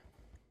Ariana.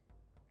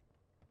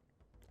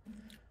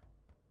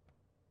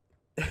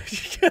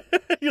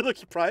 You look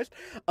surprised.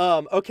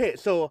 Okay,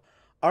 so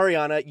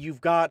Ariana,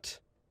 you've got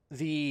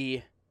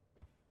the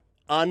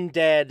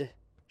undead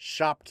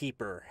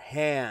shopkeeper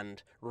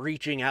hand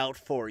reaching out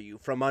for you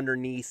from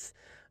underneath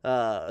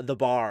the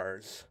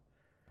bars.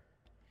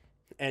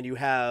 And you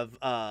have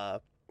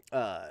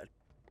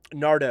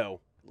Nardo,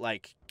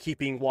 like,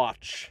 keeping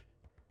watch.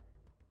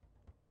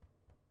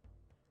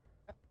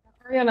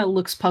 Ariana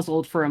looks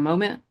puzzled for a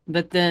moment,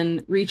 but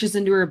then reaches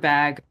into her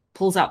bag,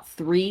 pulls out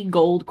 3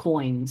 gold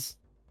coins,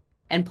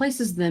 and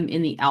places them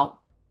in the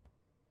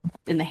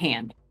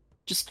hand,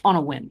 just on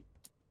a whim.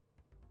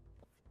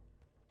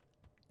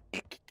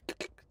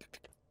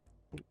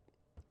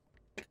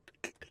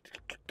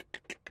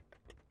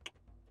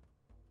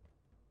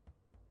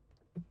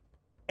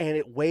 And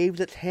it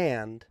waves its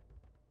hand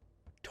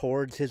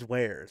towards his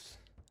wares.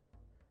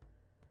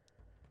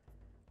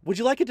 Would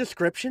you like a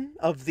description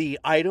of the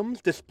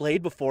items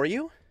displayed before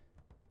you?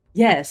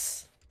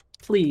 Yes,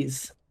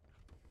 please.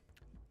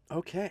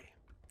 Okay.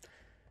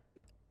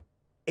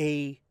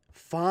 A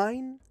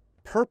fine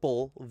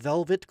purple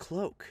velvet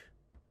cloak.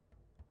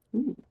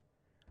 Ooh.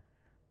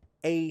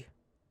 A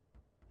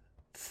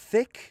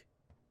thick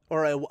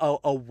or a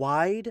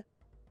wide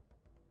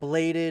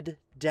bladed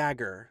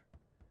dagger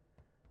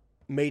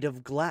made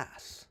of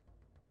glass.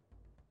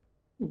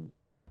 Ooh.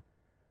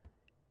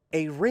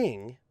 A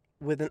ring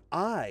with an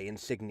eye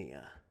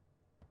insignia.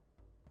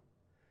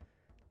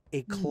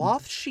 A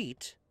cloth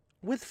sheet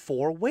with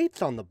 4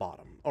 weights on the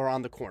bottom, or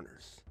on the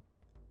corners.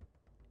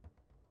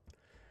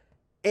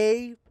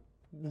 A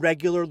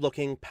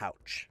regular-looking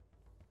pouch.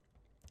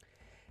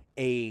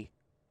 A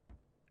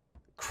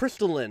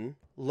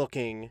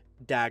crystalline-looking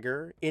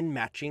dagger in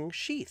matching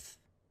sheath.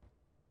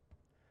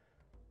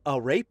 A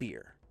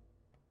rapier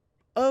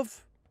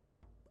of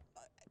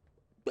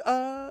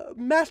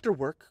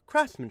masterwork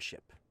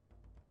craftsmanship.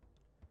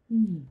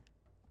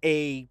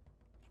 A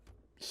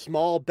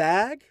small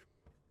bag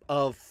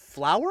of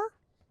flour.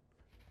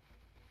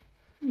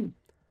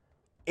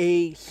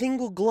 A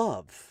single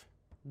glove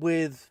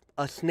with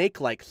a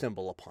snake-like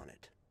symbol upon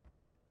it.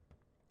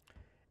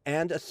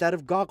 And a set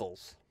of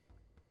goggles.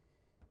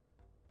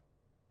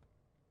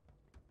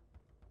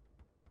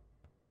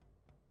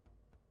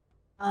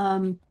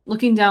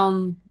 Looking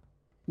down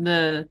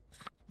the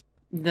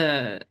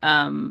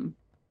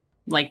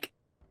like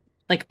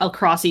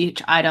across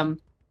each item.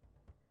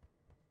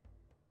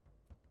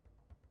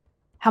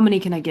 How many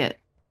can I get?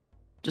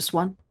 Just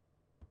one?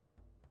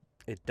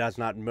 It does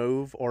not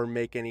move or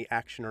make any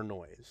action or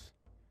noise.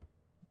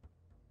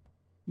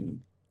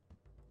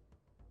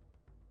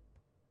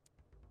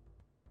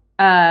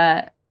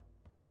 Can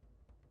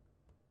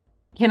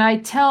I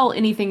tell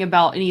anything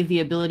about any of the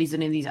abilities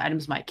any of these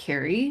items might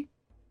carry?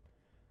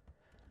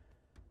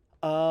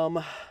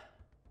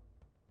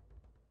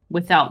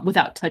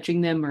 Without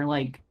touching them or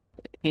like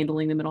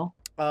handling them at all?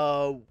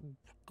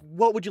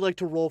 What would you like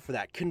to roll for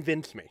that?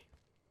 Convince me.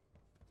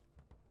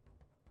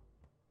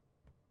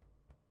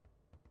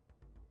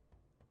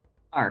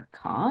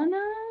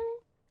 Arcana?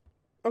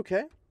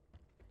 Okay.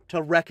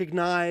 To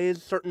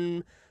recognize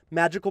certain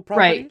magical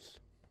properties?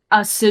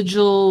 A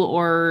sigil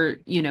or,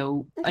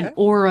 Okay. an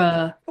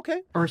aura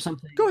Okay. or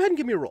something. Go ahead and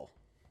give me a roll.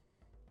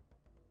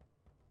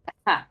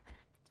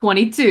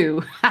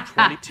 22.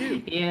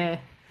 22. Yeah.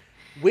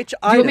 Which Do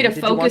you item want me to did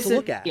you want focus to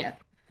look it? at? Yeah.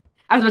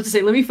 I was about to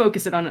say, let me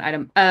focus it on an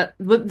item.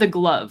 The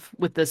glove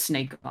with the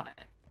snake on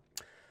it.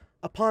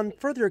 Upon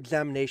further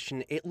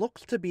examination, it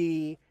looks to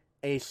be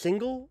a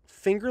single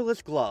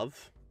fingerless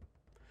glove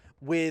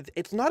with,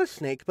 it's not a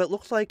snake, but it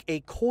looks like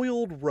a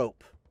coiled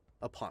rope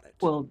upon it.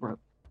 Coiled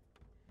rope.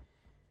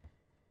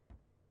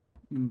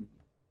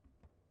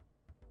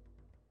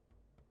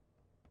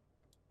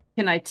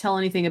 Can I tell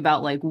anything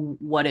about like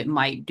what it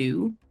might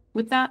do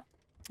with that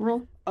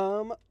roll?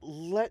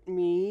 Let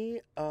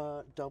me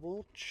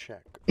double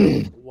check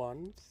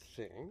one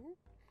thing.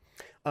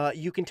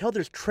 You can tell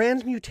there's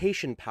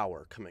transmutation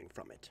power coming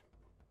from it.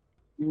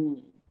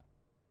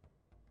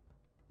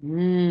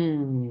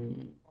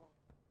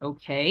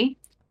 Okay.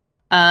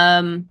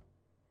 No.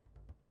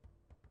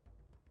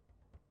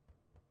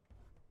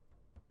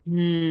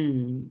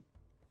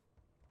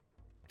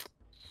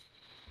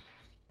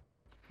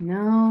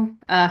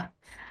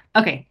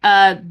 Okay.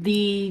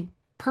 The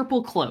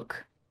purple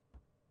cloak.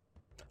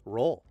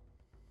 Roll.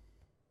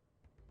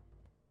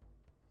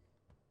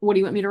 What do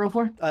you want me to roll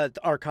for?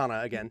 Arcana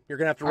again. You're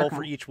gonna have to roll for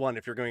Arcana. each one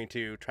if you're going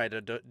to try to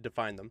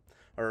define them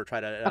or try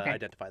to Okay.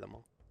 identify them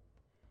all.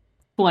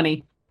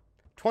 20.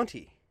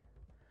 20.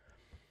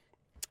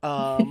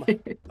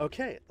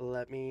 Okay,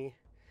 let me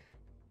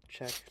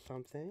check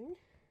something.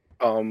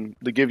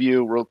 To give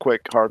you real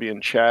quick, Harvey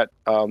in chat,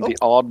 the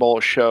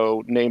Oddball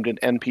Show named an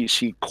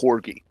NPC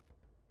Corgi.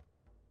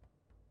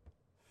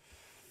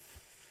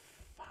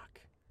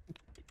 Fuck.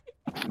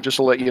 Just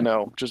to let you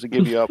know, just to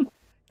give you up.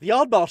 The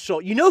Oddball Show.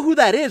 You know who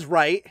that is,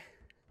 right?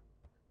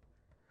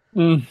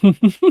 Mm.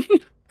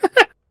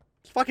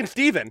 It's fucking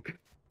Steven.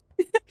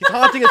 He's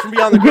haunting us from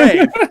beyond the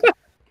grave.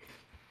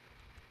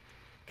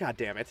 God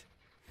damn it.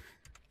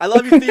 I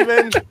love you,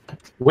 Steven.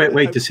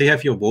 Wait, does he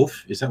have your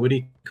wolf? Is that what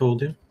he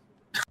called him?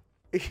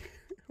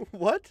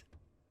 What?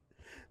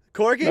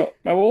 Corgi? No,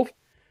 my wolf.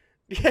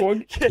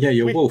 Yeah,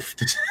 your wolf.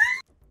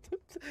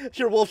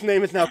 Your wolf's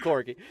name is now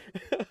Corgi.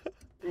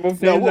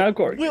 Wolf name is now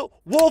Corgi.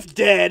 Wolf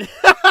dead.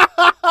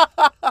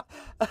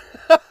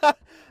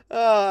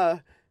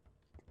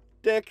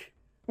 Dick.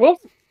 Wolf,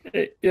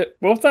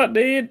 Wolf's not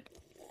dead.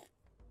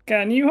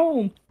 Got a new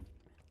home.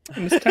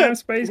 In this time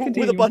space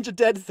continuum. With a bunch of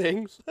dead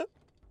things.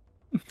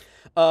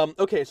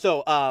 Okay,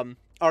 so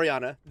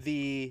Ariana,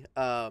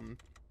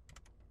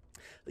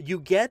 you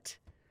get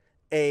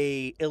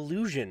a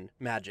illusion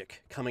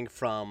magic coming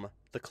from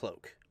the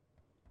cloak.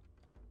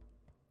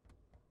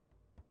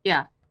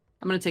 Yeah,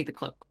 I'm gonna take the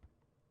cloak.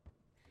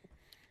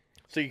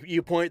 So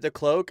you point the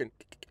cloak and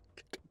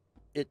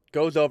it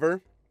goes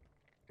over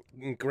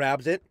and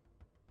grabs it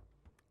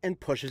and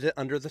pushes it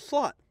under the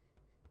slot.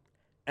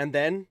 And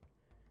then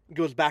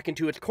goes back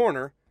into its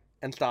corner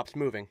and stops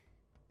moving.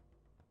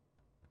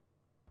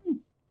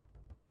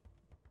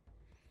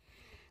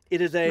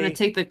 It is I'm a... gonna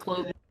take the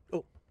cloak.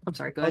 Oh. I'm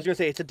sorry, go I was ahead. going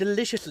to say, it's a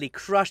deliciously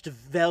crushed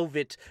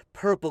velvet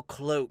purple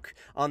cloak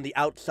on the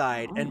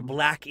outside and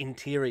black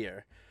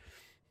interior.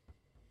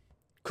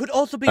 Could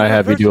also be I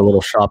have you do a reversible.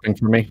 little shopping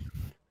for me.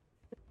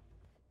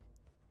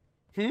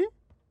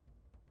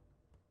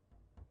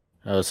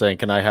 I was saying,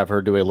 can I have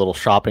her do a little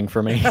shopping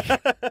for me?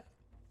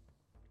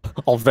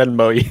 I'll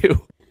Venmo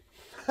you.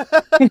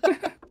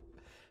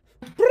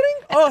 Bring!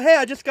 Oh, hey,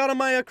 I just got on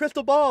my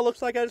crystal ball.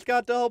 Looks like I just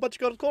got a whole bunch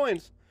of gold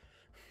coins.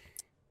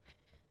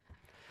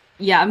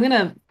 Yeah, I'm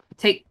gonna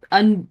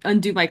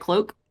undo my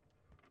cloak,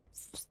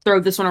 throw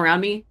this one around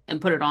me, and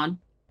put it on.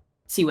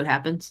 See what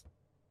happens.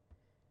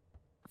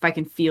 If I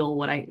can feel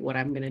what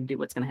I'm gonna do,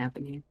 what's gonna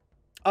happen here.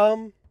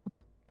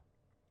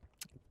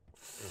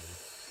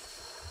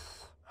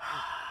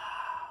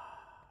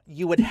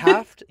 You would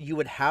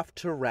have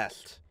to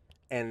rest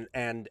and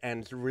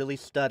really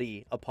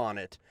study upon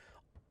it.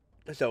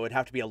 So it'd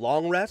have to be a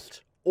long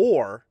rest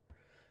or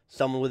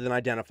someone with an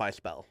identify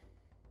spell.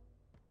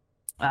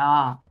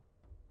 Ah.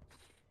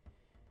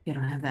 You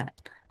don't have that.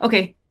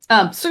 Okay.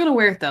 Still gonna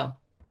wear it though.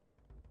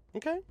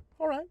 Okay.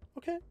 All right.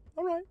 Okay.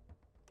 All right.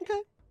 Okay.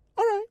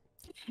 All right.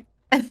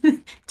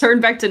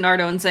 Turn back to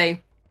Nardo and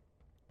say,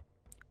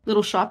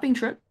 little shopping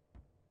trip.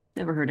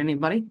 Never hurt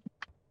anybody.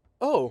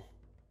 Oh.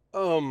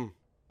 Do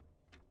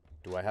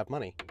I have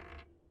money?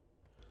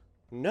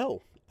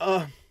 No.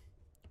 Oh,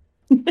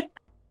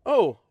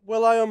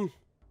 well, I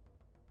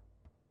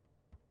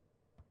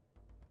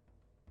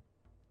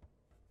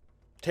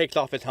takes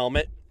off his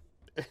helmet,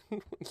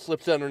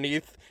 slips it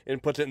underneath,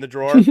 and puts it in the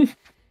drawer.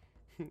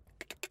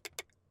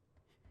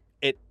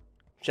 It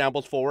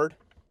shambles forward.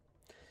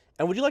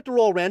 And would you like to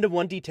roll a random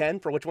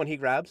 1d10 for which one he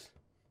grabs?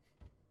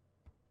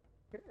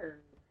 Sure.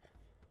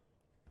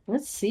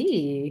 Let's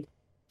see.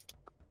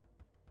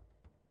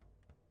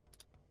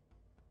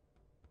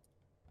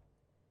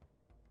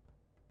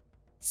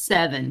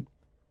 Seven.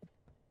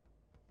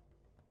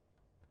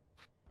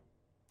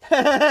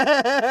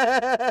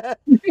 That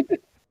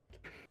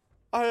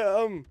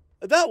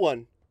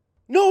one.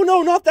 No,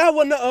 not that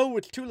one. Oh,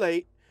 it's too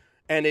late.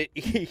 And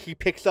he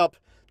picks up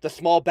the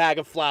small bag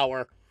of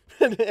flour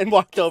and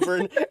walks over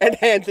and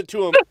hands it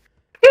to him.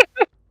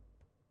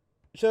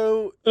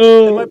 So,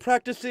 am I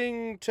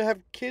practicing to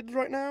have kids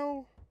right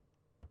now?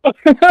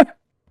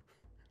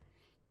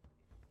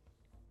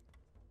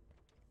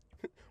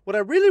 What I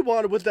really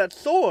wanted was that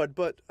sword,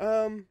 but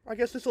I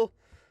guess this'll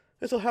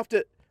have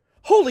to.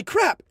 Holy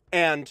crap!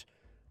 And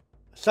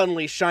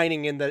suddenly,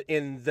 shining in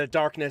the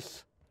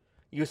darkness,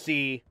 you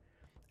see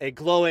a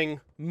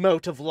glowing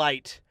mote of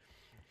light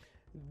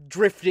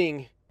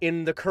drifting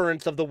in the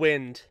currents of the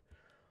wind,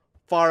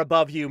 far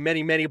above you,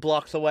 many, many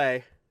blocks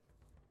away.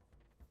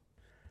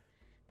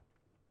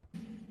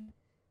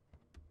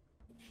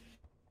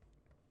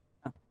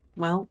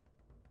 Well,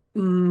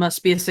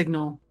 must be a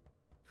signal.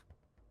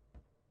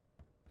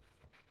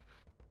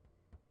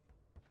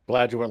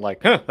 glad you went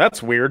like, huh,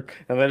 that's weird,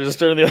 and then just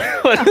turned the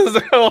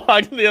other,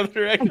 walked in the other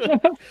direction.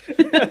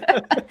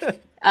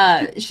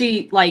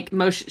 She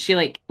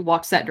she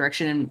walks that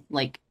direction and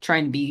like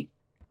trying to be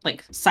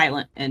like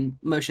silent and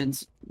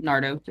motions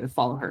Nardo to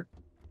follow her.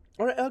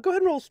 All right, go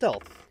ahead and roll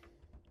stealth.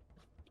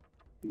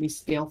 Be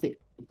stealthy.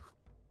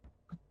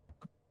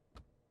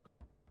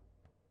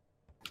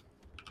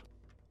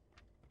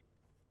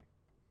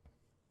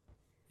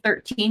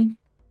 13.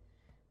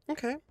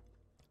 Okay.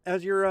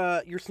 As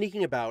you're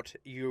sneaking about,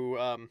 you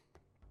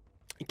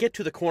get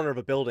to the corner of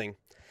a building,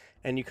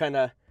 and you kind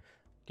of,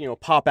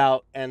 pop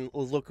out and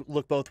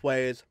look both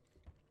ways,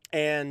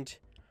 and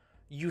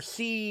you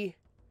see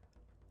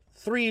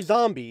 3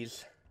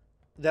 zombies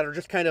that are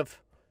just kind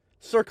of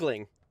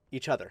circling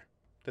each other,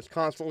 just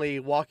constantly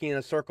walking in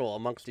a circle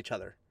amongst each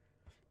other.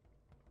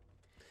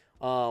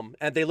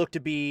 And they look to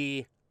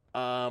be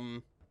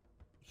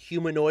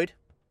humanoid.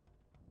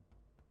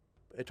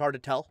 It's hard to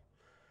tell.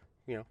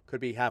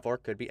 Could be half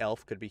orc, could be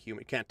elf, could be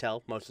human. Can't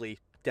tell. Mostly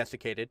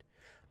desiccated.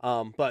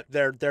 But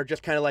they're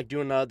just kind of like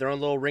doing their own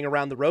little ring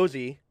around the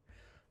rosy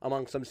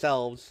amongst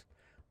themselves.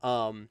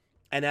 And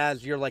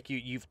as you're like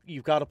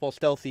you've got to pull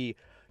stealthy,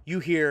 you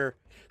hear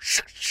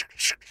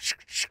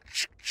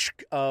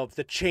of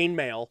the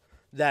chainmail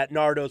that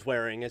Nardo's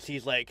wearing as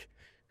he's like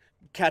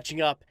catching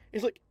up.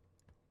 He's like,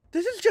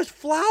 "This is just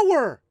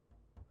flour,"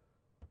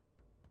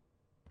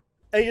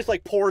 and he just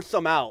like pours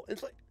some out.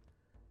 It's like,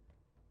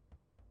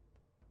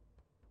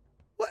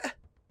 what?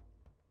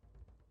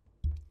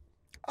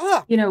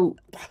 Ah,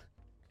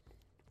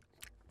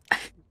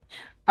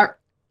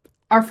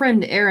 our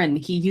friend Aaron,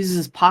 he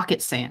uses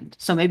pocket sand,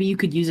 so maybe you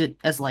could use it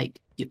as like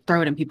you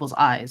throw it in people's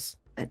eyes.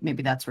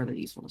 Maybe that's where the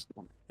usefulness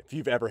is. If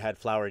you've ever had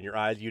flour in your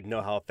eyes, you'd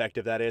know how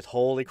effective that is.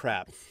 Holy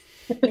crap!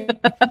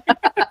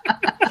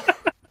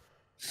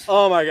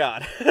 Oh my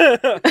god!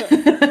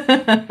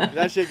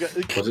 That shit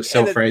Was it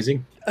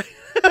self-raising?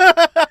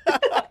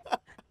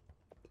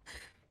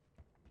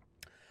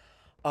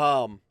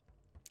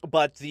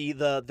 But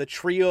the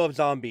trio of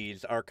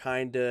zombies are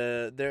kind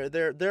of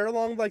they're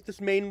along like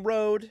this main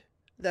road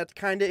that's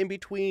kind of in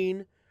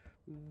between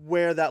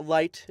where that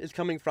light is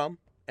coming from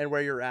and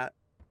where you're at.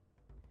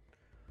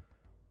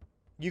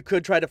 You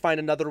could try to find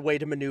another way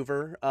to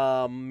maneuver,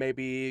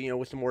 maybe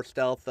with some more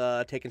stealth,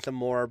 taking some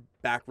more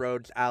back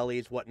roads,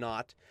 alleys,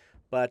 whatnot.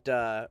 But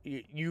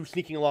you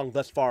sneaking along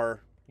thus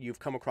far, you've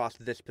come across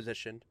this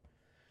position.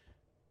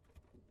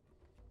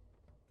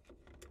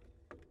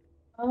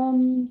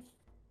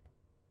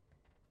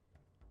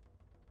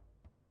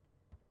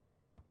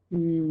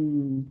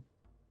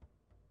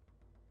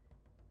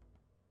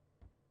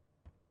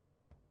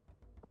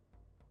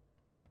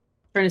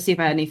 Trying to see if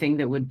I had anything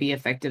that would be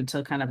effective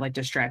to kind of like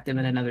distract them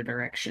in another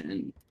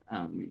direction.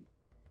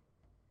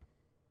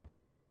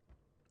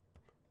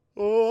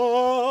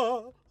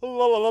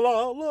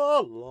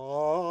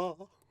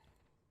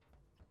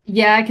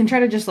 Yeah, I can try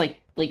to just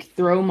like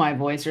throw my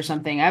voice or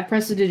something. I have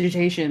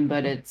prestidigitation,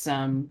 but it's I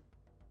don't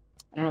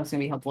know if it's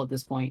gonna be helpful at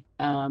this point.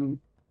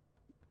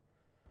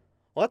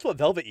 Well, that's what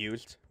Velvet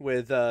used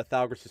with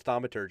Thalgris'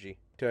 thaumaturgy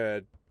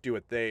to do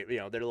what their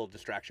little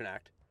distraction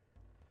act.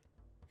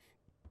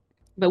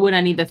 But would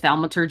I need the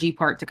thaumaturgy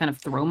part to kind of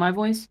throw my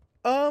voice?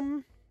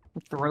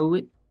 Throw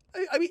it?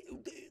 I mean,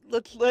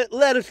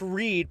 let us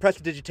read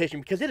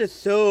prestidigitation because it is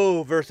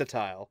so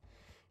versatile.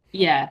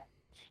 Yeah,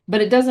 but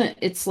it doesn't.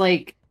 It's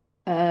like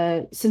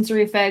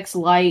sensory effects,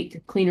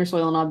 light, cleaner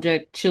soil and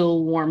object,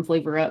 chill, warm,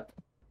 flavor up.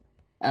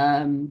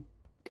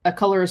 A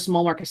color, a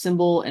small mark, a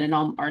symbol, and a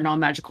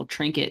non-magical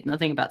trinket.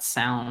 Nothing about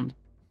sound.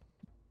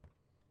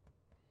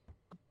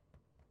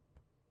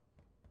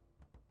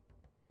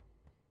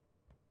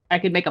 I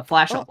could make a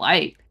flash of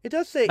light. It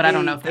does say but I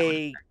don't know if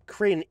that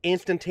create an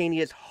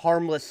instantaneous,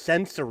 harmless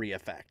sensory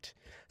effect,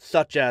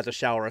 such as a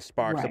shower of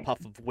sparks, Right. a puff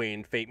of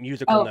wind, faint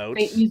musical notes.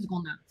 Faint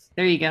musical notes.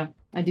 There you go.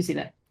 I do see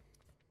that.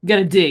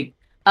 Gotta dig.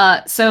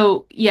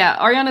 So yeah,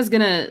 Ariana's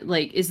gonna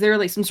is there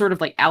like some sort of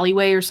like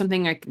alleyway or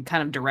something I can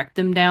kind of direct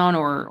them down,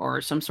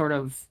 or some sort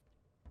of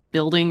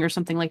building or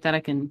something like that I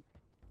can.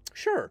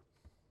 Sure.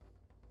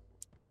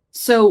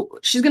 So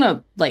she's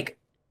gonna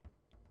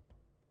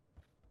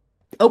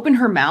open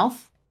her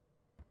mouth,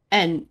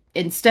 and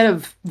instead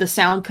of the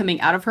sound coming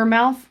out of her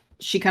mouth,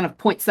 she kind of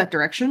points that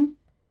direction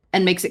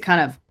and makes it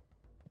kind of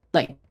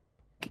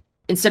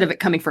instead of it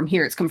coming from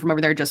here, it's coming from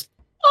over there, just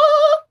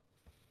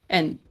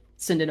and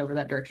send it over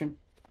that direction.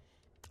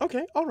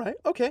 Okay, all right.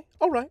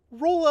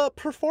 Roll a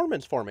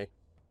performance for me.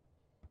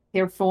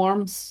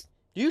 Performs.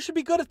 You should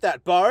be good at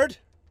that, Bard.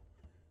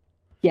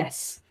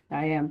 Yes,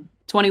 I am.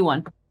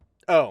 21.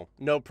 Oh,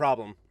 no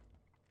problem.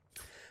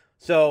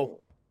 So,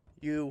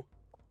 you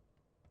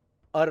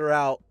utter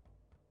out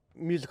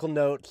musical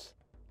notes,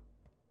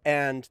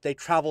 and they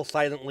travel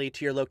silently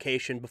to your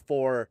location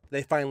before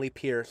they finally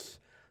pierce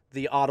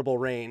the audible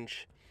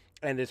range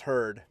and is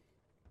heard.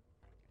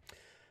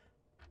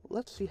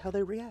 Let's see how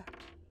they react.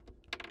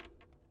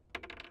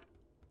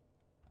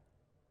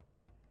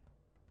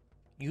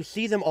 You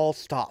see them all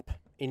stop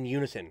in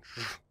unison.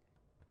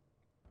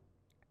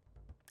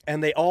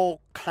 And they all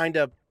kind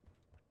of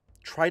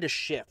try to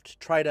shift,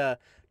 try to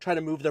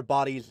move their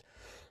bodies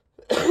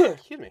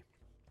excuse me,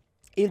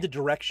 in the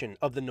direction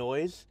of the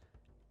noise.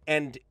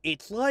 And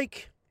it's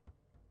like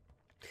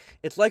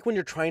when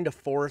you're trying to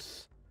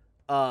force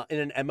in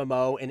an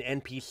MMO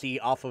an NPC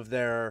off of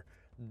their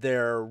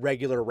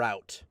regular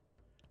route.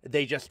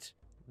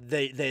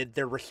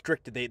 They're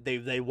restricted.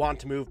 They want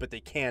to move but they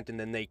can't, and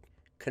then they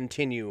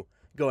continue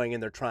going in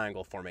their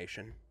triangle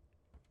formation.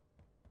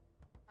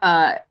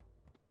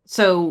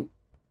 So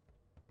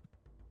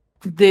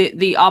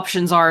the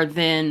options are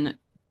then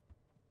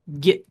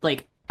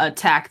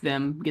attack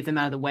them, get them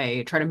out of the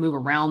way, try to move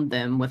around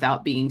them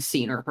without being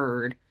seen or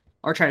heard,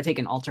 or try to take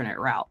an alternate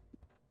route.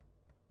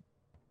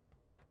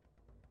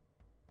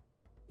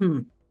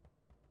 And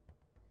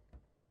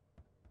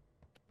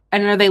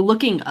are they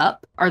looking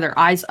up? Are their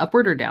eyes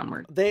upward or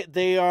downward?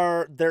 They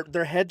are,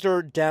 their heads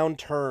are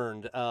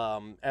downturned,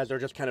 as they're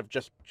just kind of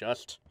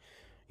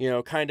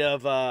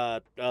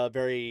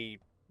very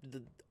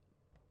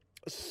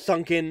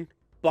sunken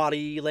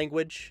body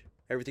language.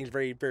 Everything's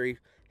very, very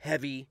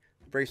heavy,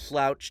 very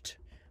slouched,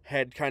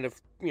 head kind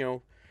of,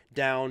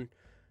 down,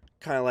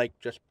 kind of like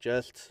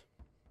just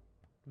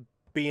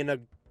being a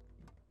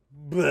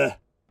bleh.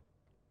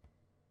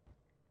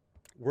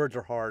 Words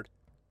are hard.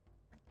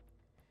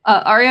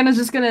 Ariana's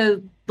just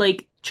gonna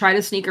try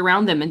to sneak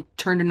around them and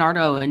turn to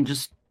Nardo and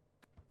just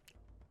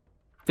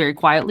very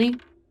quietly,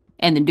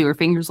 and then do her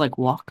fingers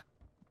walk.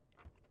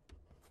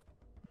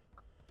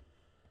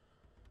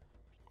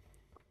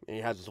 And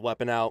he has his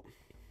weapon out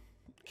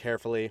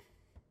carefully.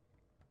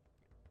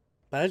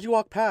 But as you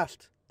walk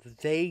past,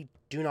 they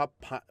do not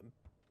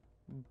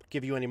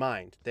give you any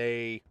mind.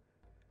 They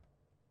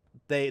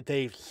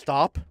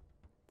stop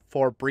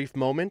for a brief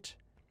moment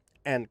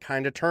and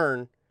kind of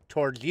turn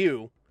towards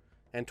you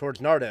and towards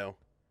Nardo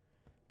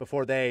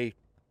before they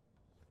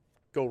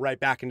go right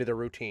back into their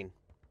routine.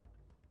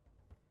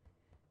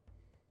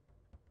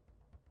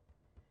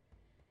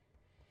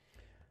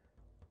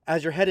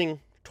 As you're heading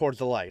towards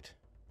the light,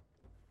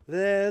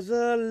 there's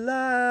a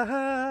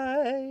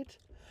light.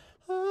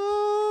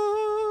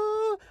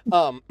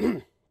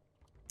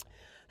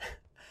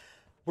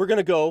 We're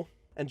gonna go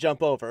and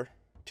jump over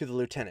to the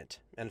lieutenant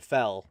and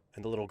Fel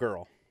and the little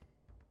girl.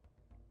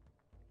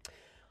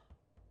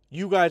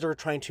 You guys are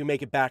trying to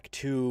make it back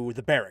to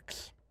the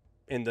barracks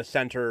in the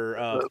center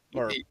of,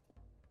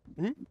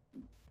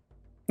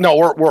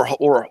 No, we're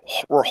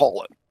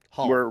hauling.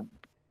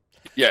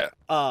 Yeah.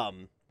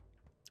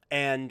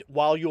 And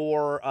while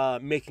you're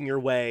making your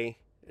way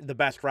the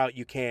best route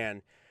you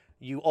can,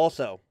 you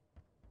also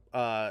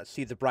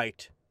see the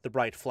bright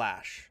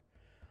flash.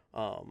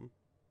 And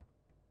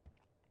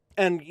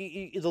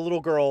the little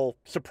girl,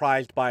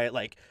 surprised by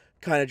it,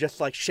 kind of just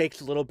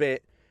shakes a little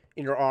bit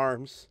in your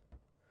arms,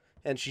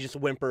 and she just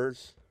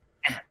whimpers.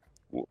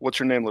 What's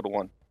your name, little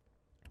one?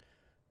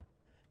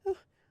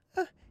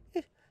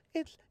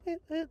 It's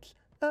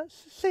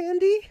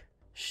Sandy,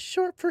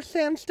 short for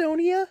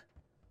Sandstonia.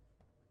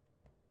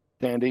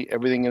 Sandy,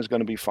 everything is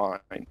going to be fine.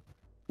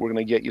 We're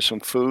going to get you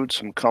some food,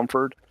 some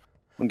comfort.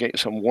 We're going to get you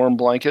some warm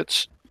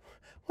blankets.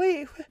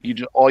 Wait.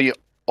 All you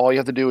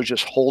have to do is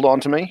just hold on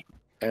to me,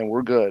 and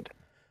we're good.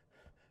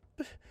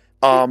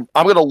 I'm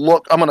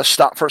going to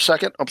stop for a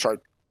second. I'm sorry.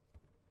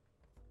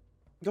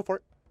 Go for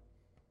it.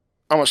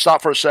 I'm going to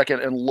stop for a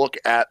second and look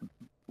at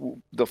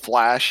the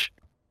flash.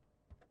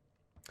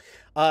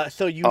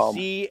 So you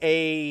see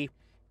a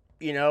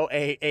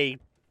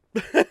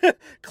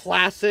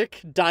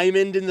classic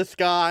diamond in the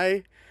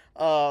sky,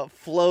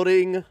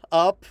 floating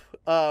up,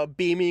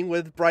 beaming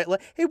with bright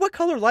light. Hey, what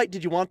color light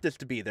did you want this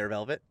to be there,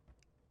 Velvet?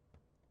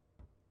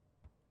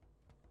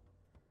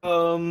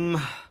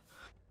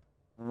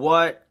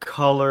 What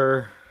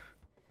color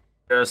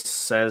just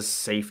says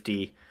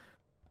safety?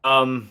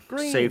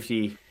 Green.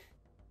 Safety.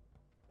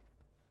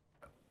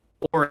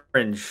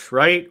 Orange,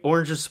 right?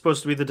 Orange is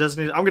supposed to be the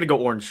designated. I'm gonna go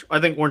orange.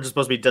 I think orange is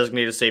supposed to be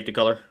designated safety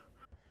color.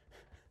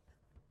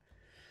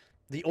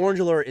 The orange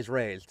alert is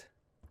raised.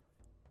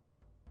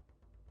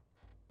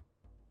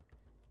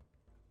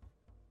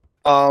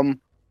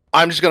 I'm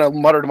just gonna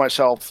mutter to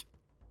myself,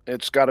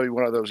 "It's got to be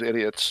one of those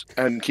idiots,"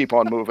 and keep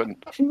on moving.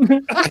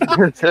 And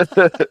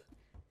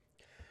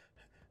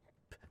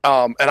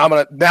I'm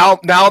gonna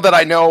now that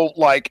I know,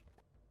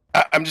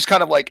 I'm just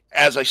kind of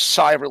as a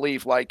sigh of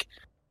relief,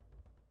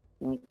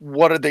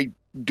 what are they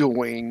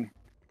doing?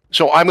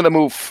 So I'm gonna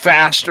move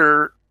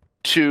faster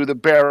to the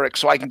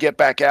barracks so I can get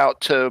back out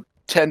to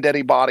 10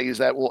 dead bodies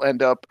that I'll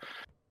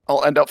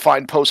end up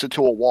find posted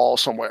to a wall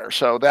somewhere.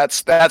 So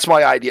that's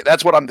my idea.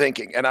 That's what I'm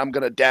thinking. And I'm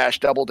gonna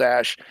double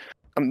dash.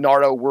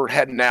 Nardo, we're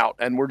heading out,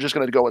 and we're just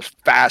gonna go as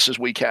fast as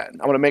we can.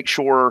 I'm gonna make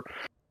sure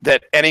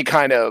that any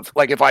kind of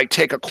if I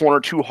take a corner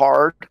too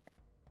hard,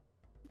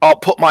 I'll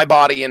put my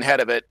body in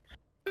head of it,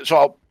 so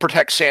I'll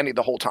protect Sandy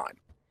the whole time.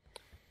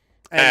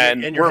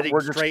 And you're heading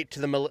straight to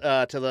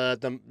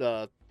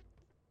the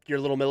your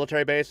little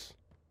military base.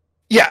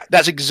 Yeah,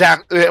 that's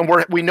exactly, and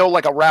we know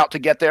a route to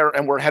get there,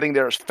 and we're heading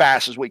there as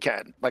fast as we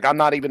can. I'm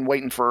not even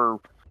waiting for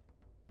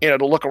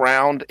to look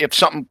around. If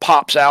something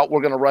pops out,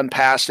 we're going to run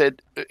past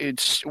it.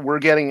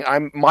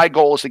 My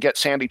goal is to get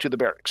Sandy to the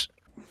barracks.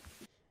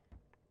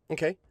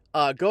 Okay.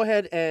 Go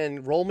ahead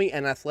and roll me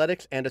an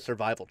athletics and a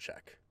survival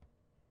check.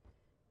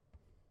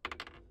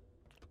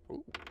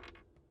 Ooh.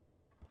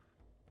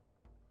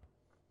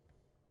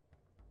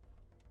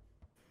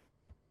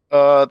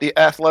 The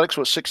athletics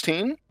was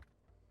 16.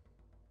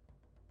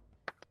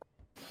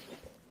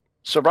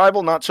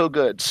 Survival, not so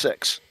good,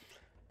 6.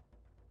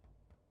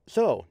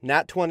 So,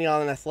 nat 20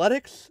 on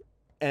athletics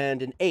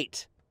and an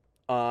 8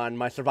 on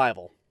my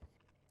survival.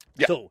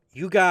 Yeah. So,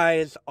 you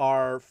guys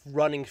are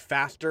running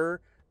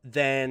faster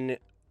than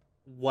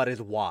what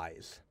is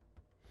wise.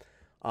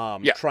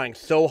 Trying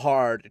so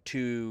hard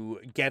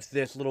to get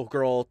this little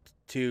girl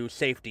to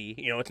safety.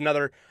 You know, it's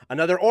another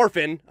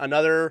orphan,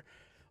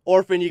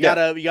 you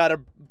gotta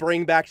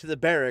bring back to the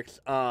barracks.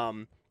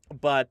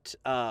 But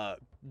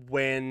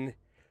when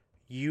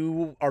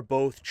you are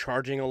both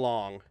charging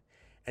along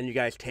and you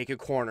guys take a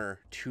corner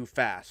too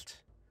fast,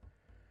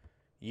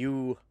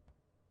 you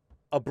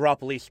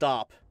abruptly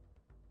stop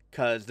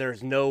because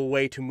there's no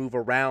way to move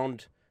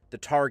around the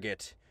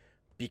target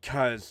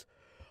because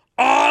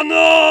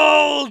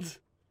Arnold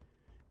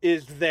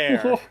is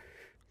there.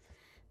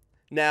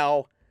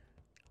 Now,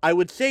 I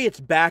would say its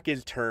back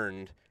is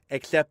turned,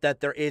 except that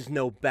there is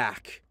no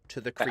back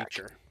to the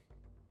creature.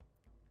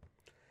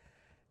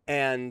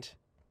 And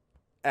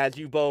as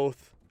you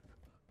both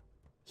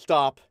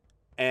stop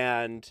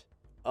and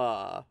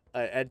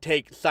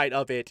take sight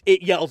of it,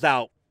 it yells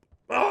out,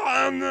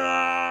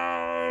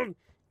 Arnold!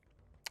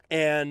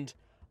 And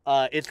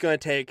it's going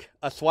to take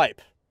a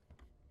swipe.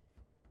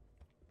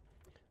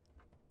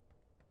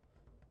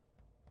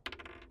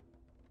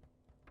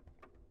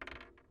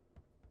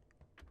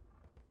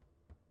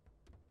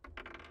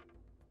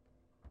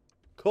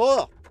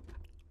 Cool.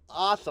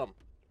 Awesome.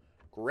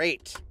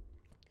 Great.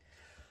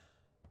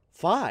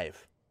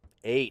 5,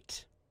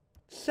 8,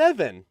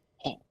 7.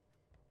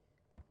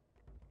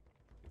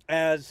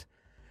 As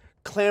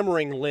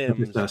clamoring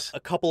limbs, a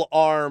couple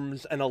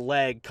arms and a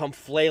leg come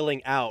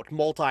flailing out,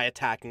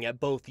 multi-attacking at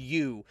both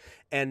you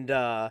and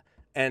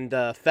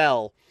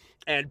Fel,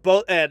 and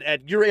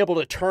you're able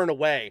to turn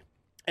away,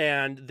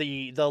 and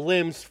the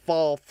limbs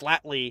fall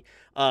flatly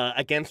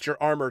against your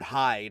armored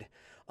hide.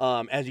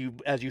 As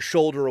you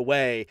shoulder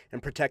away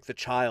and protect the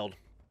child,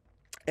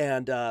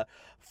 and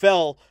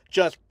Fel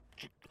just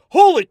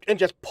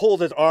pulls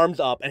his arms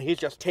up, and he's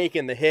just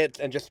taking the hits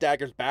and just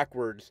staggers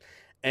backwards,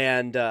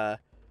 and there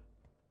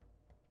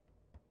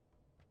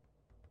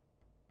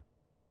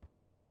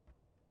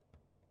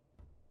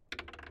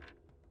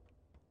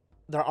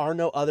are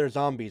no other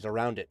zombies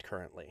around it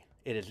currently.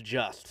 It is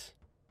just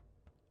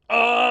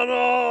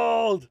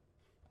Arnold.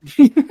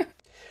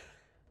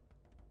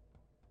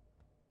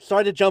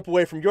 Sorry to jump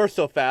away from yours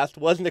so fast.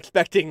 Wasn't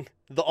expecting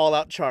the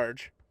all-out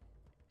charge.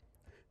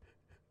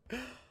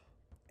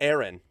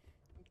 Aaron.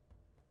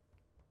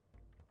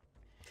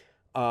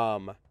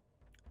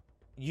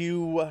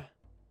 You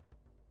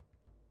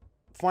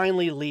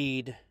finally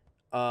lead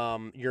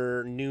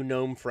your new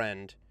gnome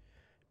friend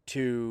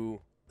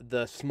to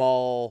the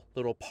small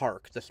little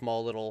park, the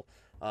small little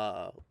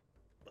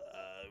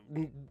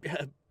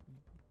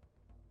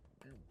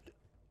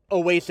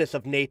oasis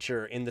of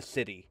nature in the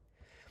city.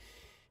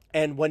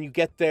 And when you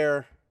get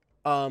there,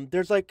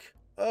 there's like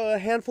a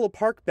handful of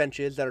park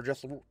benches that are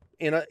just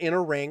in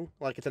a ring,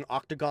 like it's an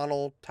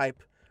octagonal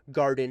type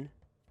garden.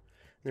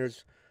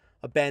 There's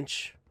a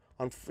bench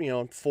on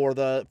for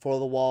the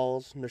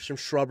walls, and there's some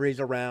shrubberies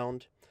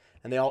around,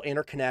 and they all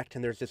interconnect.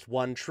 And there's this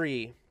one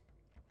tree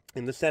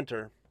in the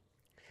center,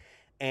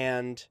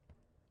 and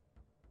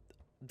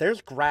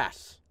there's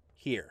grass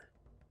here.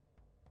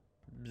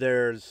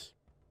 There's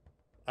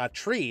a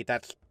tree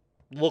that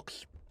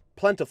looks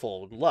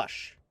plentiful and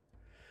lush.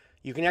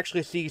 You can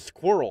actually see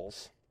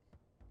squirrels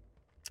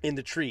in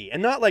the tree.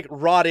 And not like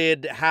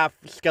rotted,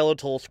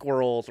 half-skeletal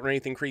squirrels or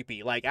anything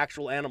creepy, like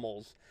actual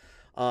animals.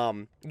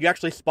 You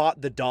actually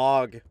spot the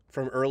dog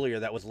from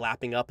earlier that was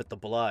lapping up at the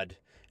blood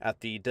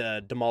at the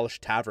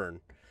demolished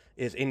tavern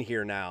is in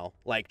here now.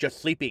 Like, just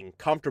sleeping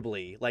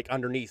comfortably, like,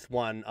 underneath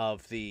one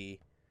of the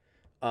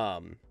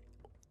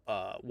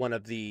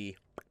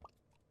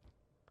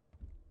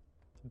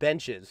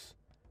benches.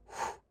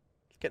 Whew,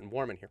 it's getting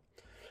warm in here.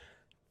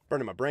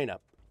 Burning my brain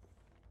up.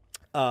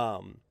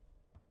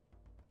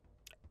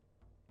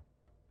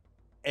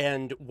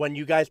 And when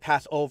you guys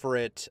pass over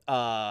it,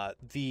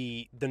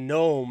 the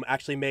gnome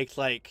actually makes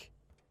like,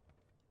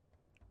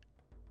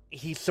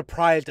 he's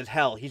surprised as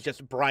hell. He's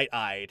just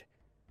bright-eyed.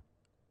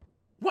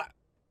 What?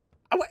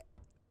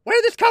 Where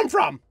did this come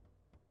from?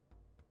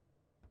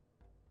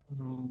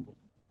 Do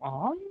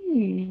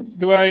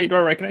I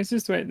recognize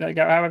this? Like,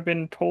 I haven't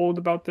been told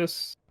about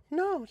this.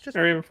 No, it's just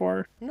area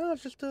before. No,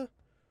 it's just a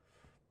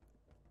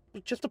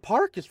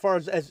park as far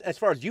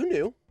as you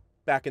knew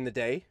back in the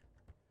day.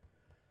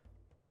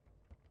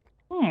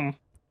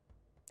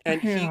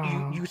 And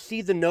you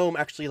see the gnome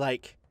actually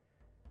like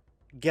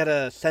get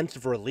a sense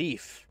of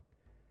relief,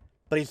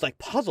 but he's like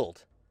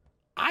puzzled.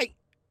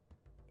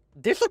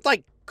 This looked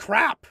like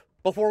crap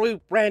before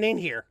we ran in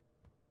here.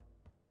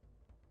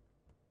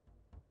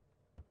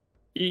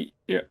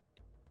 Yeah,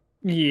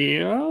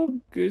 yeah,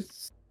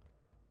 cause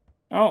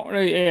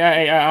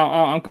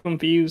I'm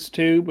confused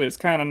too, but it's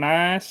kind of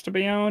nice to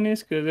be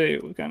honest, because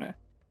it was kind of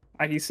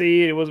like you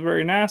see, it was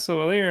very nice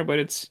over there, but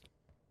it's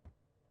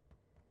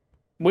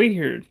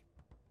weird,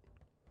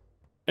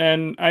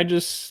 and I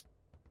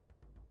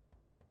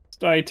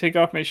take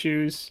off my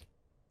shoes,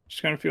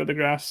 just kind of feel the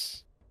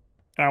grass,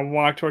 and I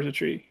walk towards the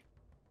tree.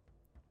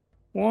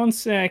 1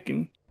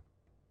 second.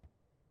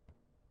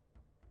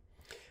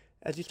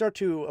 As you start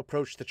to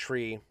approach the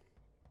tree,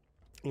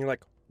 you're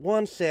like,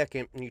 1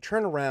 second, and you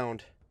turn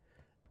around,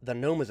 the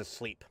gnome is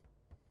asleep.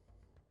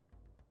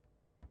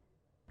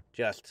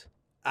 Just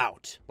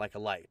out like a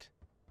light.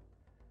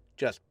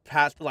 Just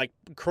past, like,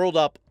 curled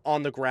up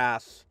on the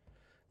grass,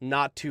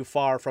 not too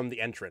far from the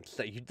entrance.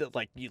 That you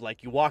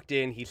walked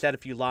in, he said a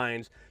few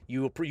lines,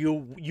 you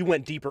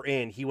went deeper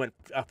in, he went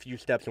a few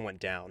steps and went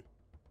down.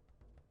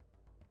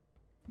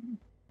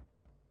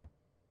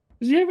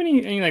 Does he have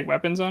any like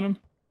weapons on him?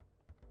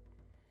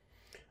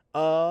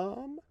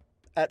 Do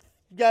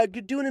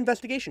an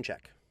investigation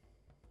check.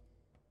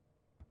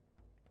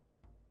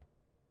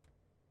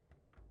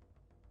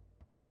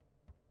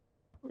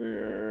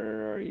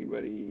 Where are you,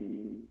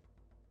 buddy?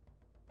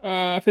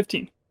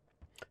 15.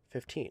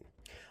 15.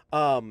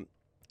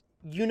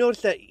 You notice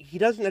that he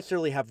doesn't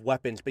necessarily have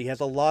weapons, but he has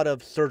a lot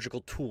of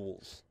surgical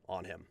tools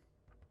on him.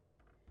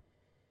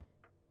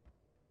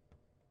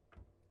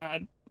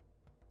 And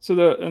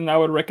I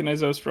would recognize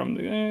those from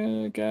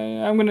the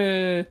guy. I'm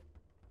gonna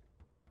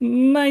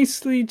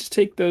nicely just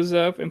take those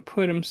up and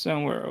put him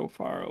somewhere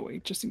far away,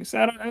 just in case.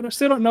 I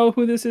still don't know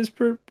who this is.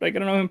 I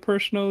don't know him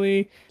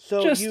personally.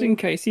 So in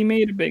case he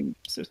made a big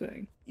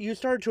thing. You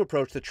started to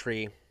approach the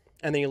tree,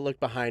 and then you look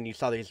behind. You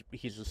saw that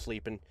he's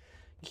asleep, and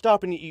you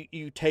stop and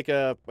you take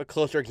a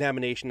closer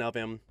examination of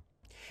him,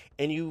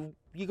 and you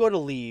go to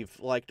leave,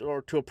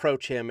 or to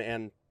approach him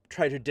and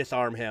try to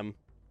disarm him,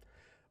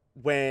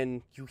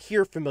 when you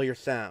hear a familiar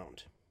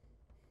sound.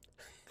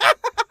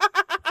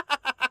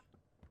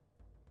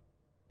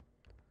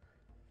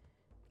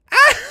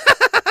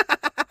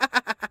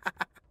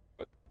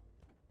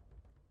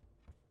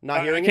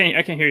 Not hearing it?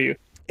 I can't hear you.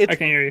 I can't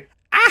hear you.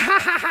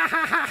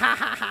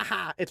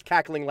 It's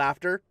cackling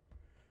laughter.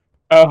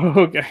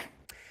 Oh, okay.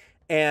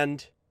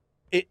 And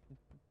it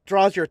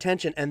draws your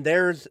attention, and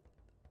there's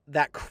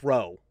that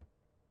crow,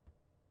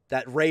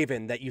 that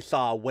raven that you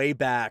saw way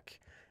back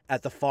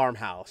at the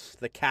farmhouse,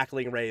 the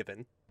cackling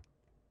raven.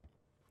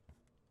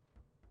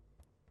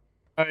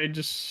 I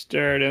just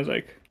stared and I was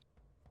like,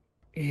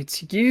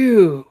 it's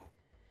you.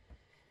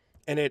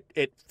 And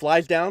it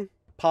flies down,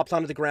 pops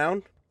onto the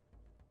ground,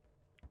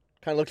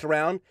 kind of looks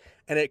around,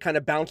 and it kind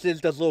of bounces,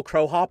 does a little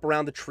crow hop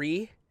around the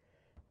tree,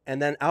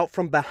 and then out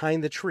from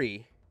behind the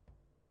tree.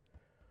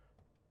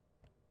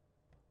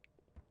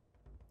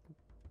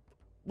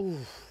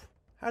 Oof,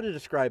 how to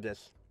describe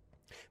this?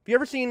 Have you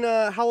ever seen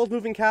Howl's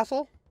Moving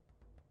Castle?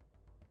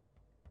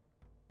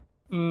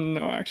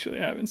 No, actually,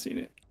 I haven't seen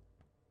it.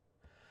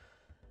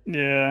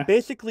 Yeah.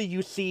 Basically,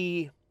 you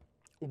see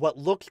what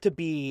looks to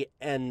be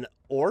an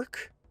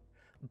orc,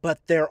 but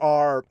there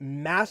are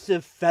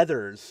massive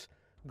feathers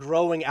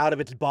growing out of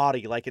its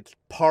body, like it's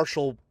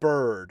partial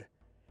bird.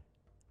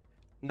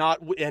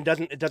 It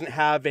doesn't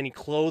have any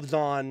clothes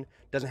on,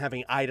 doesn't have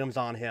any items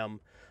on him,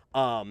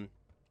 and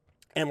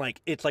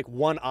like it's like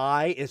one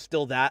eye is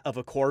still that of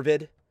a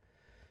corvid.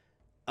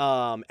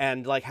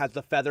 And like has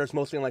the feathers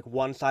mostly on like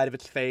one side of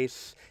its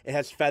face. It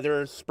has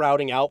feathers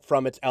sprouting out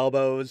from its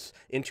elbows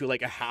into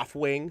like a half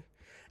wing,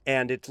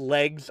 and its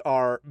legs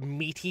are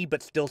meaty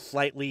but still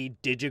slightly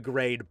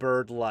digigrade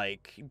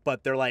bird-like,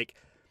 but they're like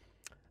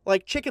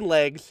chicken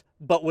legs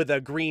but with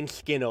a green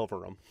skin over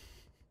them.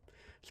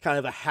 It's kind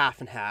of a half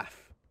and half.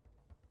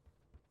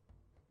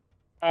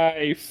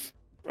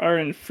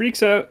 Aaron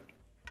freaks out,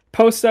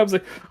 posts up,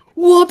 like,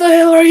 "What the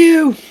hell are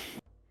you?"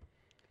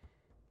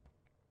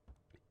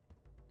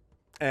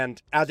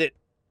 And as it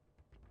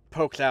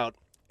pokes out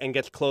and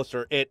gets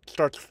closer, it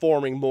starts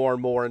forming more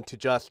and more into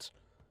just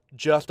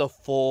a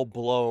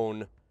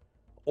full-blown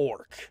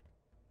orc.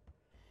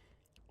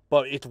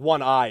 But its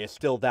one eye is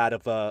still that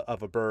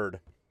of a bird.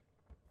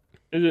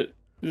 Is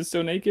it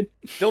still naked?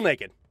 Still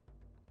naked.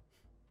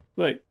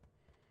 Like,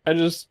 I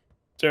just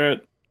stare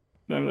at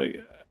them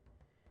like,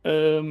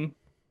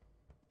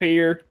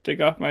 here,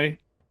 take off my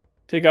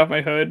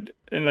hood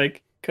and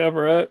like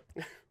cover up.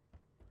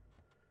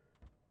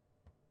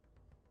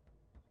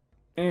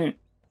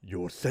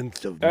 Your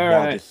sense of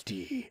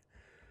modesty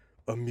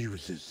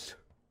amuses,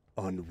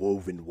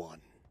 unwoven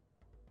one.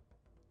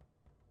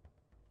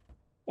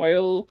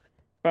 Well,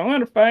 if I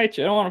want to fight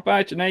you, I don't want to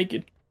fight you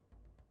naked.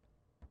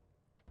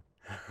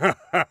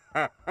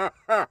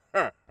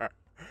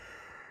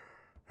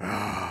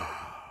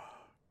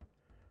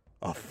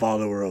 A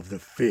follower of the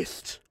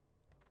fist.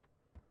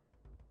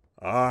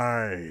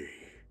 I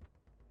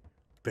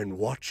been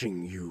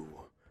watching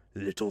you,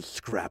 little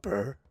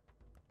scrapper.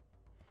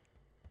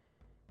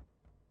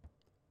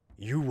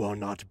 You are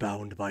not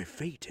bound by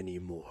fate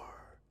anymore.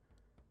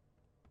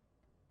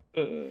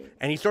 Uh,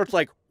 And he starts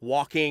like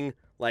walking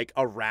like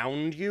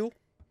around you,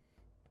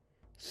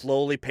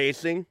 slowly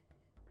pacing.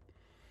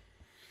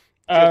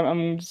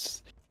 I'm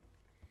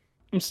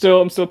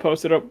still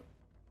posted up,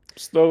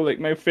 slowly, like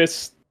my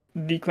fists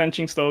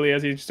declenching slowly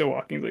as he's still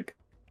walking. He's like,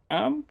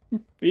 I'm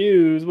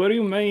confused. What do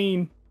you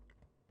mean?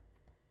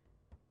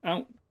 I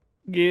don't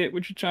get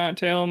what you're trying to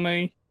tell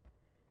me.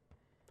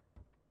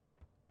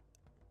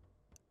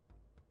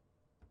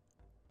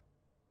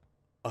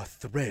 A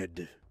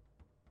thread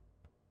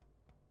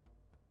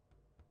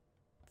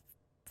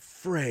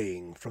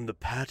fraying from the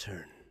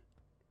pattern.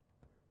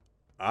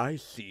 I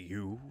see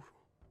you.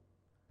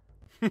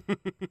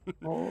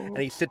 And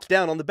he sits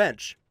down on the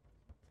bench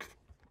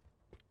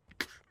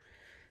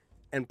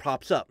and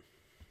props up.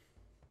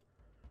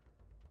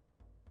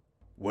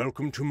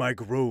 Welcome to my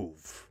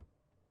grove.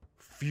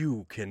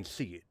 Few can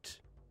see it.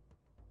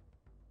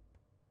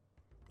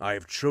 I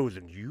have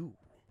chosen you.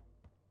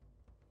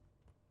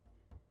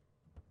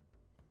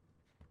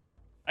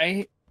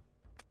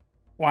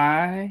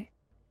 Why?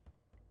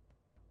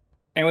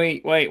 And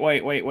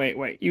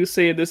wait. You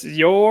said this is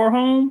your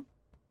home?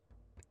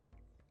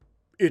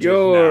 It is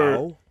Your-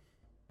 now.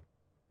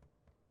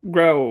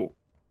 Grow,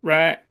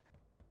 right?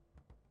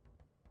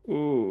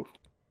 Ooh.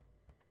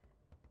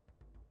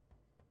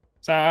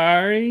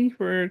 Sorry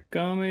for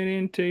coming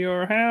into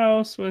your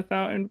house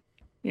without,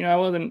 I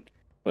wasn't,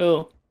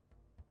 well,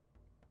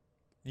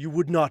 You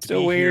would not So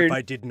be here if weird.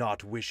 I did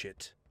not wish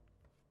it.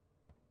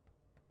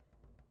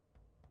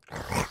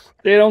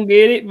 they don't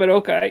get it, but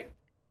okay.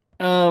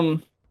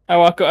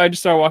 I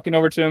just start walking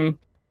over to him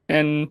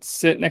and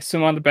sit next to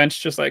him on the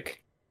bench, just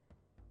like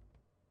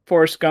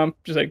Forrest Gump,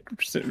 just like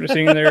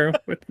sitting there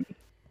with.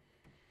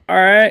 All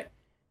right,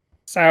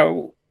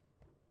 so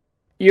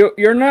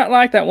you're not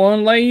like that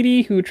one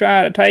lady who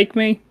tried to take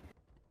me,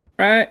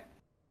 right?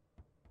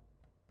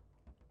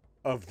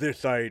 Of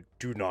this I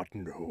do not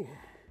know.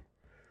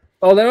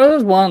 Oh, there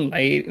was one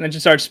lady, and then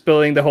just starts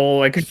spilling the whole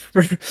like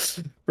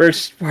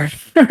first part.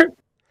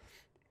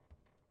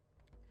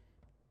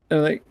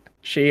 And, like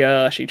she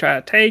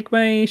tried to take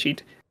me.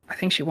 I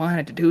think she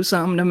wanted to do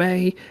something to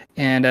me,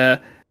 and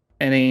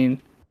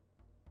then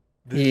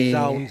The Yeah.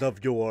 sounds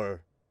of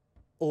your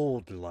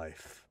old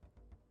life.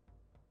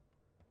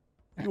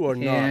 You are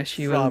Yeah, not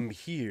she from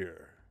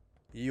here.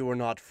 You are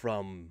not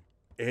from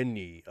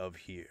any of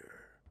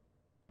here.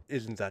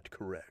 Isn't that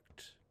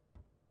correct?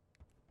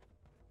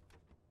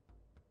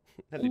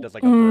 As he does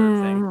like a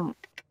bird thing.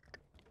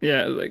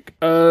 Yeah, like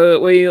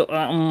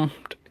well,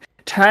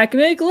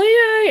 technically,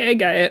 I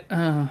got it.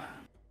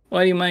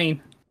 What do you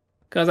mean?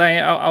 Because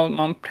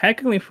I'm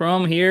technically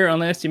from here,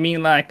 unless you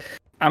mean like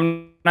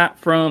I'm not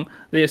from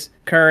this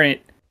current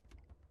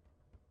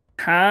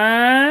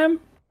time,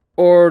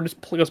 or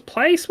just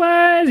place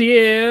wise.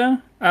 Yeah,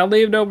 I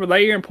lived over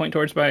there and point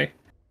towards where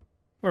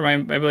my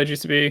village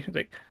used to be.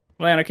 Like,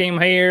 when I came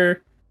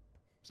here,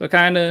 so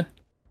kind of,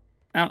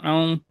 I don't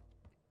know.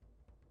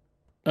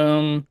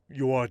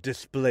 You are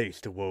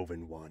displaced,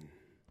 Woven One.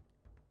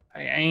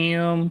 I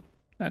am.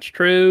 That's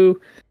true.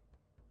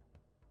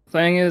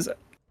 Thing is, all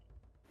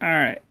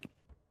right.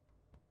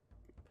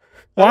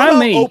 I love Why how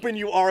me? open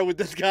you are with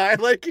this guy.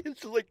 Like,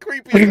 it's just like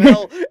creepy as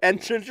hell.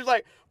 And she's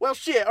like, well,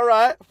 shit,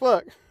 alright,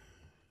 fuck.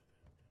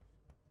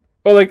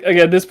 Well, like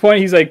at this point,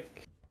 he's like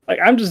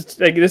I'm just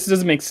like this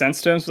doesn't make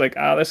sense to him. So like,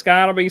 this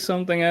gotta be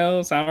something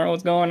else. I don't know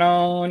what's going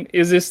on.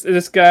 Is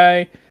this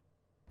guy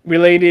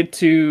related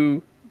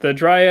to the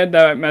dryad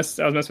that I was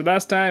messing with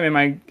last time?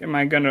 Am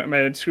I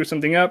gonna screw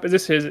something up? Is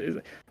this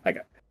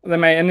like?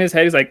 Then in his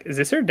head, he's like, is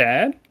this her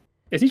dad?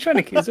 Is he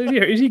trying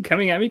to? Is he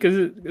coming at me because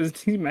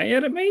is he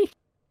mad at me?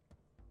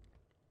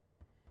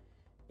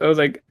 So I was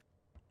like,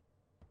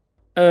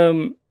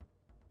 you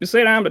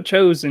said I'm the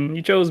chosen.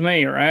 You chose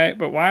me, right?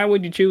 But why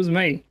would you choose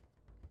me?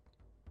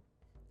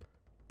 I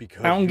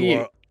Because don't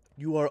get it.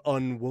 you are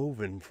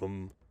unwoven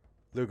from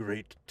the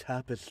great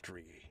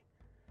tapestry.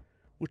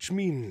 Which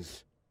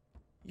means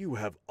you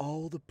have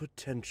all the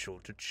potential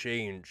to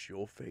change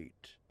your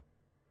fate.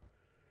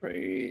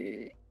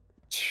 Right.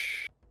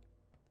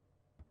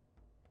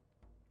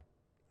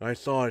 I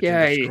saw it in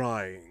Yay. the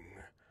scrying.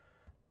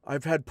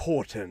 I've had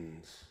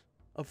portents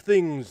of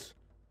things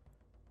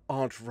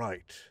aren't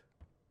right.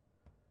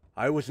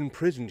 I was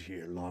imprisoned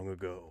here long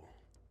ago.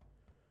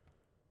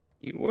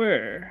 You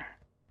were.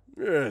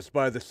 Yes,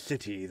 by the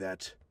city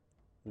that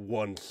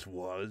once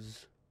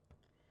was.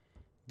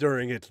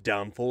 During its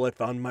downfall, I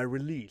found my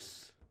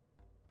release.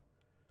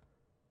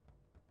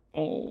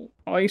 Oh,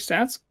 at least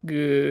that's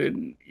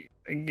good,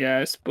 I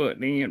guess. But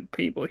the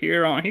people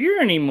here aren't here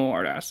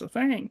anymore. That's the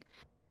thing.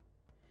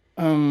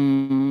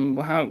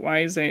 Why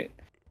is it?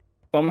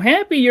 Well, I'm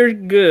happy you're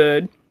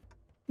good,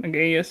 I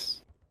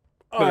guess.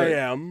 I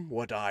am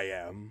what I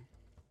am.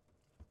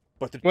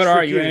 But the What are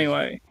trick you is,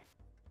 anyway?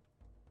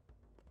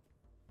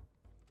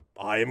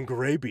 I am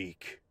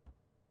Greybeak.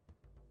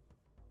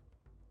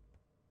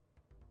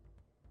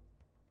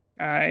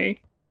 I.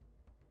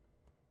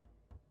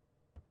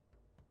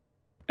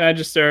 I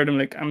just stared at him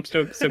like I'm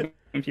still so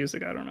confused.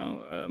 Like I don't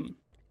know.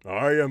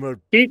 I am a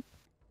He-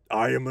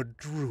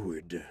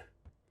 druid.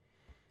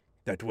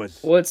 That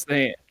was. What's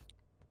that?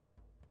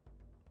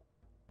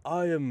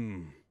 I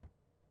am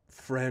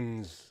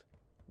friends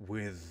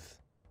with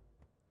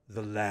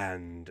the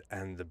land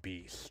and the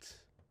beast.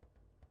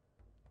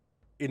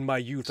 In my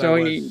youth, So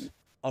I he- was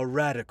a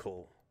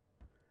radical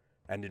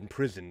and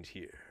imprisoned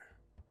here.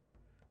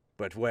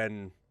 But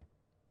when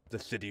the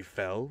city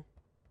fell,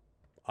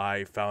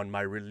 I found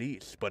my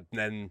release. But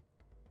then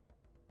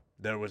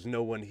there was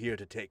no one here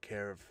to take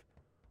care of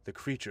the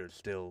creatures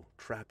still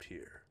trapped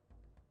here.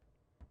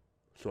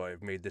 So I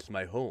have made this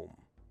my home,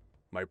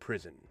 my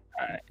prison,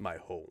 my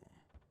home.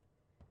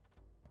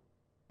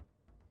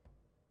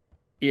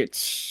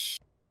 It's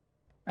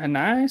a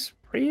nice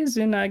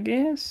prison, I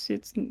guess.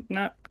 It's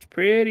not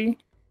pretty.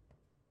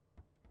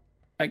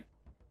 Like,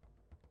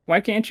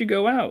 why can't you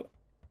go out?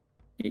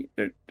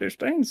 There's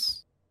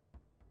things.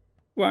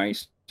 Why are you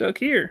stuck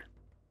here?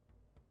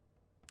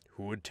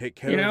 Who would take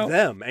care You know- of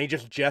them? And he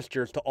just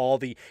gestures to all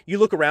the. You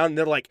look around, and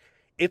they're like,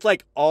 it's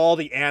like all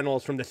the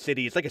animals from the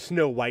city. It's like a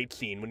Snow White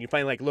scene when you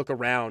finally like look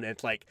around, and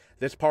it's like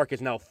this park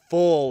is now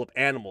full of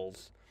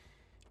animals.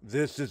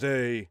 This is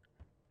a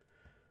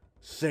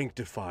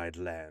sanctified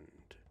land.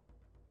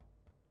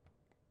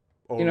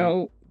 You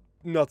know,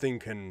 Nothing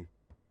can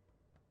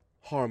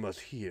harm us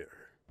here.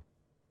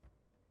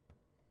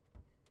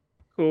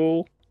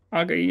 cool.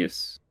 I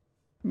guess.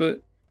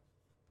 But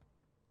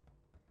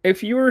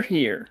if you were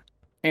here,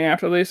 and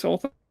after this whole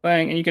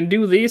thing, and you can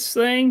do this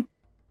thing,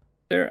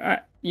 there's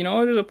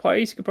a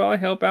place you could probably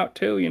help out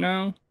too, you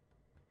know?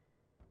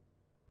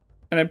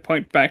 And I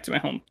point back to my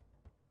home.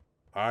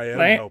 I am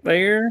That helping.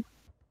 there,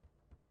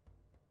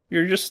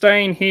 you're just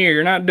staying here.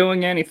 You're not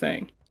doing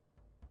anything.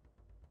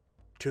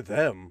 To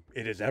them,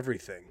 it is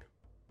everything.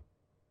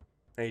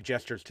 And he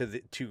gestures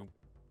to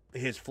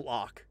his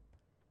flock.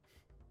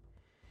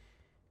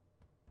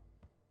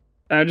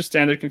 I just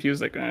stand there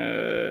confused, like,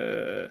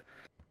 I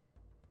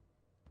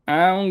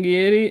don't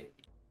get it.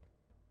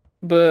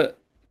 But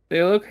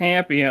they look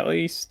happy, at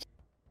least.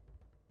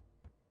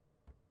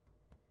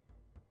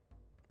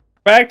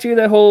 Back to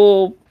the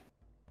whole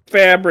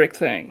fabric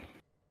thing.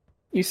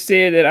 You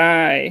said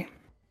that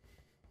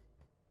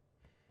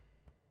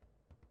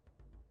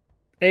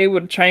it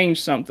would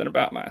change something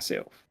about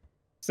myself.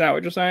 Is that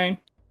what you're saying?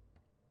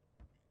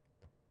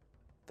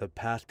 The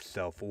past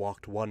self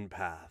walked one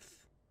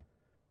path.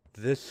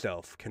 This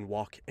self can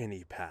walk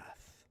any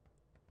path.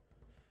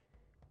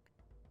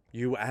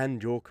 You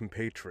and your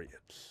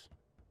compatriots.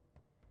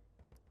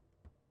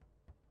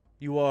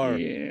 You are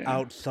Yeah.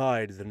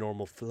 outside the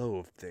normal flow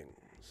of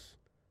things.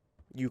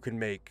 You can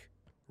make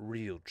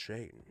real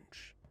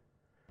change.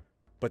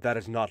 But that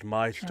is not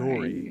my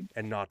story Right.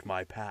 and not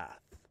my path.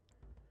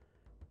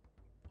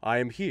 I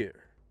am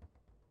here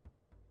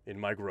in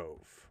my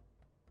grove.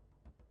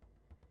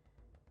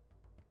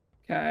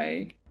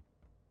 Okay.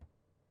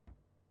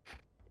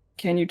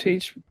 Can you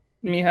teach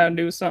me how to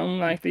do something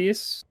like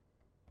this?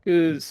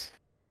 Because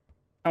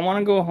I want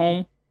to go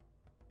home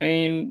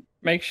and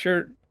make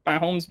sure my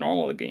home's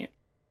normal again.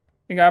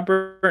 It got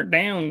burnt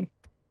down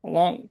a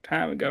long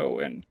time ago,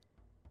 and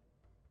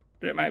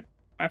that my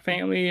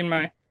family and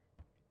my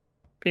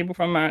people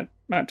from my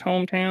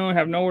hometown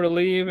have nowhere to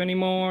live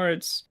anymore.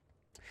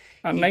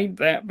 I need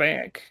that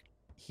back.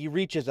 He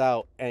reaches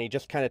out and he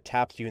just kind of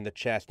taps you in the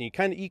chest,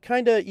 and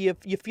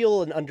you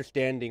feel an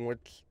understanding where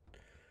it's,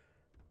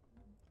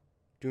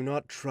 do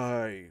not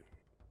try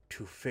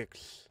to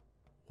fix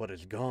what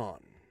is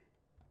gone.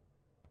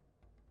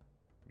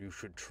 You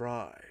should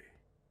try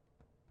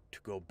to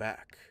go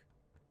back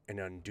and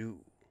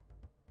undo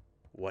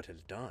what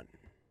is done.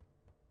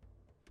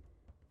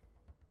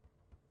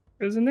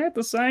 Isn't that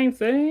the same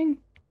thing?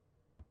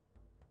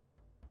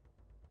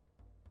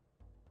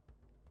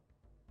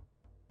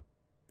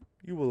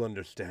 You will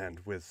understand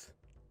with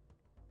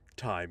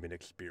time and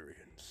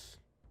experience.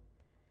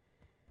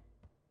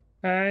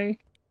 Okay.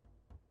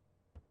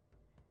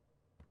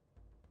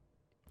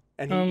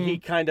 And he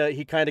kind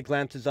of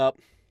glances up.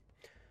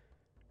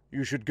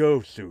 You should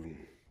go soon.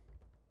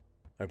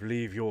 I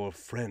believe your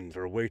friends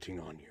are waiting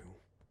on you.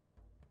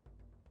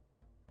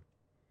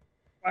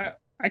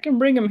 I can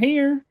bring him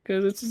here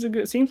because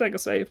seems like a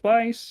safe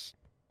place.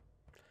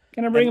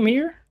 Can I bring him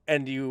here?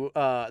 And you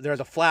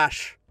there's a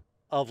flash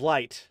of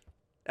light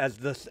as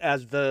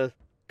the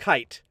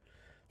kite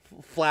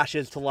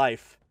flashes to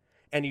life,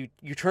 and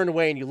you turn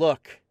away and you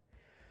look,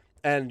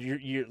 and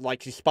you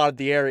like you spotted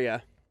the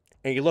area,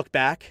 and you look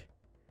back.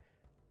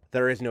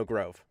 There is no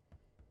grove.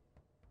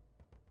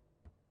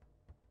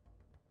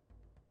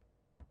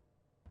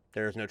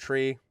 There is no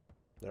tree.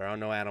 There are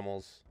no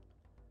animals.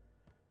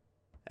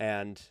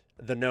 And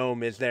the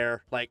gnome is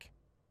there, like,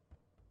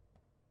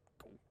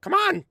 come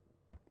on!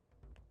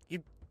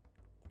 You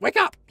wake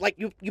up! Like,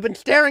 you've been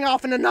staring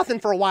off into nothing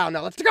for a while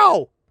now. Let's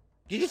go!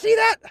 Did you see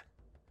that?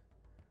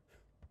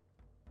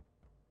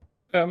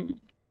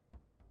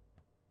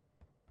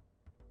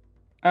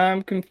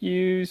 I'm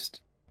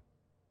confused.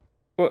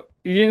 What?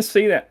 You didn't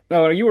see that?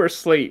 No, you were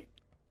asleep.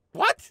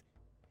 What?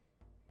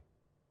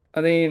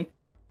 I mean,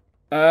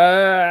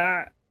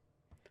 there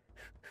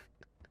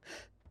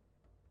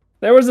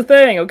was a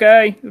thing,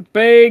 okay?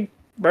 Big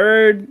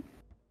bird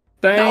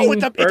thing. No,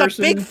 it's a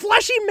person. big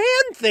fleshy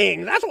man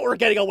thing. That's what we're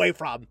getting away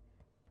from.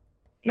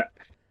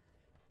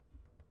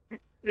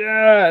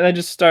 Yeah, and I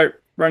just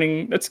start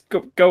running. Let's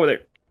go with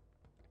it.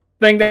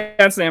 Think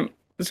that's them.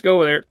 Let's go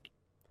with it.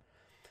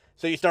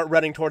 So you start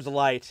running towards the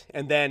light,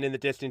 and then in the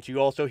distance you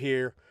also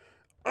hear,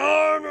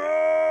 "Oh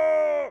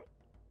no!"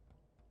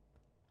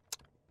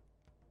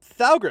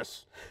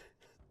 Thalgris,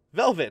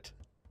 Velvet.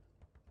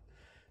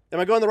 Am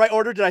I going in the right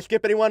order? Did I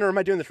skip anyone, or am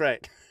I doing this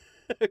right?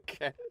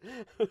 Okay.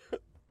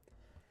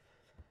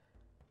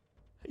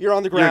 You're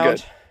on the ground. You're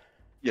good.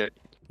 Yeah.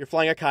 You're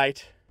flying a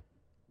kite.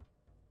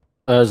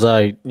 As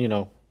I,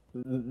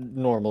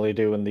 normally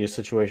do in these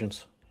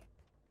situations.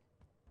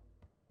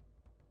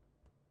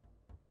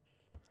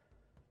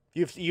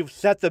 You've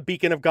set the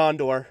beacon of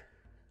Gondor.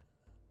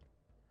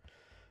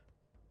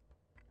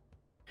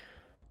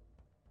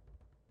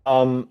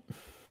 I'm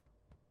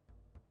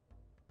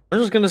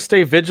just gonna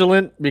stay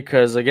vigilant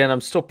because again,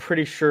 I'm still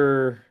pretty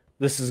sure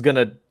this is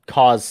gonna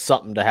cause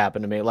something to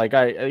happen to me.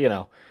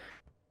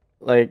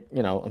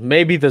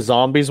 Maybe the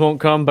zombies won't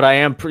come, but I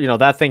am,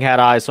 that thing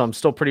had eyes, so I'm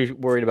still pretty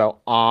worried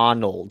about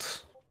Arnold.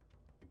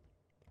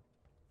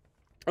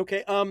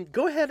 Okay,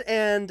 go ahead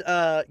and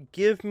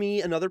give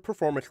me another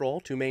performance roll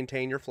to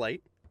maintain your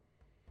flight.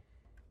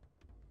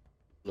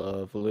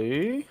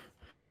 Lovely.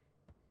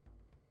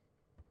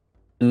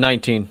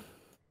 19.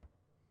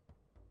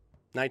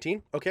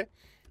 19? Okay.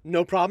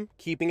 No problem.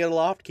 Keeping it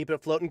aloft, keeping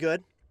it floating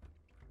good.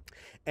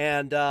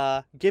 And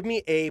give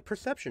me a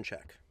perception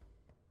check.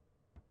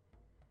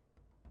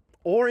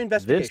 Or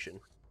investigation.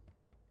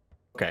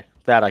 Okay,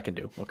 that I can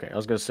do. Okay, I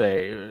was going to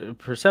say,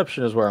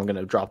 perception is where I'm going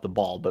to drop the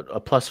ball, but a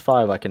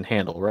 +5 I can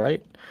handle,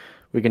 right?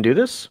 We can do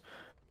this?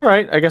 All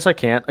right, I guess I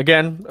can't.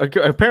 Again,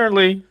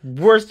 apparently,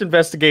 worst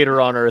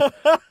investigator on Earth.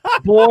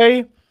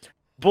 Boy,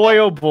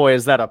 oh boy,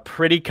 is that a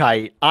pretty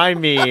kite. I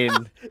mean,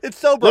 it's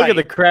so bright. Look at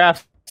the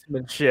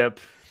craftsmanship.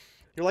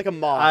 You're like a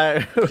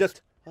moth.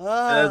 Just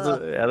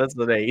that's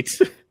an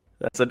 8.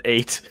 That's an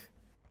 8.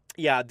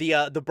 Yeah,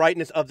 the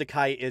brightness of the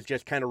kite is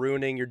just kind of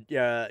ruining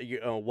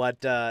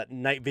what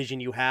night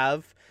vision you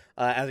have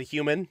as a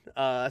human.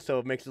 So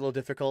it makes it a little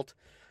difficult.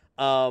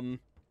 Thalgris,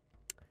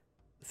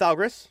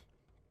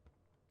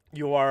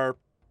 you are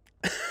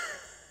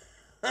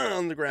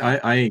on the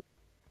ground.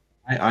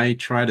 I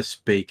try to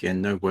speak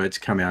and no words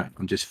come out.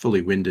 I'm just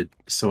fully winded.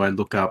 So I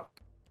look up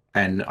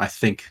and I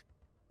think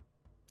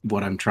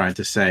what I'm trying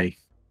to say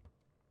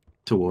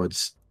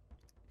towards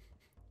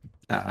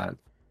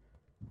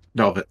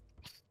Velvet.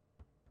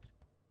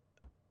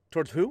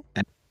 Towards who?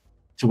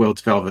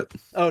 Towards Velvet.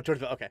 Oh, towards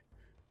Velvet. Okay.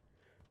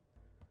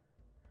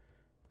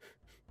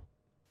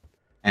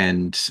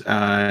 And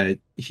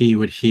he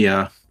would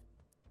hear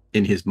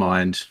in his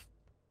mind,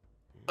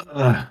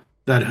 that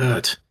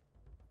hurt.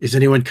 Is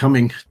anyone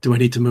coming? Do I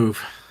need to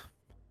move?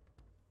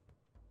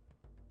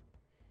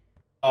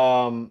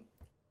 You're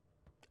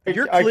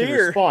I clear. can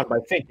respond by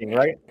thinking,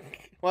 right?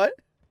 What?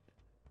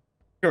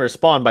 You can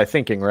respond by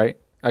thinking, right?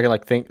 I can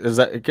think. Is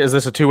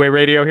this a two-way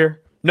radio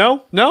here?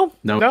 No,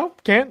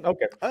 can't.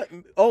 Okay.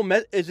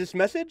 Is this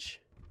message?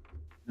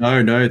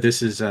 No.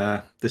 This is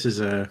a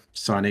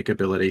psionic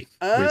ability.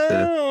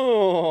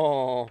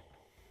 Oh.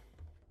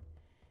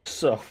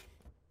 So,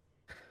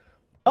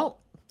 well,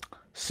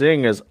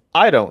 seeing as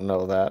I don't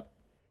know that,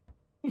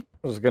 I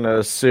was gonna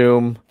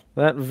assume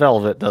that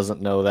Velvet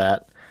doesn't know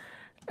that,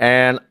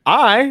 and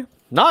I'm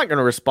not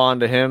gonna respond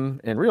to him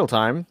in real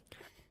time.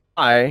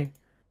 I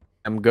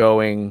am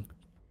going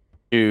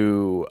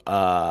to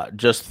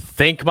just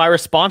think my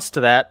response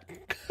to that,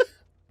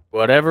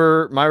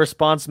 whatever my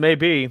response may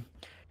be.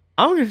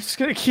 I'm just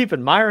gonna keep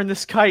admiring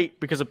this kite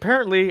because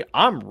apparently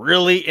I'm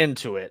really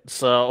into it.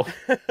 So,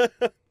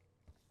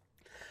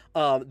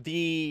 I'll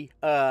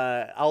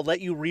let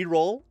you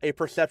re-roll a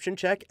perception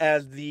check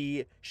as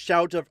the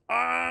shout of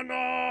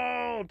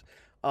Arnold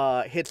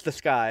hits the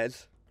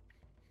skies.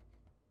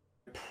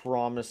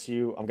 Promise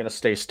you, I'm gonna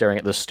stay staring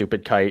at this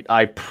stupid kite.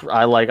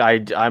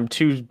 I'm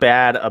too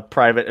bad a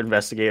private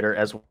investigator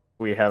as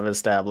we have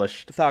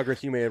established.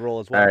 Thalgris, you may roll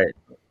as well. All right.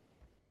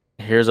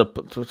 Here's I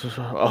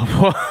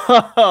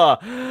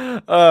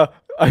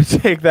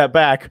take that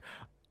back.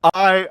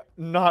 I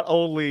not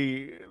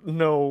only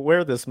know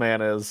where this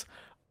man is,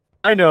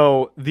 I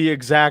know the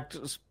exact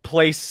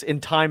place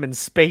in time and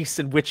space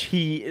in which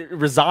he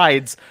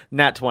resides.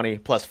 Nat 20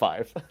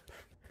 +5.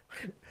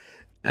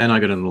 And I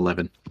got an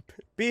 11.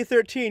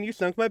 B-13, you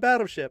sunk my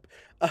battleship.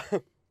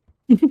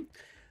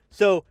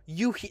 So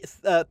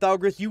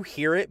Thalgris, you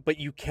hear it, but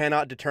you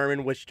cannot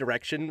determine which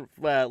direction,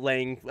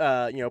 laying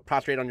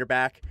prostrate on your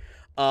back.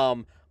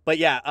 But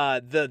yeah,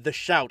 the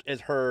shout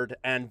is heard,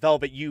 and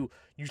Velvet, you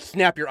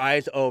snap your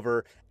eyes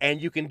over,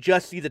 and you can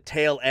just see the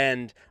tail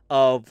end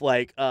of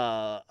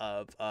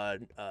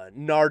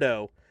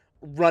Nardo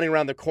running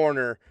around the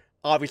corner,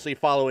 obviously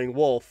following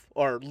Wolf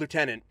or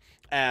Lieutenant,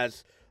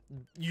 as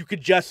You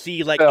could just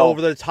see like Oh.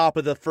 over the top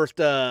of the first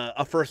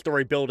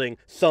story building,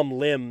 some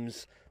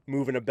limbs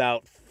moving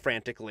about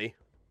frantically.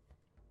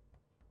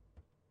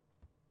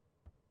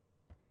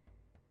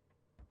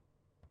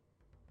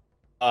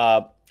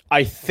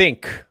 I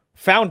think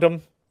found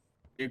him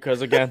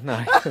because again,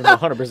 I'm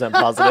 100%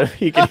 positive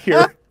he can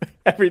hear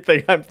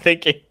everything I'm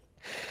thinking.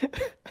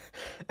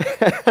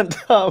 And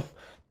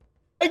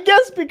I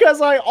guess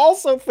because I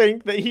also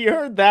think that he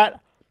heard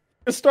that,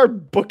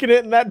 start booking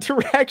it in that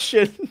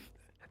direction.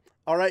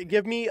 All right,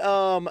 give me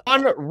On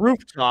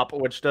rooftop,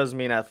 which does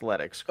mean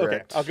athletics, Okay,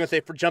 correct? I was gonna say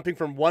for jumping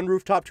from one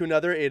rooftop to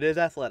another, it is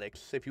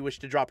athletics. If you wish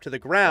to drop to the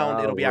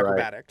ground, it'll be Right.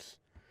 acrobatics.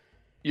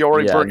 You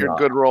already Yeah, burnt your no.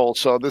 good roll,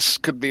 so this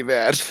could be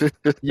bad.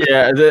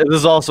 Yeah, this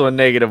is also a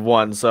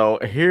 -1, so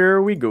here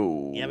we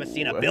go. You ever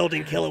seen a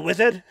building kill a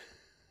wizard?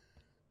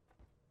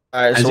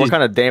 All right, As so what he's-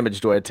 kind of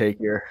damage do I take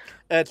here?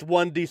 It's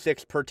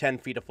 1d6 per 10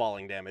 feet of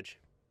falling damage.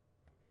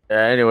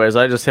 Anyways,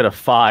 I just hit a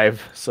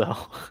 5, so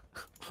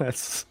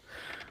let's.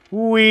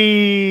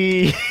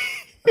 We.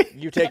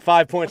 You take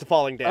 5 points of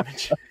falling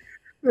damage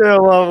Yeah,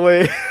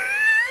 lovely.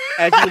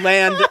 as you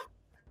land.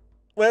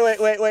 Wait.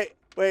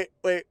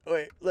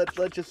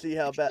 Let's just see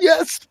how bad.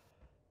 Yes.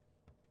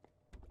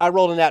 I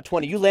rolled a nat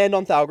 20. You land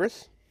on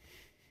Thalgris.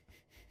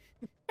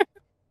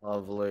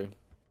 Lovely.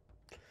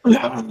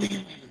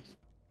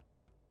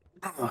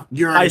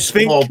 You're I already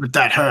think- small, but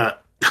that hurt.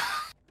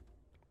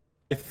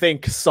 I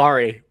think.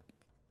 Sorry.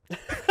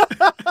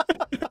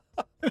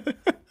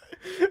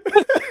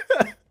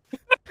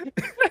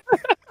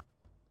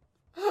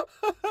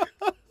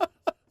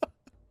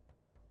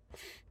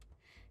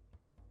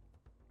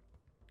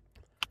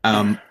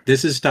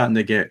 This is starting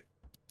to get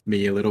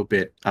me a little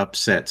bit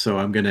upset, so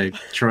I'm going to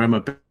try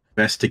my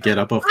best to get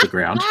up off the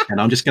ground, and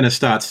I'm just going to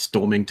start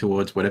storming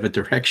towards whatever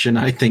direction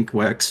I think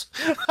works.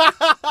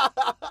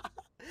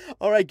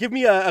 All right, give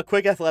me a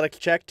quick athletics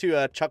check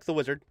to chuck the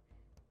wizard.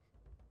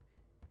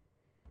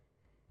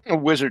 A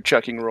wizard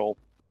chucking roll.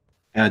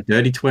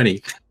 Dirty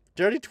 20.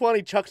 Dirty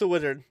 20 chucks the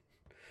wizard.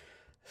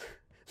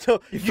 So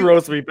He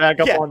throws me back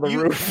up on the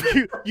you, roof.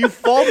 you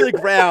fall to the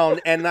ground,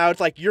 and now it's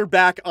like you're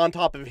back on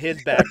top of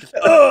his back, just,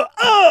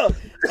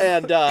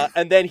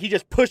 and then he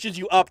just pushes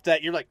you up.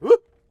 That you're like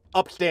whoop,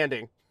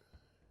 upstanding.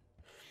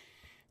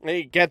 And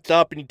he gets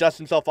up and he dusts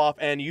himself off,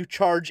 and you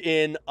charge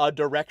in a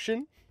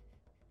direction.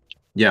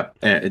 Yep,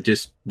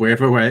 just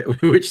wherever way,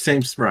 which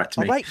seems right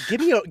to All me. right,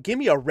 give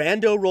me a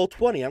rando roll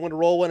 20. I'm going to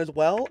roll one as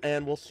well,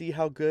 and we'll see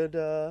how good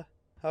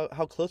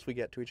how close we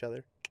get to each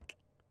other.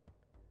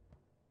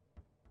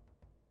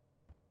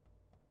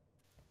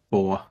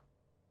 4.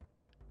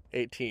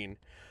 18.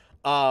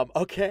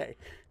 Okay.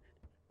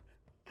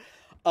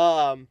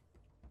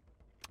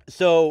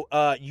 So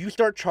you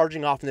start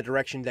charging off in the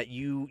direction that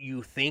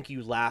you think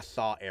you last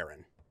saw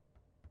Aaron.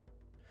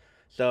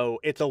 So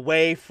it's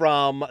away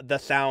from the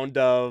sound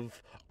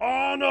of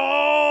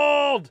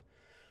Arnold,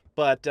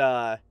 but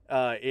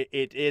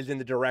it is in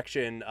the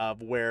direction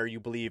of where you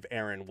believe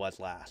Aaron was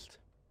last.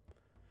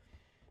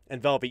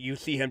 And Velvet, you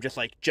see him just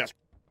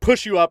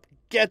push you up,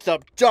 gets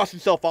up, dusts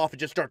himself off, and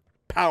just start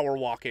power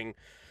walking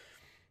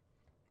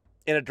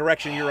in a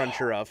direction you're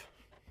unsure of.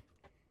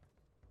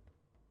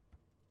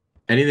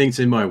 Anything's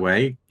in my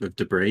way of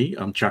debris,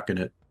 I'm chucking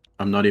it.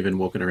 I'm not even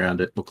walking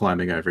around it or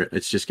climbing over it.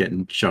 It's just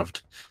getting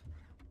shoved.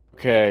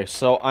 Okay,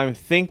 so I'm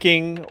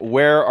thinking,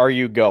 where are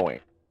you going?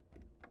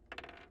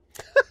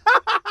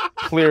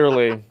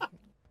 Clearly,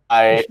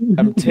 I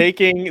am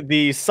taking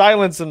the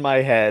silence in my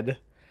head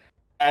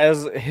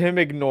as him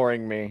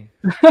ignoring me.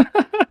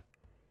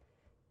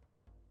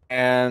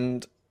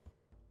 And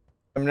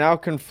I'm now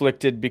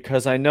conflicted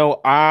because I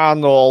know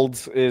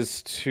Arnold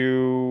is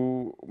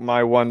to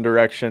my one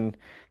direction,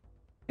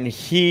 and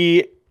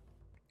he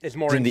It's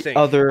more in in the sync.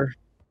 other.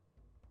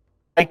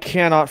 I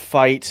cannot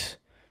fight.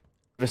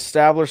 I've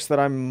established that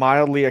I'm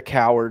mildly a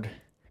coward.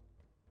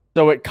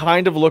 So it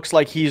kind of looks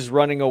like he's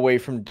running away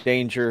from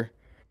danger.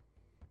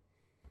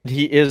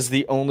 He is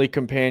the only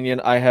companion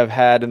I have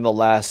had in the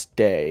last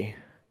day.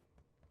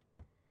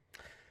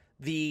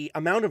 The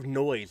amount of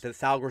noise that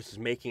Thalgris is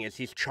making as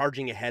he's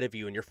charging ahead of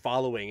you and you're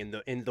following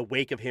in the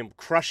wake of him,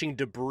 crushing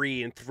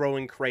debris and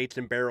throwing crates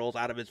and barrels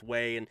out of his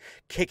way and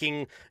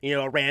kicking,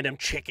 a random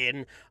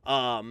chicken.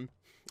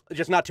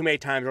 Just not too many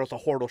times or else a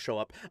horde will show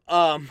up.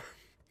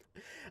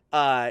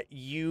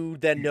 You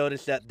then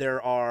notice that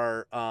there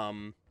are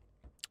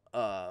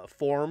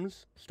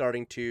forms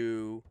starting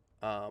to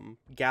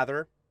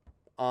gather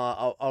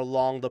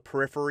along the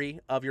periphery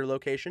of your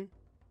location.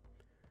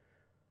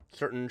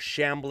 Certain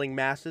shambling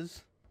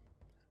masses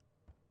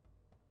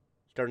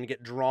starting to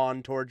get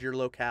drawn towards your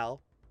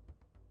locale.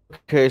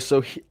 Okay, so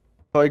if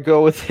I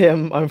go with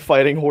him, I'm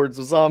fighting hordes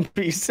of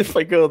zombies. If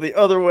I go the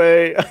other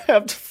way, I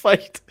have to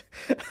fight.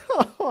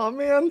 Oh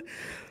man.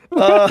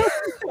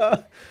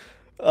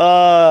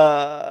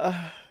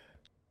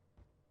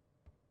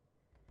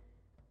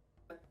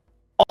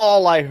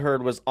 all I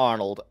heard was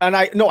Arnold, and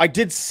I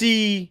did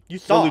see You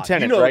saw the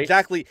lieutenant, you know right?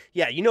 exactly.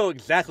 Yeah, you know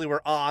exactly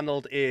where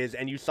Arnold is,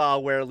 and you saw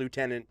where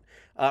Lieutenant,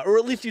 or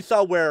at least you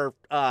saw where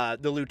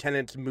the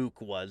lieutenant's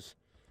mook was.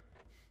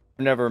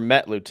 I've never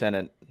met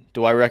Lieutenant.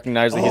 Do I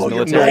recognize that he's Oh,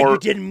 you're military? right. You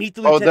didn't meet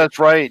the Oh, lieutenant. that's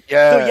right.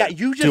 Yeah. So yeah,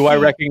 you just Do I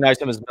see- recognize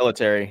him as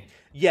military?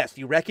 Yes,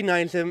 you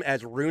recognize him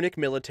as runic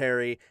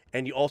military,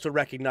 and you also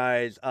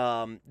recognize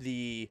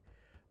the.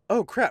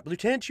 Oh crap,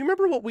 Lieutenant! Do you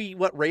remember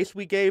what race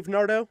we gave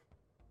Nardo?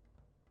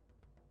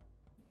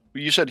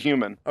 You said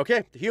human.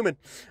 Okay, the human.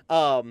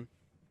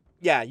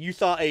 Yeah, you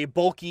saw a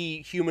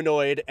bulky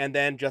humanoid, and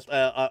then just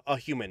a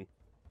human,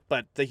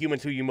 but the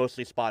humans who you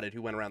mostly spotted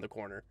who went around the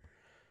corner.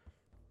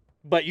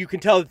 But you can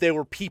tell that they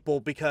were people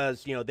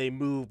because they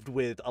moved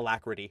with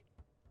alacrity.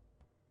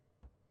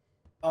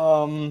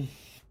 How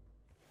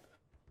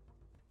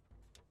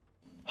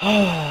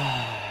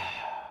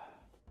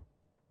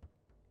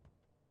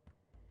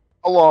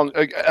long?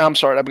 I'm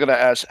sorry. I'm going to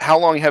ask. How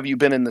long have you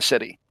been in the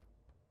city?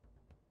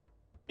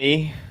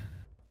 Me?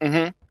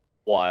 Mm-hmm.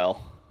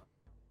 While.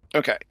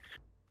 Okay.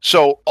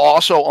 So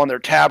also on their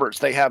tabards,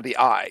 they have the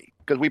eye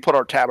because we put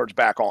our tabards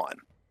back on.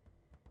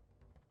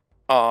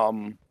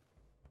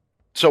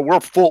 So we're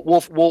full.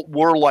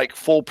 We're like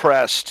full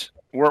pressed.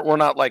 We're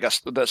not like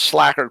the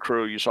slacker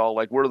crew you saw.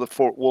 Like we're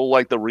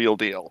like the real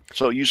deal.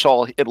 So you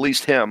saw at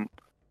least him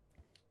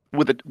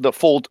with the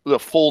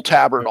full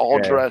tabard, all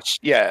Okay. dressed.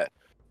 Yeah.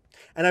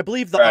 And I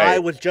believe the Right. eye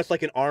was just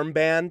like an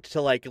armband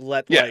to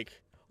let Yeah.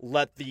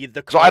 let the.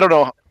 So I don't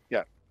know.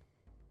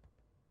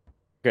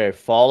 Okay,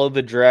 follow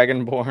the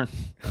Dragonborn,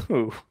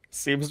 who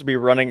seems to be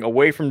running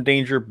away from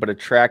danger but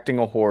attracting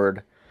a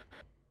horde,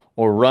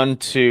 or run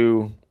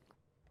to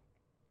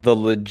the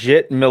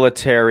legit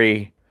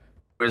military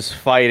who is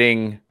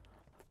fighting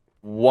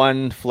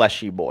one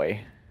fleshy boy.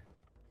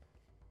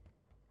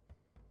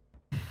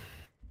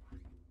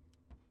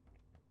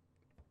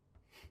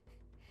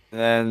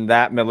 Then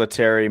that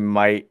military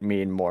might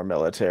mean more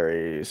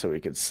military, so we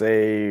could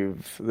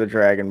save the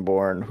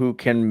Dragonborn, who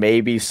can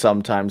maybe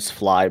sometimes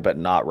fly, but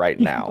not right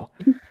now.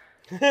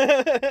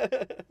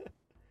 I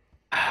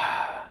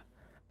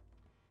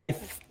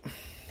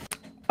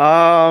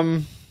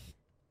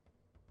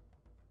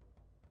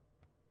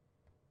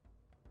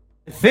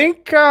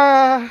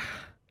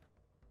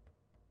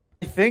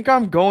think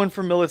I'm going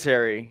for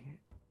military.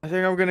 I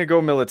think I'm gonna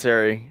go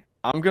military.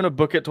 I'm gonna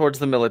book it towards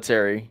the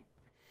military.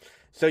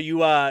 So you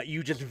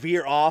just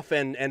veer off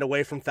and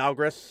away from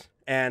Thalgris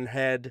and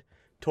head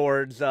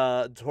towards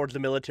the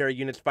military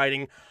units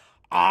fighting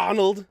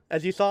Arnold,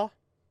 as you saw.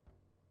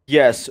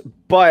 Yes,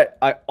 but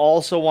I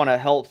also want to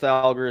help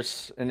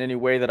Thalgris in any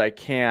way that I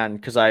can,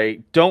 because I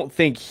don't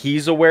think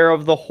he's aware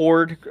of the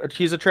horde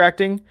he's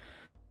attracting.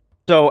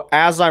 So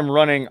as I'm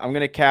running, I'm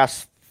going to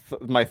cast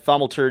my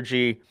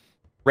Thaumaturgy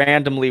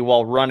randomly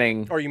while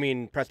running. Or you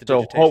mean So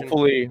prestidigitation?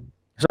 hopefully,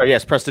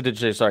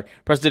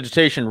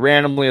 prestidigitation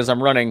randomly as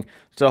I'm running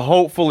to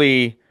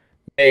hopefully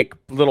make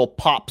little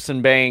pops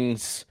and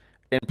bangs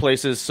in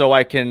places so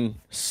I can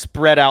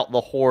spread out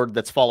the horde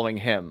that's following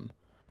him.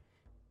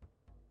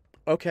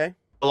 Okay.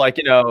 Like,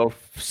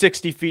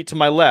 60 feet to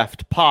my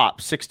left,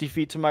 pop. 60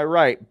 feet to my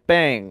right,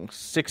 bang.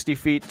 60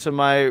 feet to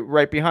my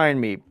right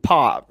behind me,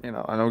 pop. And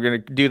I'm going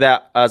to do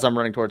that as I'm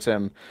running towards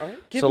him. All right.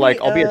 So,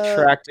 I'll be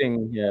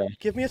attracting, yeah.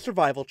 Give me a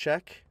survival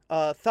check.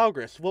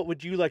 Thalgris, what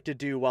would you like to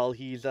do while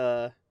he's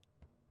do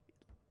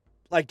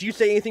you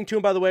say anything to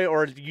him, by the way,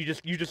 or you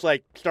just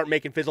like start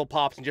making fizzle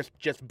pops and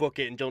just book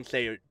it and don't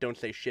say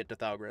shit to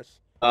Thalgris?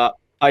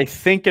 I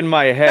think in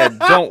my head,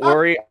 don't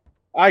worry,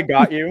 I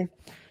got you.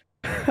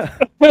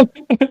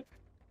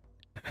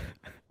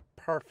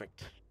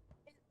 Perfect.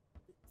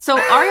 So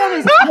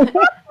Ariana's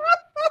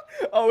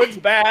Oh, it's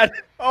bad.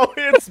 Oh,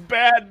 it's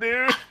bad,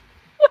 dude.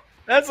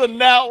 That's a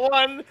nat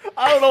one.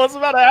 I don't know what's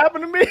about to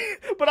happen to me,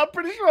 but I'm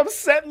pretty sure I'm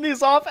setting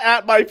these off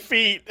at my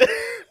feet.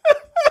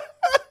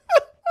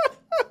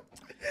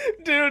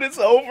 Dude, it's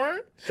over.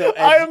 So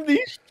I am the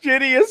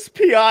shittiest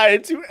PI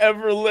to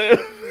ever live.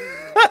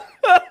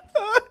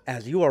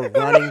 as you are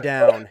running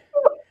down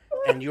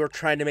and you're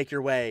trying to make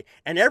your way,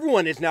 and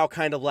everyone is now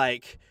kind of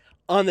like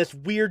on this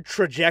weird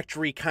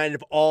trajectory, kind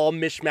of all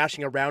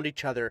mishmashing around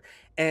each other,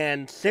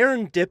 and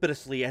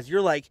serendipitously, as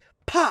you're like,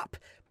 pop,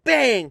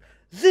 bang,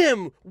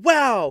 zim,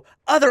 wow,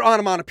 other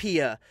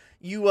onomatopoeia,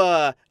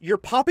 you're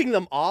popping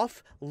them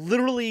off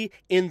literally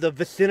in the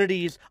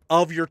vicinities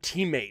of your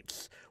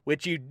teammates,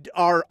 which you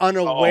are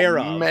unaware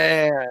of.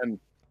 Man.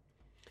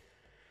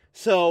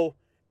 So,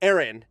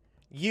 Aaron,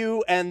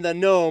 you and the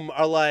gnome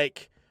are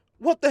like,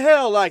 what the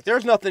hell? Like,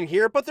 there's nothing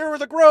here, but there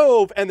was a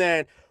grove. And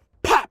then,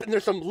 pop, and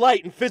there's some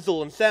light and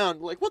fizzle and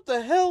sound. Like, what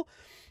the hell?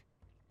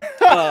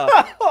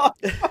 Oh,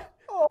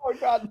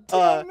 God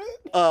damn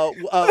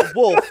it.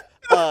 Wolf,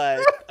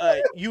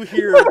 you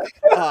hear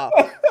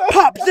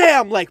pop,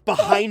 zam, like,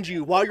 behind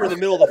you while you're in the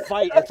middle of the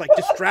fight. It's, like,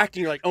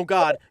 distracting. You're like, oh,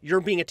 God,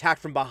 you're being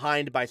attacked from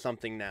behind by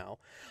something now.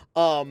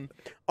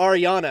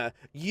 Ariana,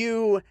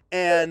 you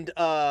and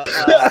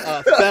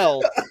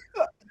Fel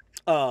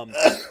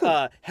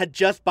had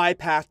just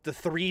bypassed the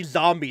 3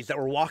 zombies that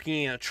were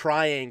walking in a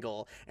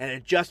triangle and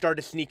had just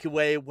started to sneak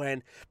away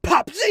when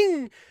pop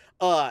zing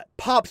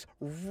pops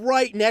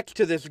right next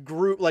to this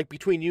group, like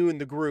between you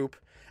and the group,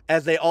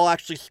 as they all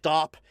actually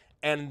stop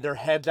and their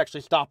heads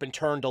actually stop and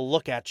turn to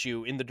look at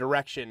you in the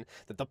direction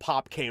that the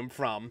pop came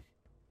from.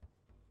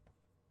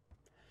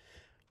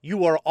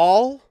 You are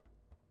all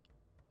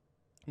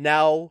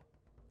now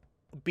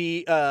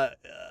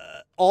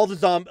all the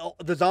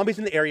zombies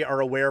in the area are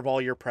aware of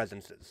all your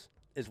presences,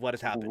 is what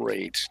has happened.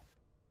 Great.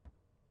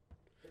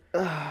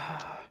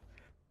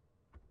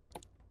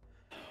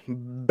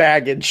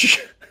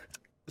 Baggage.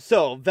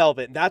 So,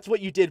 Velvet, that's what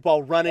you did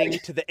while running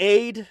to the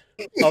aid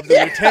of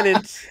the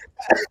lieutenant.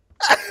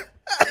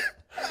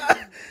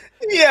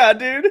 Yeah,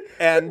 dude.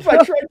 And if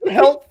I tried to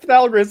help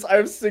Thalgris,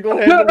 I've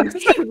single-handedly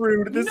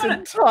screwed this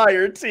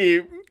entire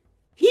team.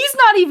 He's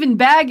not even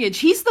baggage.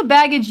 He's the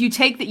baggage you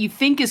take that you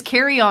think is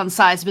carry-on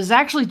size, but is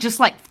actually just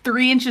like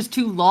 3 inches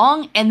too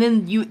long, and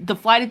then the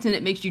flight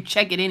attendant makes you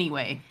check it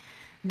anyway.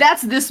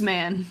 That's this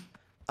man.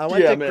 I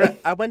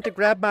went to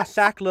grab my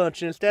sack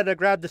lunch, and instead I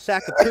grabbed the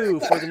sack of poo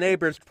for the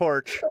neighbor's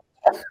porch.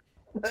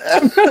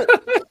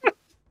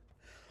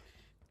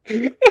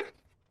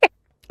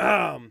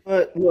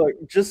 But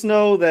look, just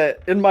know that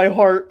in my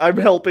heart, I'm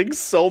helping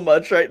so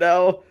much right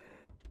now.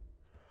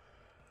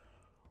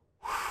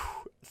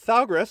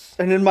 Thalgris.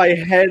 And in my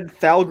head,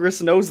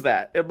 Thalgris knows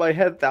that. In my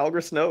head,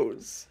 Thalgris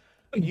knows.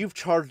 You've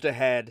charged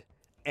ahead,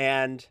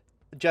 and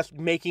just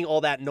making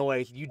all that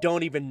noise, you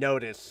don't even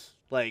notice,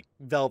 like,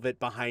 Velvet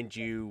behind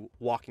you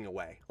walking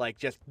away. Like,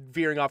 just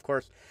veering off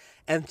course.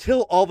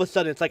 Until all of a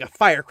sudden, it's like a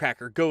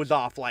firecracker goes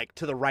off, like,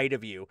 to the right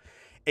of you.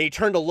 And you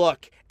turn to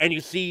look, and you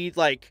see,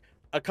 like,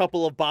 a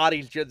couple of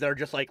bodies that are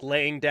just, like,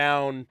 laying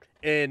down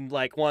in,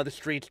 like, one of the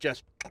streets,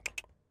 just,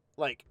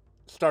 like,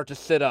 start to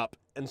sit up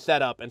and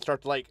set up and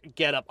start to, like,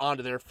 get up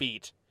onto their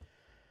feet.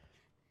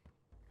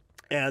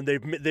 And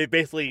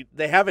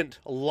they haven't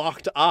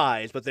locked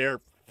eyes, but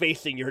they're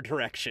facing your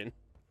direction.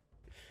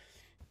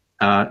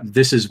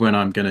 This is when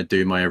I'm going to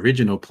do my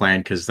original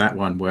plan, because that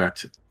one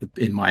worked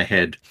in my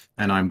head,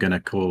 and I'm going to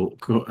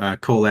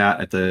call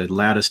out at the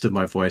loudest of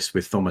my voice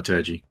with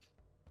thaumaturgy.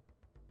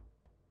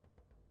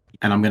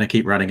 And I'm going to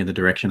keep running in the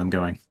direction I'm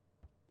going.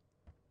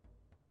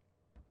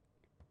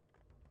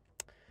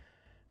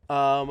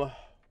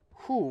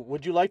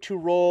 Would you like to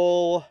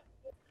roll,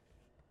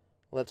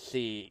 let's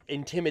see,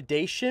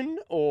 intimidation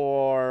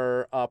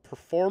or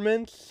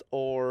performance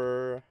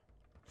or...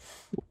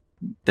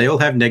 They all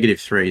have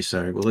 -3,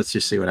 so well, let's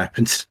just see what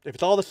happens. If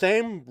it's all the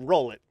same,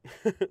 roll it.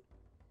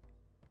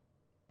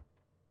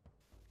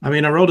 I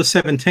mean, I rolled a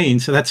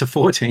 17, so that's a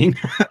 14.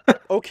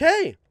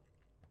 Okay.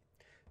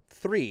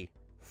 3,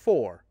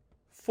 4,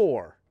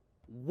 4,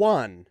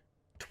 1,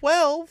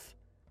 12,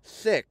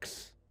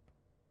 6,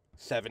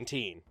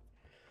 17.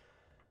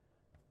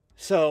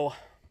 So,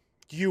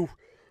 you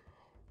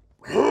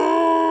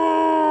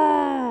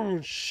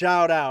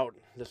shout out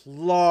this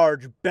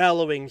large,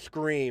 bellowing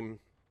scream.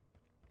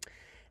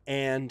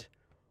 And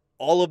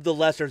all of the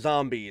lesser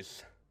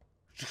zombies,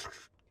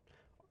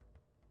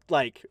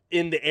 like,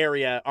 in the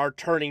area are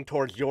turning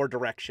towards your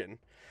direction.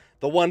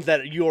 The ones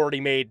that you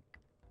already made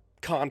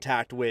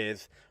contact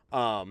with,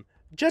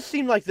 just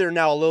seem like they're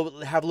now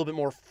have a little bit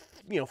more,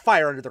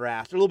 fire under their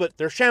ass.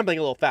 They're shambling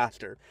a little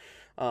faster.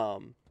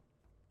 And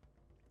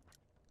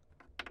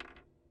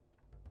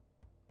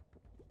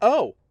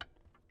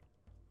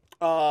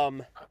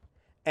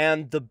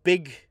the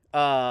big,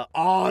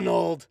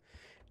 Arnold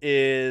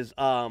is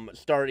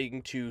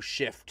starting to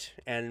shift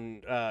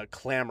and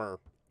clamor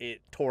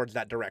it towards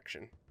that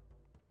direction.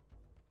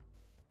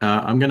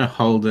 I'm going to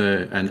hold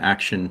an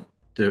action.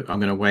 I'm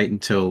going to wait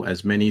until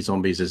as many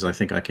zombies as I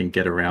think I can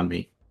get around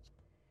me.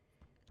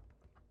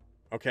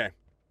 Okay.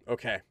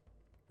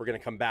 We're going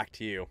to come back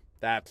to you.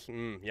 That's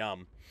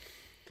yum.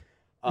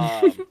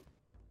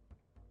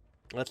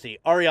 Let's see.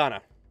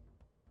 Ariana.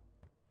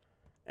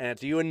 And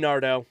it's you and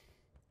Nardo.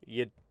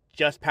 You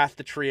just passed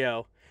the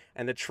trio,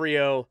 and the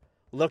trio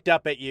looked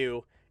up at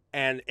you,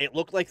 and it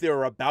looked like they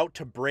were about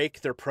to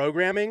break their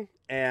programming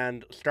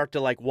and start to,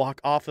 like,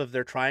 walk off of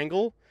their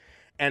triangle.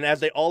 And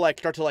as they all, like,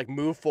 start to, like,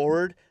 move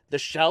forward, the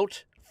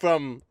shout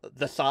from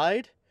the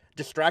side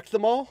distracts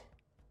them all.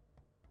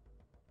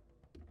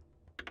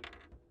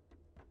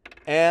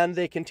 And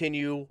they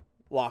continue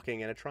walking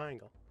in a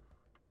triangle.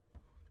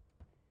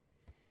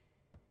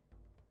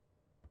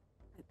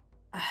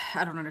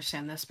 I don't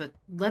understand this, but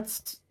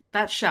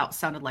that shout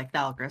sounded like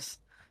Thalgris.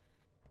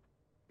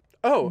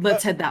 Oh,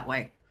 let's head that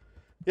way.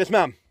 Yes,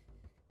 ma'am.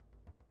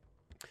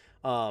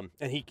 And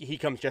he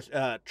comes just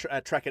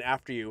trekking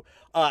after you.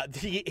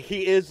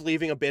 He is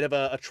leaving a bit of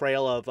a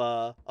trail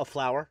of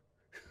flour.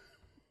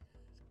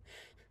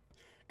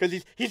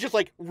 Because he's just,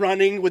 like,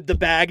 running with the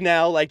bag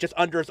now, like, just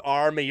under his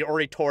arm, and he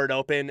already tore it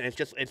open, and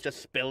it's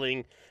just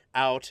spilling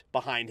out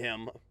behind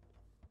him.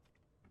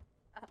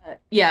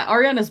 Yeah,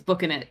 Ariana's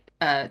booking it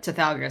to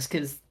Thalgris,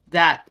 because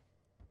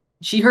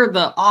she heard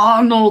the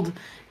Arnold,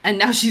 and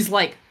now she's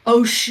like,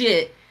 oh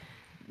shit,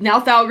 Now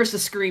Thalgris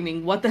is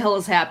screaming. What the hell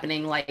is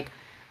happening? Like,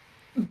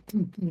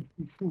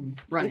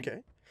 running. Okay.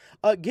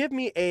 Give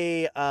me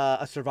a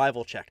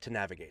survival check to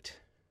navigate.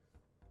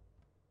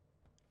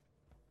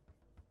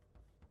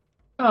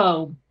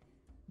 Oh.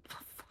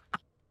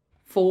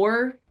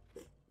 4.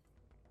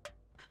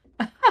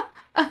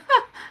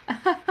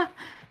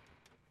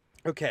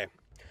 Okay.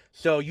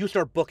 So you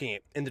start booking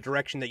it in the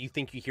direction that you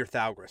think you hear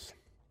Thalgris.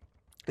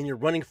 And you're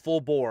running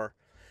full bore,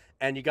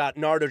 and you got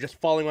Nardo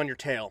just falling on your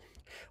tail.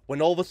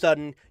 When all of a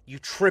sudden, you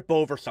trip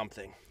over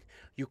something.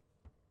 You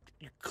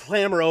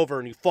clamber over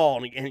and you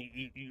fall, and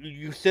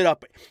you sit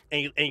up,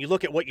 and you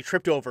look at what you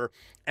tripped over,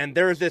 and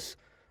there's this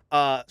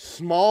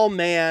small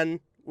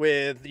man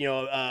with,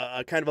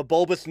 a kind of a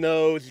bulbous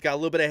nose. He's got a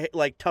little bit of,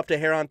 like, tuft of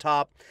hair on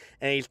top,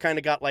 and he's kind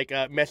of got, like,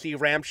 a messy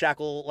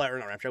ramshackle, or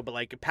not ramshackle, but,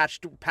 like,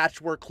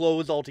 patchwork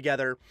clothes all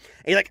together.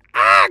 And he's like,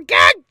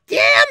 God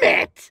damn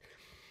it!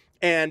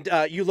 And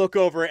you look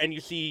over and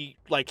you see,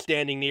 like,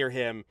 standing near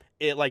him,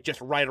 it, like,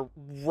 just right,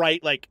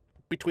 like,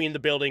 between the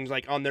buildings,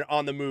 like, on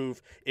the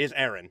move, is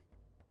Aaron.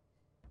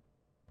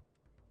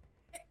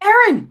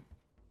 Aaron!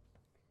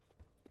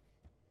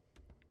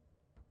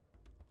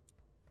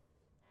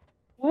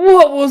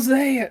 What was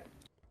that?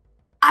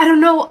 I don't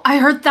know. I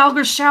heard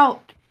Thalgris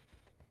shout.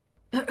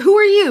 Who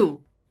are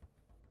you?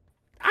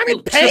 I'm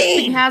in Tripping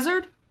pain!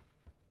 Hazard?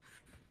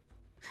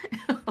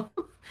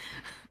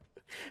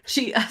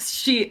 She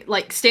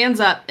like stands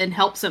up and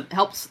helps the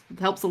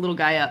little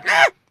guy up.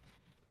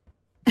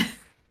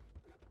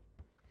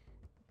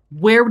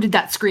 Where did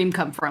that scream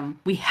come from?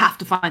 We have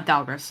to find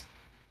Thalgris.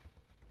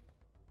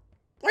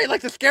 Wait,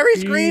 like the scary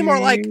scream or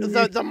like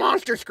the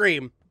monster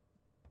scream?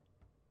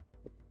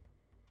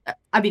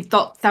 I mean,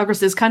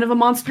 Thalgris is kind of a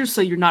monster,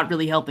 so you're not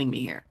really helping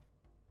me here.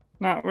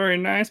 Not very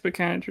nice, but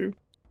kind of true.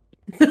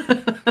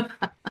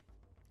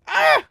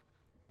 Ah!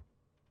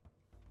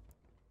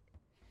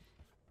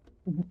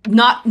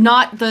 Not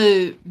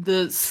the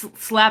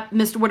slap,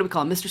 Mr. What do we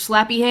call him? Mr.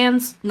 Slappy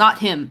Hands? Not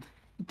him.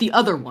 The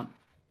other one.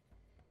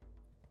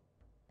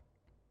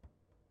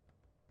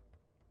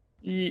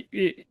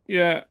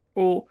 Yeah.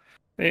 Well,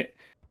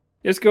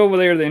 let's go over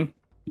there then.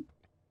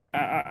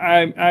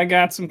 I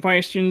got some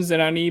questions that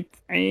I need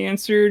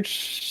answered.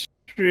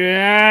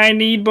 I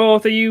need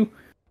both of you.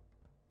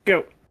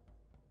 Go.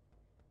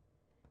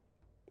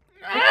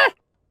 Ah!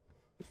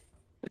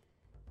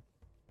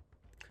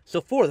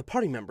 So 4 of the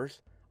party members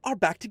are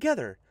back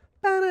together.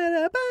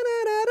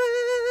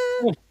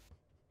 Ba-da-da-ba-da-da-da.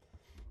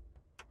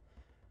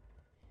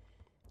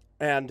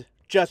 And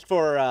just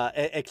for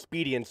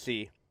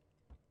expediency,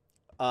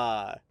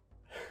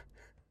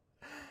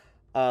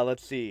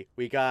 let's see.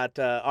 We got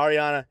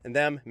Ariana and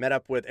them met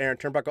up with Aaron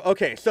Turnbuckle.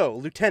 Okay, so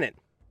Lieutenant.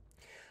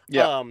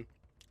 Yeah.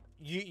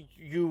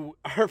 You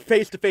are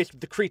face to face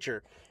with the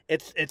creature.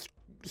 It's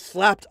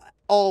slapped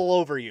all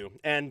over you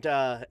and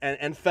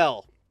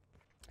fell.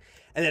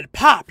 And then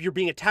pop, you're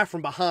being attacked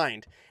from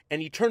behind,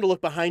 and you turn to look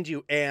behind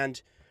you,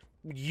 and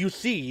you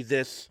see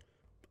this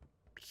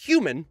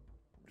human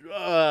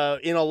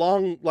in a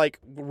long, like,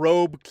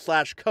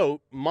 robe/coat,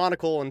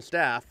 monocle and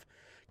staff,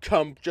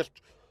 come just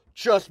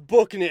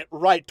booking it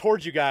right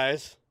towards you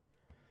guys.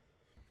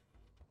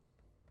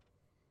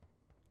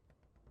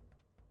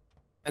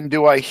 And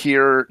do I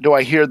hear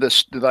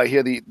this? Did I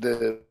hear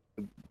the?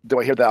 Do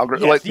I hear the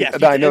algorithm?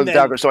 Yes, I know the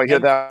algorithm, so I hear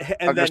that.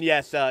 And then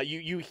yes,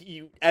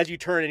 you as you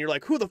turn and you're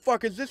like, who the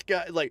fuck is this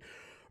guy? Like,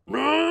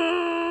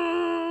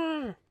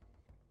 and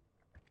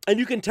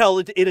you can tell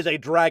it is a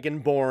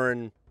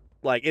dragonborn,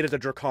 like it is a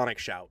draconic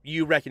shout.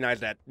 You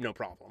recognize that, no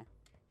problem.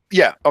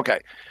 Yeah.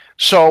 Okay.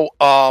 So,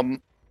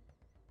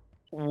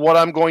 what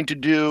I'm going to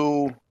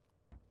do?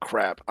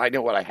 Crap! I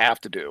know what I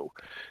have to do.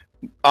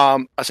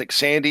 I was like,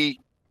 Sandy,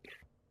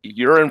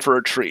 you're in for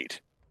a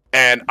treat.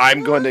 And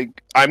I'm going to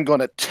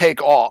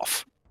take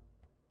off.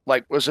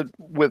 Like, was it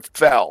with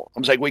Fel? I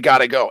was like, we got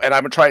to go. And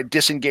I'm going to try to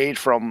disengage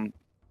from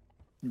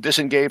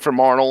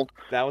Arnold.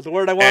 That was the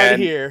word I wanted to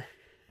hear.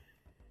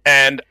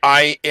 And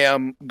I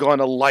am going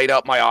to light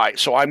up my eyes.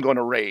 So I'm going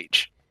to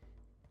rage.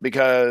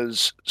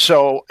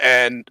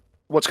 And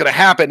what's going to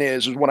happen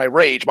is when I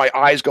rage, my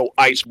eyes go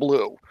ice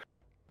blue.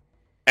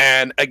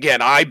 And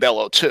again, I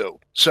bellow too.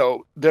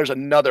 So there's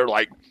another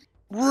like,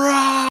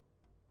 rah!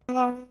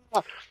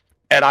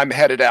 And I'm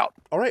headed out.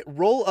 All right,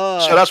 roll.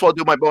 So that's what I'll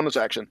do. My bonus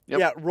action. Yep.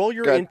 Yeah, roll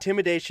your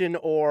intimidation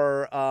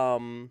or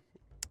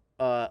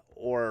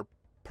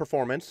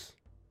performance.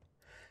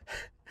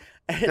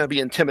 It's gonna be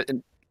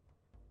intimidate.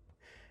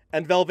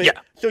 And Velvet.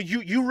 Yeah. So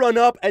you run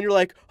up and you're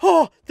like,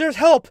 oh, there's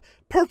help.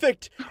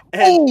 Perfect.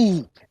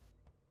 And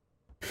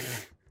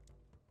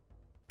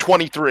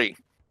 23.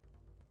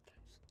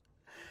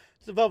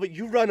 So Velvet,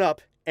 you run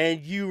up and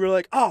you were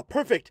like, oh,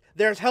 perfect.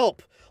 There's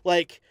help.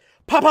 Like,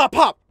 pop, pop,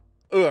 pop.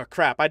 Ugh,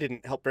 crap, I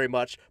didn't help very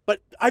much.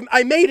 But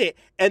I made it.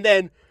 And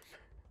then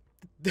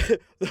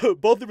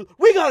both of them,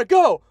 we gotta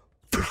go.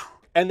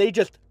 And they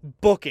just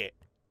book it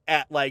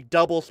at like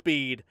double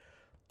speed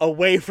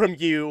away from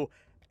you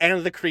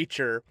and the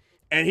creature.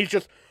 And he's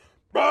just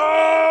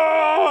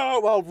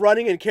while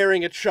running and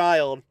carrying a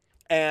child.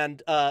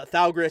 And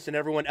Thalgris and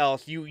everyone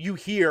else, you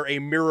hear a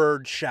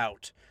mirrored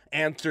shout,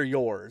 answer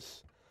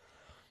yours.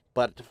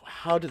 But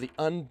how do the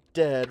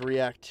undead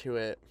react to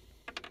it?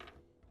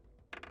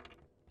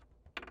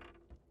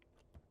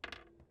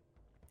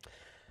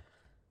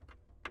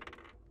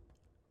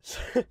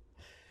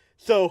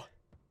 So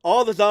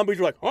all the zombies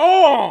were like,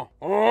 oh,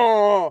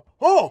 oh,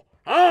 oh,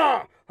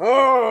 ah,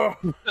 oh.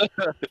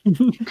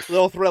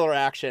 Little thriller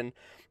action.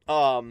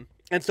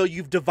 And so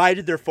you've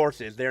divided their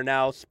forces. They're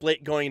now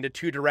split going into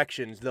two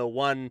directions. The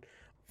one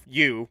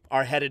you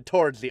are headed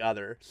towards the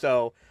other.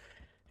 So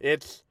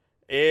it's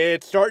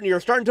starting, you're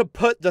starting to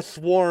put the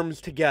swarms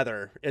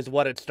together is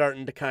what it's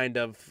starting to kind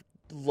of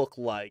look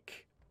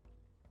like.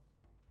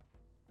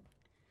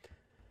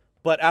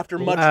 But after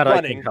much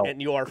running,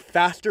 and you are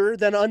faster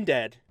than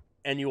undead,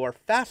 and you are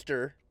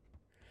faster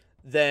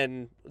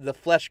than the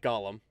flesh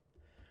golem,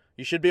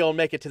 you should be able to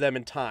make it to them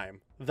in time.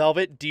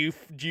 Velvet, do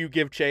you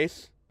give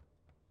chase?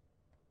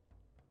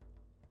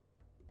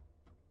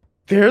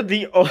 They're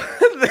they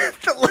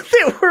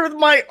were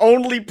my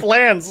only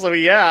plan, so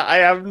yeah, I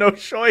have no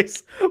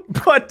choice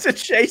but to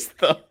chase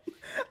them.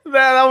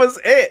 That was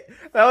it.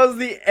 That was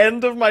the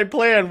end of my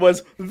plan,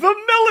 was the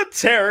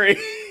military.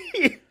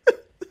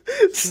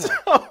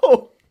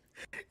 So,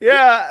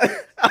 yeah,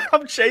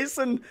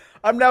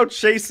 I'm now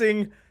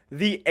chasing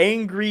the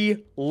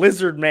angry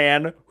lizard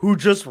man who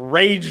just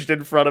raged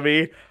in front of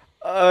me.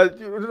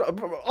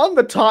 On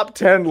the top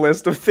 10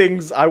 list of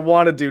things I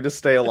want to do to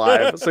stay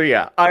alive. So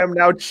yeah, I am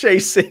now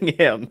chasing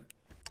him.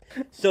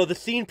 So the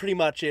scene pretty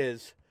much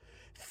is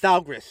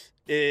Thalgris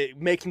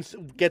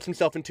gets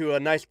himself into a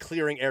nice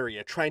clearing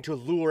area, trying to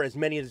lure as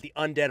many of the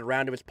undead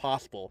around him as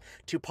possible,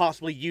 to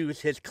possibly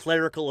use his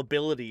clerical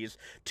abilities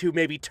to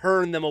maybe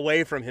turn them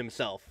away from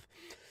himself.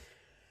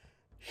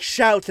 He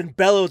shouts and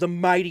bellows a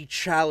mighty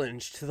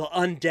challenge to the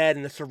undead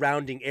in the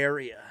surrounding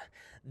area.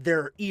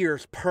 Their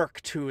ears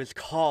perk to his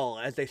call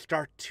as they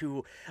start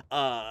to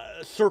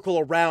circle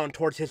around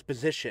towards his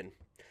position.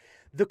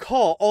 The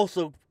call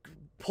also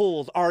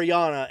pulls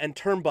Ariana and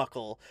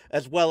Turnbuckle,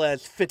 as well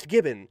as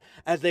Fitzgibbon,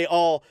 as they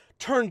all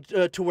turn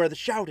to where the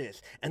shout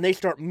is, and they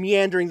start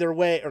meandering their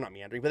way, or not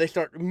meandering, but they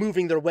start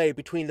moving their way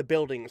between the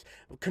buildings,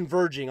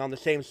 converging on the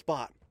same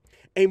spot.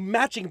 A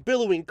matching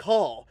billowing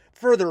call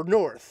further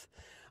north,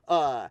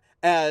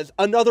 as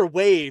another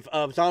wave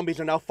of zombies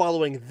are now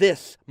following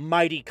this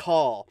mighty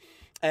call,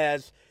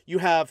 as you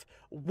have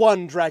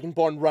one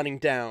dragonborn running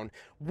down,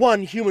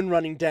 one human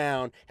running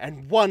down,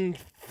 and one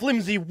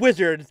flimsy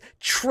wizard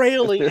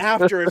trailing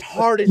after as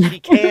hard as he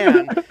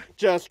can.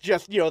 Just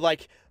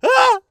like,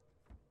 ah!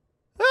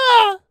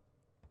 Ah!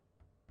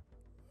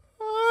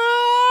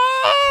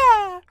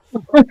 Ah!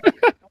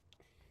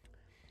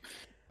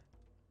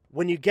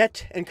 When you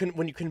get and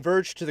when you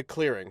converge to the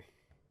clearing,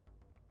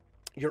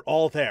 you're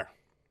all there.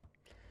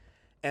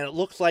 And it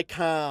looks like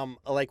one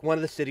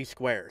of the city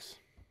squares.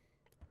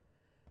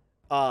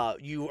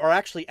 You are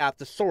actually at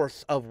the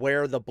source of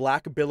where the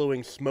black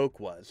billowing smoke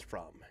was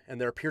from. And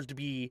there appears to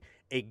be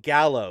a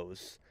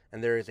gallows,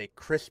 and there is a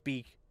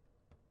crispy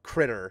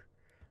critter,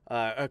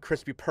 a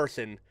crispy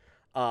person,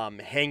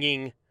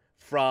 hanging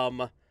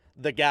from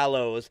the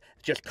gallows,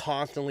 just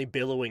constantly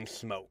billowing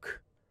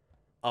smoke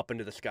up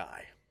into the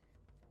sky.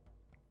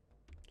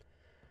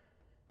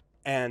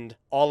 And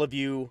all of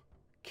you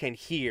can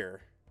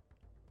hear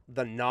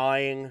the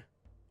gnawing,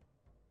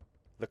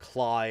 the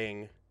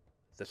clawing,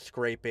 the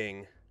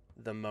scraping,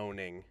 the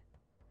moaning,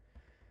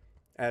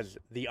 as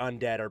the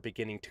undead are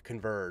beginning to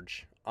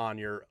converge on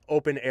your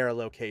open air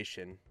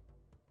location.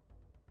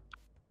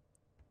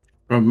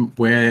 From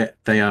where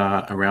they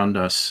are around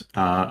us,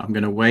 I'm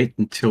going to wait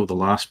until the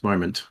last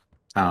moment.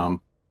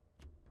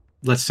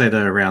 Let's say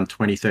they're around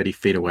 20, 30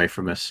 feet away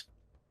from us.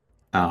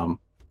 And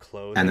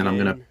then I'm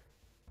going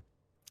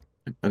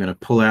to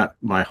pull out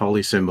my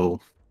holy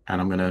symbol, and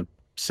I'm going to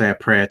say a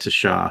prayer to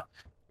Shah,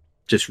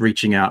 just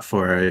reaching out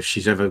for her. If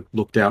she's ever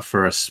looked out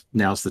for us,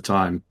 now's the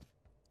time.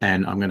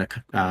 And I'm going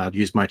to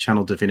use my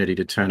channel divinity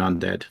to turn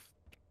undead.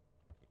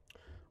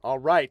 All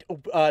right.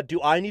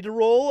 Do I need to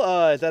roll?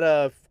 Is that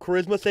a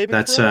charisma saving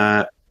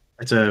throw?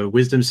 That's a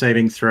wisdom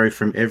saving throw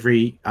from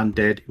every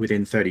undead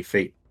within 30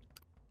 feet.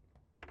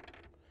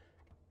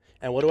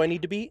 And what do I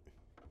need to beat?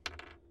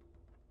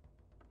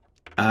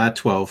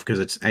 12, because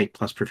it's 8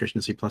 plus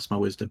proficiency plus my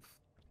wisdom.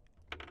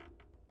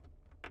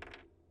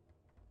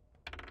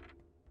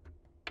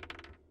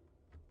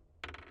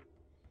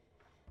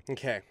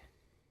 Okay.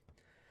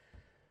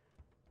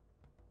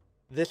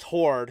 This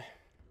horde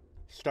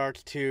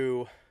starts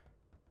to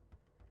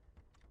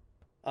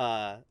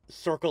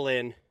circle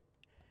in,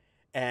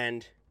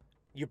 and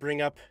you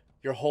bring up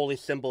your holy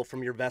symbol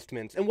from your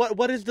vestments. And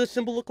what does the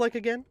symbol look like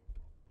again?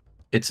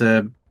 It's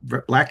a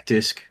black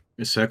disc,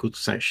 a circle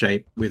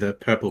shape with a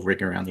purple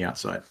ring around the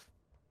outside.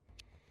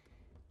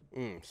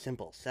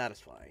 Simple,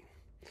 satisfying.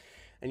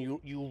 And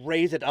you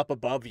raise it up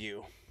above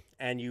you,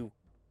 and you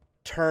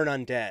turn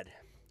undead.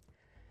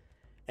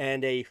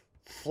 And a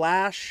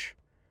flash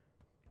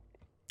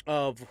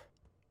of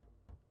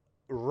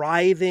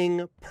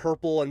writhing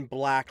purple and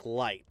black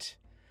light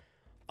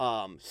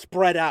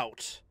spread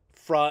out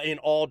in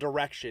all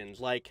directions.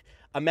 Like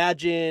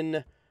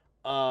imagine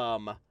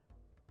a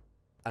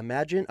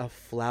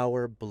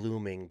flower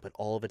blooming, but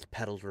all of its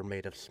petals were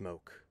made of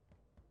smoke.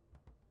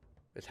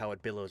 Is how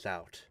it billows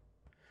out.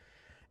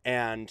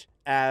 And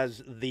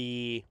as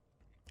the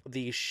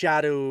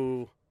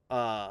shadowed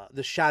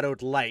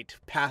light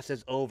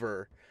passes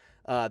over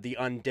the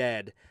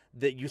undead,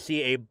 that you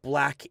see a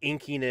black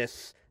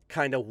inkiness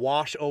kind of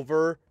wash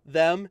over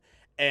them,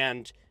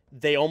 and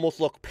they almost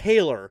look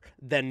paler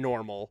than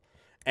normal,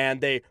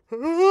 and their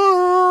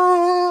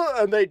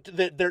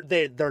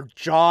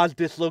jaws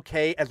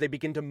dislocate as they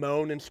begin to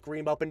moan and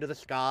scream up into the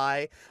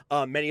sky.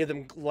 Many of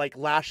them like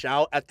lash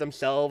out at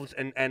themselves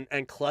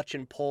and clutch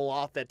and pull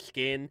off at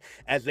skin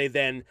as they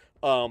then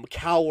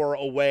cower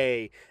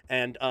away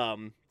and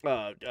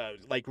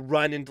like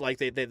run into, like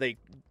they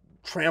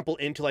trample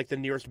into like the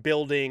nearest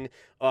building,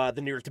 the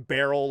nearest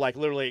barrel, like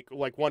literally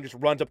like one just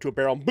runs up to a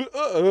barrel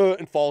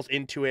and falls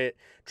into it,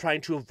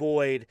 trying to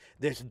avoid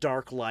this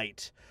dark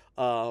light.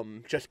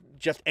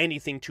 Just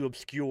anything to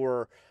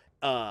obscure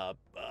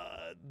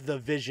the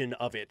vision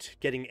of it,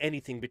 getting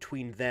anything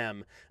between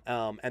them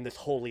and this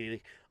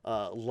holy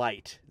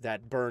light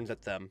that burns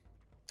at them.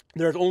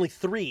 There's only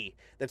 3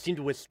 that seem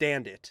to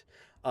withstand it,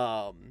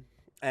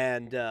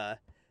 and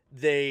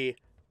they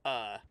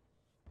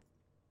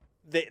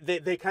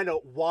kind of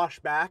wash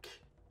back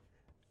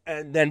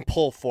and then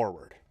pull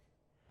forward.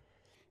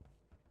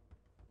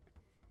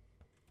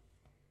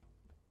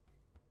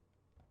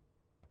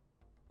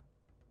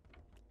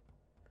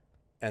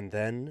 And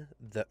then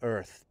the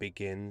earth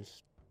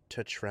begins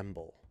to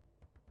tremble.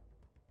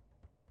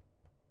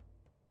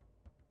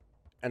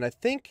 And I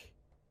think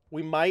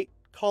we might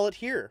call it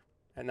here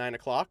at 9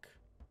 o'clock.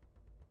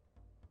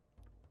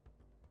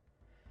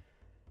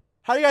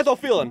 How you guys all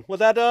feeling? Was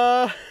that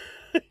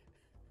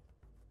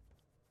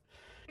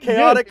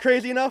chaotic,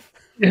 crazy enough?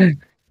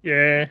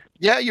 Yeah.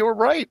 Yeah, you were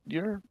right.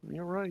 You're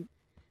right.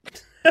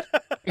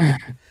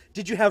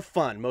 Did you have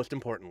fun, most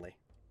importantly?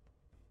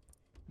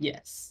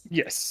 Yes.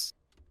 Yes.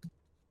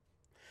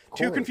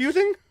 Too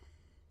confusing?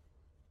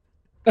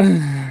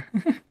 Yeah.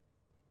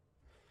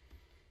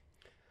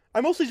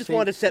 I mostly just Think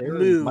wanted to set Aaron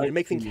mood might and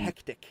make things be-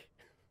 hectic.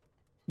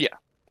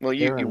 Well,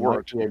 you Aaron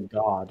worked. might be a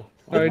god.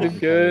 I did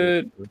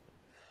good.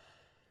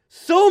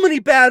 So many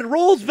bad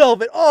rolls,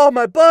 Velvet. Oh,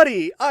 my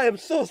buddy. I am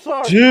so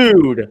sorry.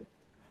 Dude,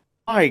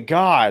 my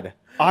God.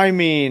 I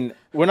mean,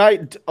 when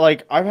I've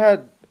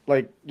had,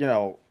 like, you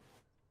know,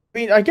 I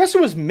mean, I guess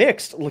it was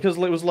mixed because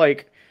it was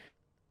like,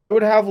 I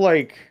would have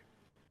like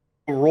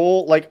a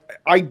roll,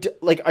 I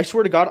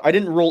swear to God, I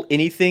didn't roll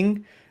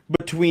anything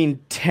between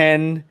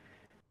 10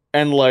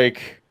 and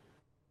like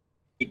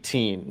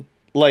 18.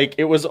 Like,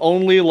 it was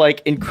only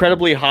like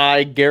incredibly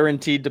high,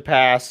 guaranteed to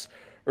pass,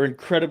 or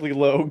incredibly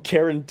low,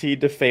 guaranteed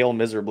to fail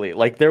miserably.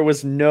 Like, there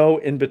was no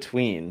in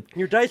between.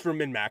 Your dice were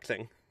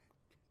min-maxing.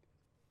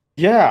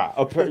 Yeah,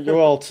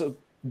 well,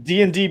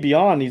 D&D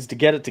Beyond needs to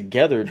get it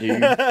together,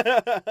 dude.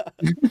 I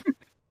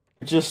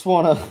just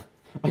wanna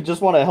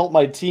help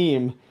my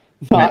team.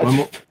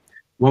 Not...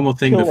 One more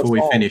thing Kill before us we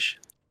all. finish.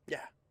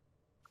 Yeah.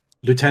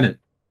 Lieutenant,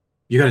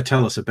 you got to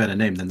tell us a better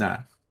name than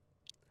that.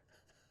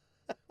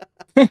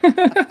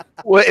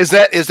 Well, is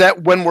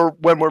that when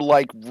we're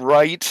like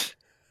right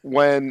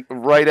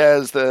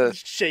as the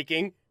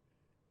Shaking.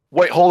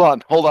 wait? Hold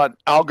on.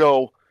 I'll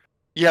go.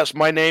 Yes,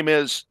 my name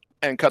is,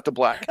 and cut to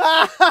black.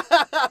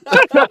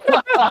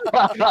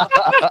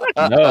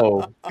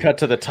 No, cut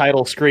to the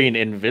title screen,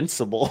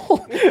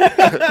 Invincible.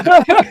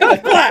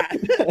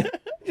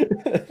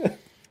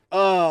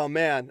 Oh,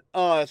 man.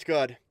 Oh, that's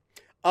good.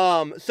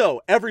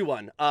 So,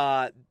 everyone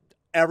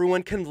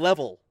can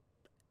level.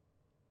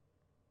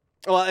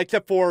 Well,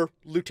 except for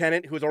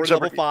Lieutenant, who's already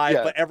Except level for- 5,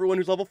 yeah. but everyone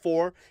who's level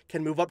 4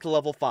 can move up to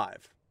level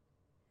 5.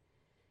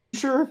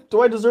 Sure,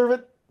 do I deserve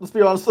it? Let's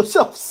be honest with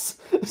ourselves.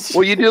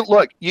 Well, you did.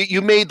 Look,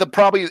 you made the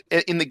probably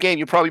in the game.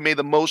 You probably made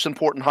the most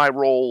important high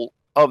roll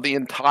of the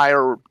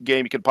entire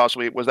game. You could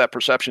possibly was that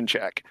perception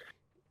check.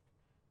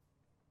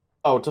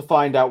 Oh, to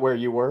find out where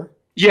you were?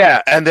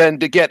 Yeah, and then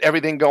to get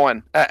everything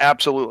going.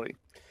 Absolutely.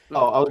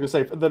 Oh, I was gonna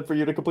say, then for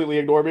you to completely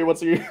ignore me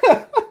once you.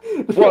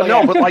 Well,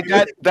 no, but like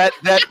that.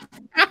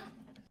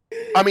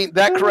 I mean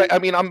that correct. I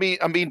mean, I'm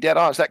being dead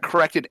honest. That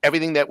corrected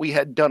everything that we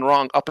had done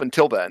wrong up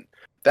until then.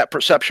 That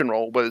perception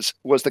roll was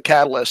the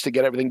catalyst to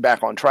get everything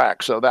back on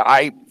track. So that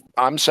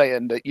I'm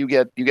saying that you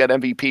get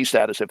MVP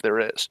status if there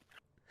is.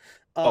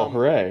 Oh,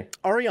 hooray!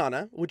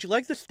 Ariana, would you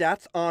like the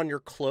stats on your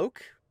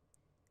cloak?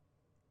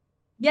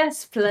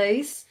 Yes,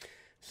 please.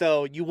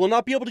 So you will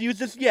not be able to use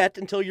this yet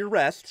until your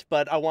rest,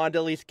 but I wanted to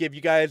at least give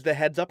you guys the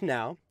heads up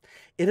now.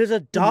 It is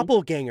a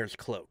doppelganger's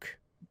cloak.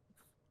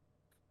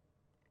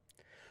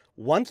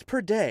 Once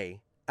per day,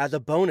 as a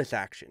bonus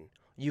action,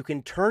 you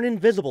can turn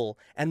invisible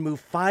and move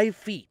 5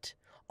 feet,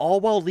 all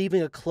while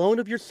leaving a clone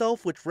of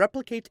yourself which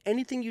replicates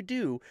anything you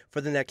do for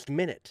the next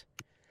minute.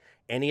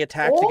 Any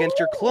attacks against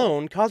your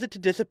clone cause it to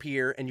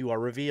disappear and you are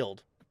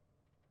revealed.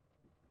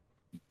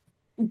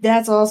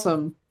 That's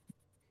awesome.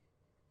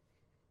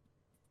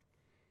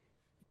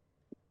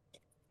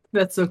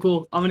 That's so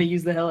cool. I'm gonna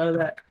use the hell out of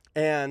that.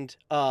 And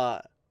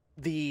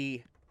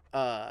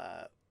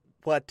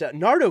what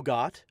Nardo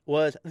got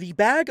was the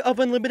bag of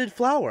unlimited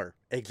flour,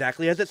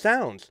 exactly as it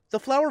sounds. The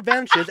flour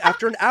vanishes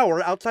after an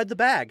hour outside the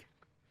bag.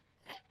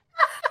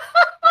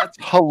 That's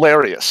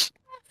hilarious.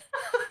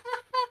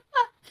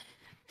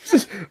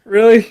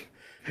 Really?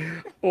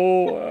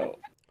 Oh wow.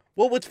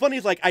 Well, what's funny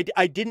is like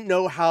I didn't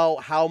know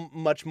how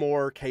much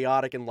more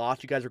chaotic and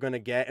lost you guys were going to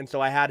get, and so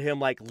I had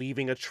him like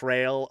leaving a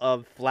trail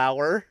of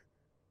flour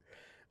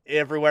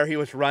everywhere he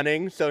was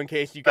running, so in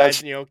case you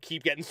guys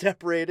keep getting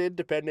separated,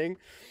 depending.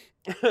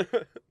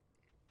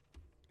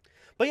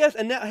 But yes,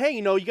 and now, hey,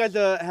 you guys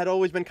had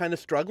always been kind of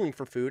struggling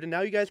for food, and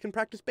now you guys can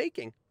practice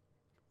baking.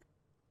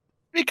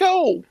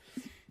 Rico,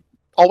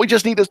 all we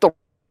just need is the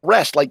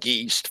rest, like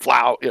yeast,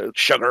 flour,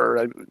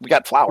 sugar. We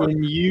got flour.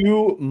 When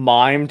you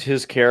mimed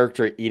his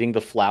character eating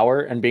the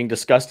flour and being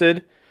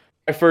disgusted,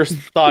 my first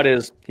thought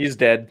is he's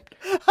dead.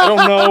 I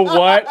don't know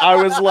what. I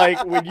was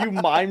like, when you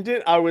mimed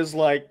it, I was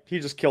like, he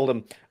just killed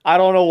him. I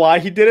don't know why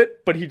he did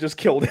it, but he just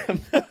killed him.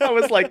 I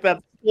was like,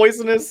 that's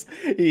poisonous.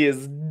 He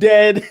is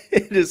dead.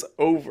 It is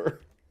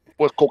over.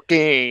 With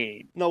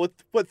cocaine. No,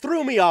 what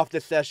threw me off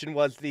this session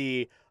was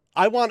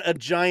I want a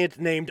giant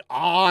named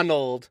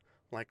Arnold.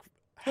 Like,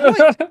 how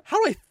do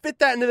I fit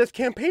that into this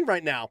campaign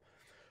right now?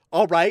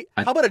 All right,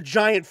 how about a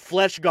giant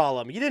flesh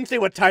golem? You didn't say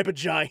what type of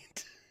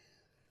giant.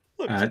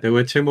 There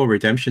were 2 more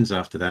redemptions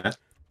after that.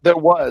 There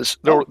was.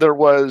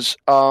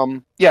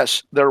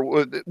 Yes.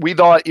 We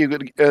thought you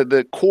could.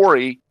 The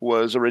Corey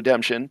was a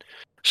redemption,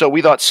 so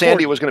we thought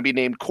Sandy was going to be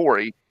named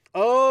Corey.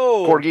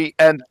 Oh, Corgi,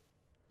 and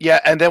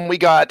then we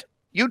got.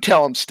 You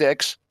tell him,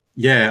 Sticks.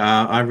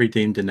 Yeah, I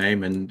redeemed a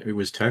name and it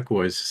was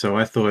Turquoise. So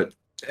I thought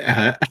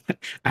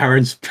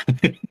Aaron's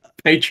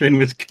patron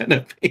was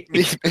gonna be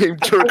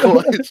named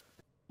Turquoise.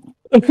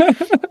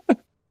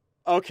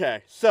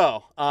 Okay,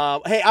 so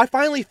hey, I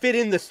finally fit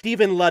in the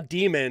Stephen La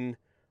Demon.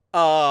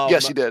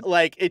 Yes, you did.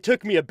 Like, it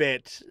took me a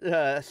bit.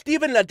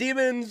 Stephen La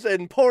Demon's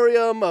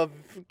Emporium of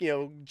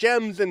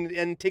gems and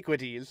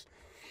antiquities.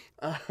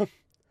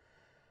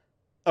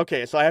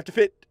 Okay, so I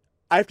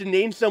have to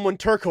name someone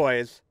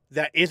Turquoise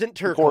that isn't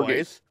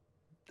turquoise.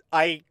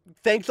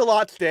 Thanks a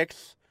lot,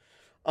 Sticks.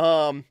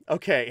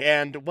 Okay,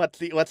 and what's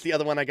the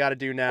other one I gotta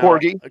do now?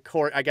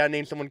 Corgi. I gotta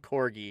name someone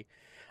Corgi.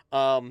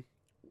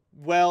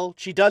 Well,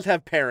 she does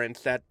have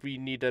parents that we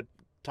need to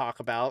talk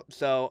about,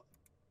 so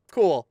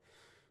cool.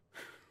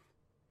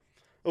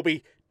 It'll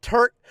be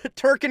Turk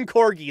and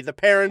Corgi, the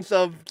parents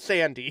of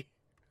Sandy.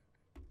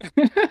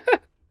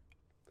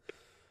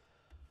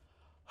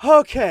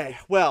 Okay,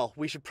 well,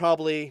 we should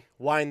probably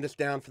wind this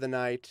down for the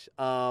night.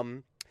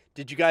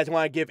 Did you guys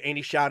want to give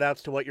any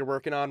shout-outs to what you're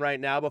working on right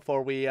now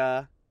before we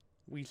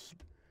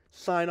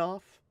sign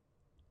off?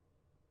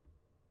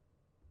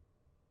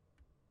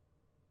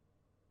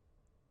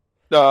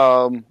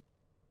 No.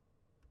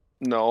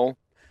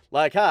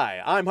 Like,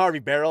 hi, I'm Harvey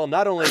Barrel.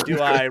 Not only do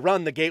I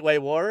run the Gateway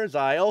Wars,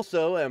 I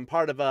also am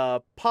part of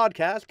a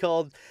podcast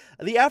called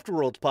the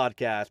Afterworlds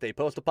Podcast, a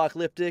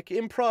post-apocalyptic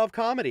improv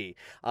comedy.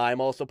 I'm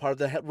also part of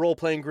the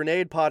Role-Playing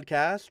Grenade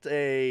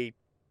Podcast,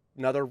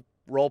 another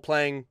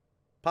role-playing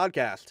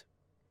podcast.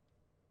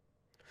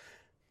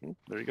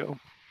 There you go.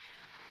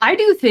 I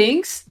do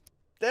things.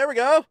 There we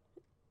go.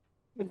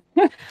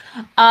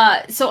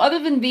 So other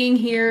than being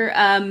here,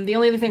 the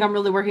only other thing I'm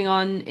really working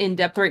on in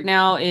depth right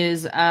now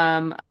is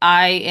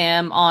I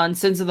am on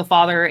Sins of the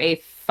Father,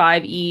 a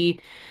 5e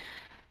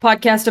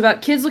podcast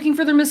about kids looking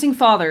for their missing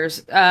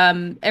fathers.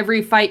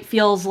 Every fight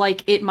feels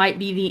like it might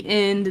be the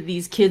end.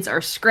 These kids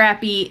are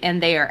scrappy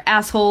and they are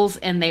assholes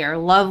and they are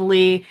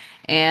lovely.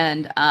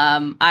 And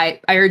I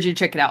urge you to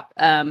check it out.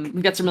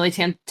 We've got some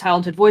really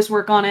talented voice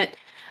work on it.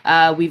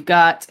 We've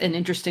got an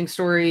interesting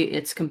story.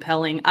 It's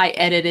compelling. I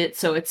edit it,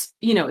 so it's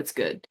it's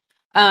good.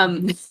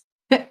 And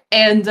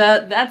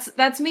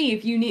that's me.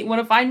 If you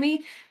want to find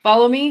me,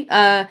 follow me.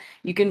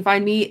 You can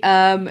find me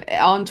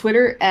on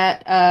Twitter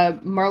at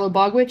Marlo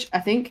Bogwitch,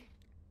 I think.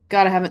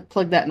 God, I haven't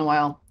plugged that in a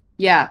while.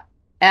 Yeah,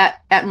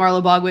 at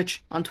Marlo Bogwitch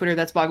on Twitter.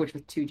 That's Bogwitch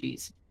with 2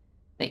 G's.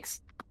 Thanks.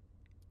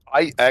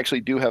 I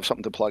actually do have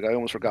something to plug. I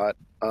almost forgot.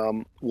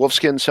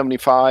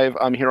 Wolfskin75.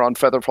 I'm here on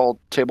Featherfall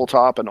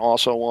Tabletop and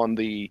also on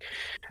the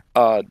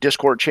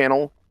Discord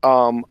channel.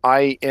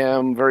 I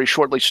am very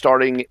shortly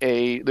starting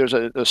there's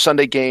a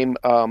Sunday game,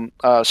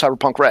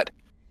 Cyberpunk Red,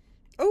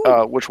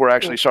 which we're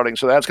actually starting.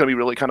 So that's going to be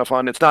really kind of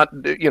fun. It's not,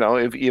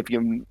 if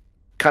you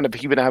kind of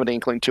even have an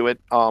inkling to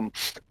it,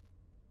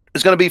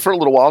 it's going to be for a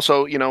little while.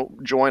 So,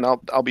 join.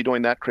 I'll be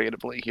doing that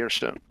creatively here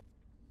soon.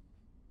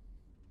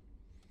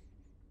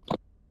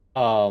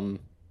 I'm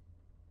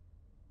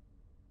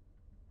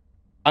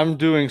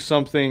doing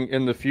something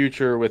in the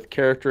future with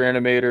Character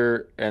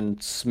Animator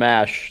and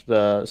Smash,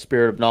 the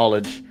Spirit of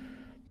Knowledge.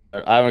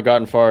 I haven't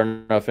gotten far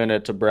enough in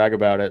it to brag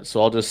about it, so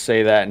I'll just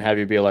say that and have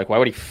you be like, why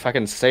would he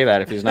fucking say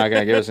that if he's not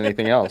going to give us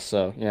anything else?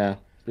 So, yeah,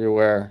 be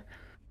aware.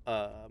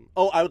 I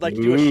would like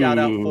to do a shout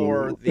out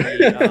for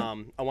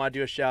the I want to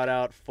do a shout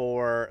out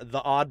for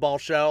the Oddball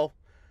Show.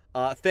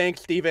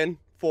 Thanks, Steven,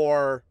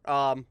 for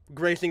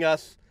gracing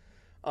us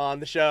on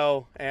the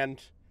show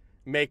and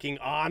making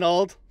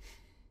Arnold.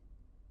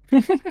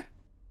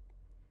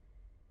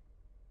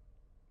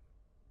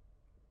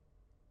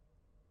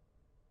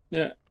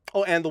 Yeah.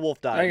 Oh, and the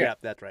wolf died. Okay. Yeah,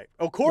 that's right.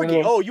 Oh, Corgi.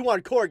 Wolf. Oh, you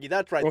want Corgi.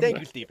 That's right. Wolf Thank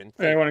died. you, Stephen.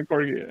 I want to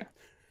corgi.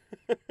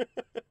 Yeah.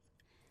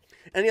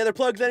 Any other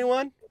plugs,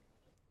 anyone?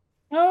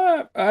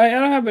 I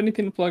don't have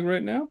anything to plug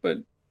right now, but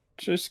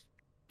just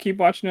keep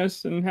watching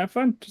us and have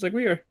fun, just like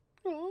we are.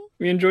 Aw.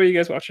 We enjoy you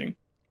guys watching.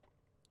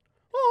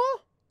 Aw.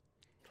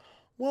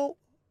 Well,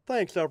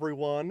 thanks,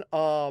 everyone.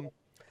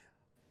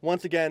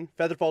 Once again,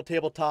 Featherfall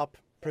Tabletop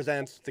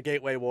presents The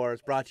Gateway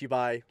Wars, brought to you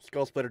by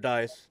Skull Splitter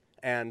Dice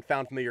and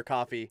Found Familiar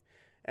Coffee.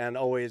 And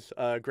always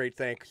great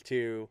thanks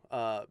to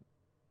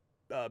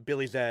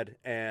Billy Zed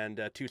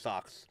and Two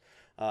Socks,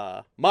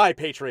 my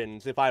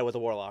patrons if I was a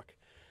warlock.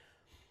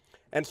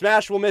 And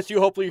Smash, we'll miss you.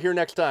 Hopefully you're here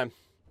next time.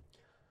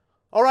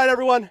 All right,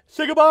 everyone.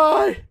 Say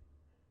goodbye.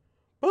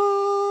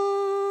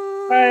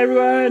 Bye. Bye,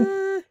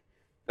 everyone.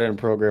 Didn't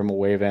program a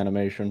wave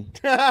animation.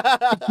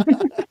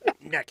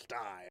 Next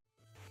time.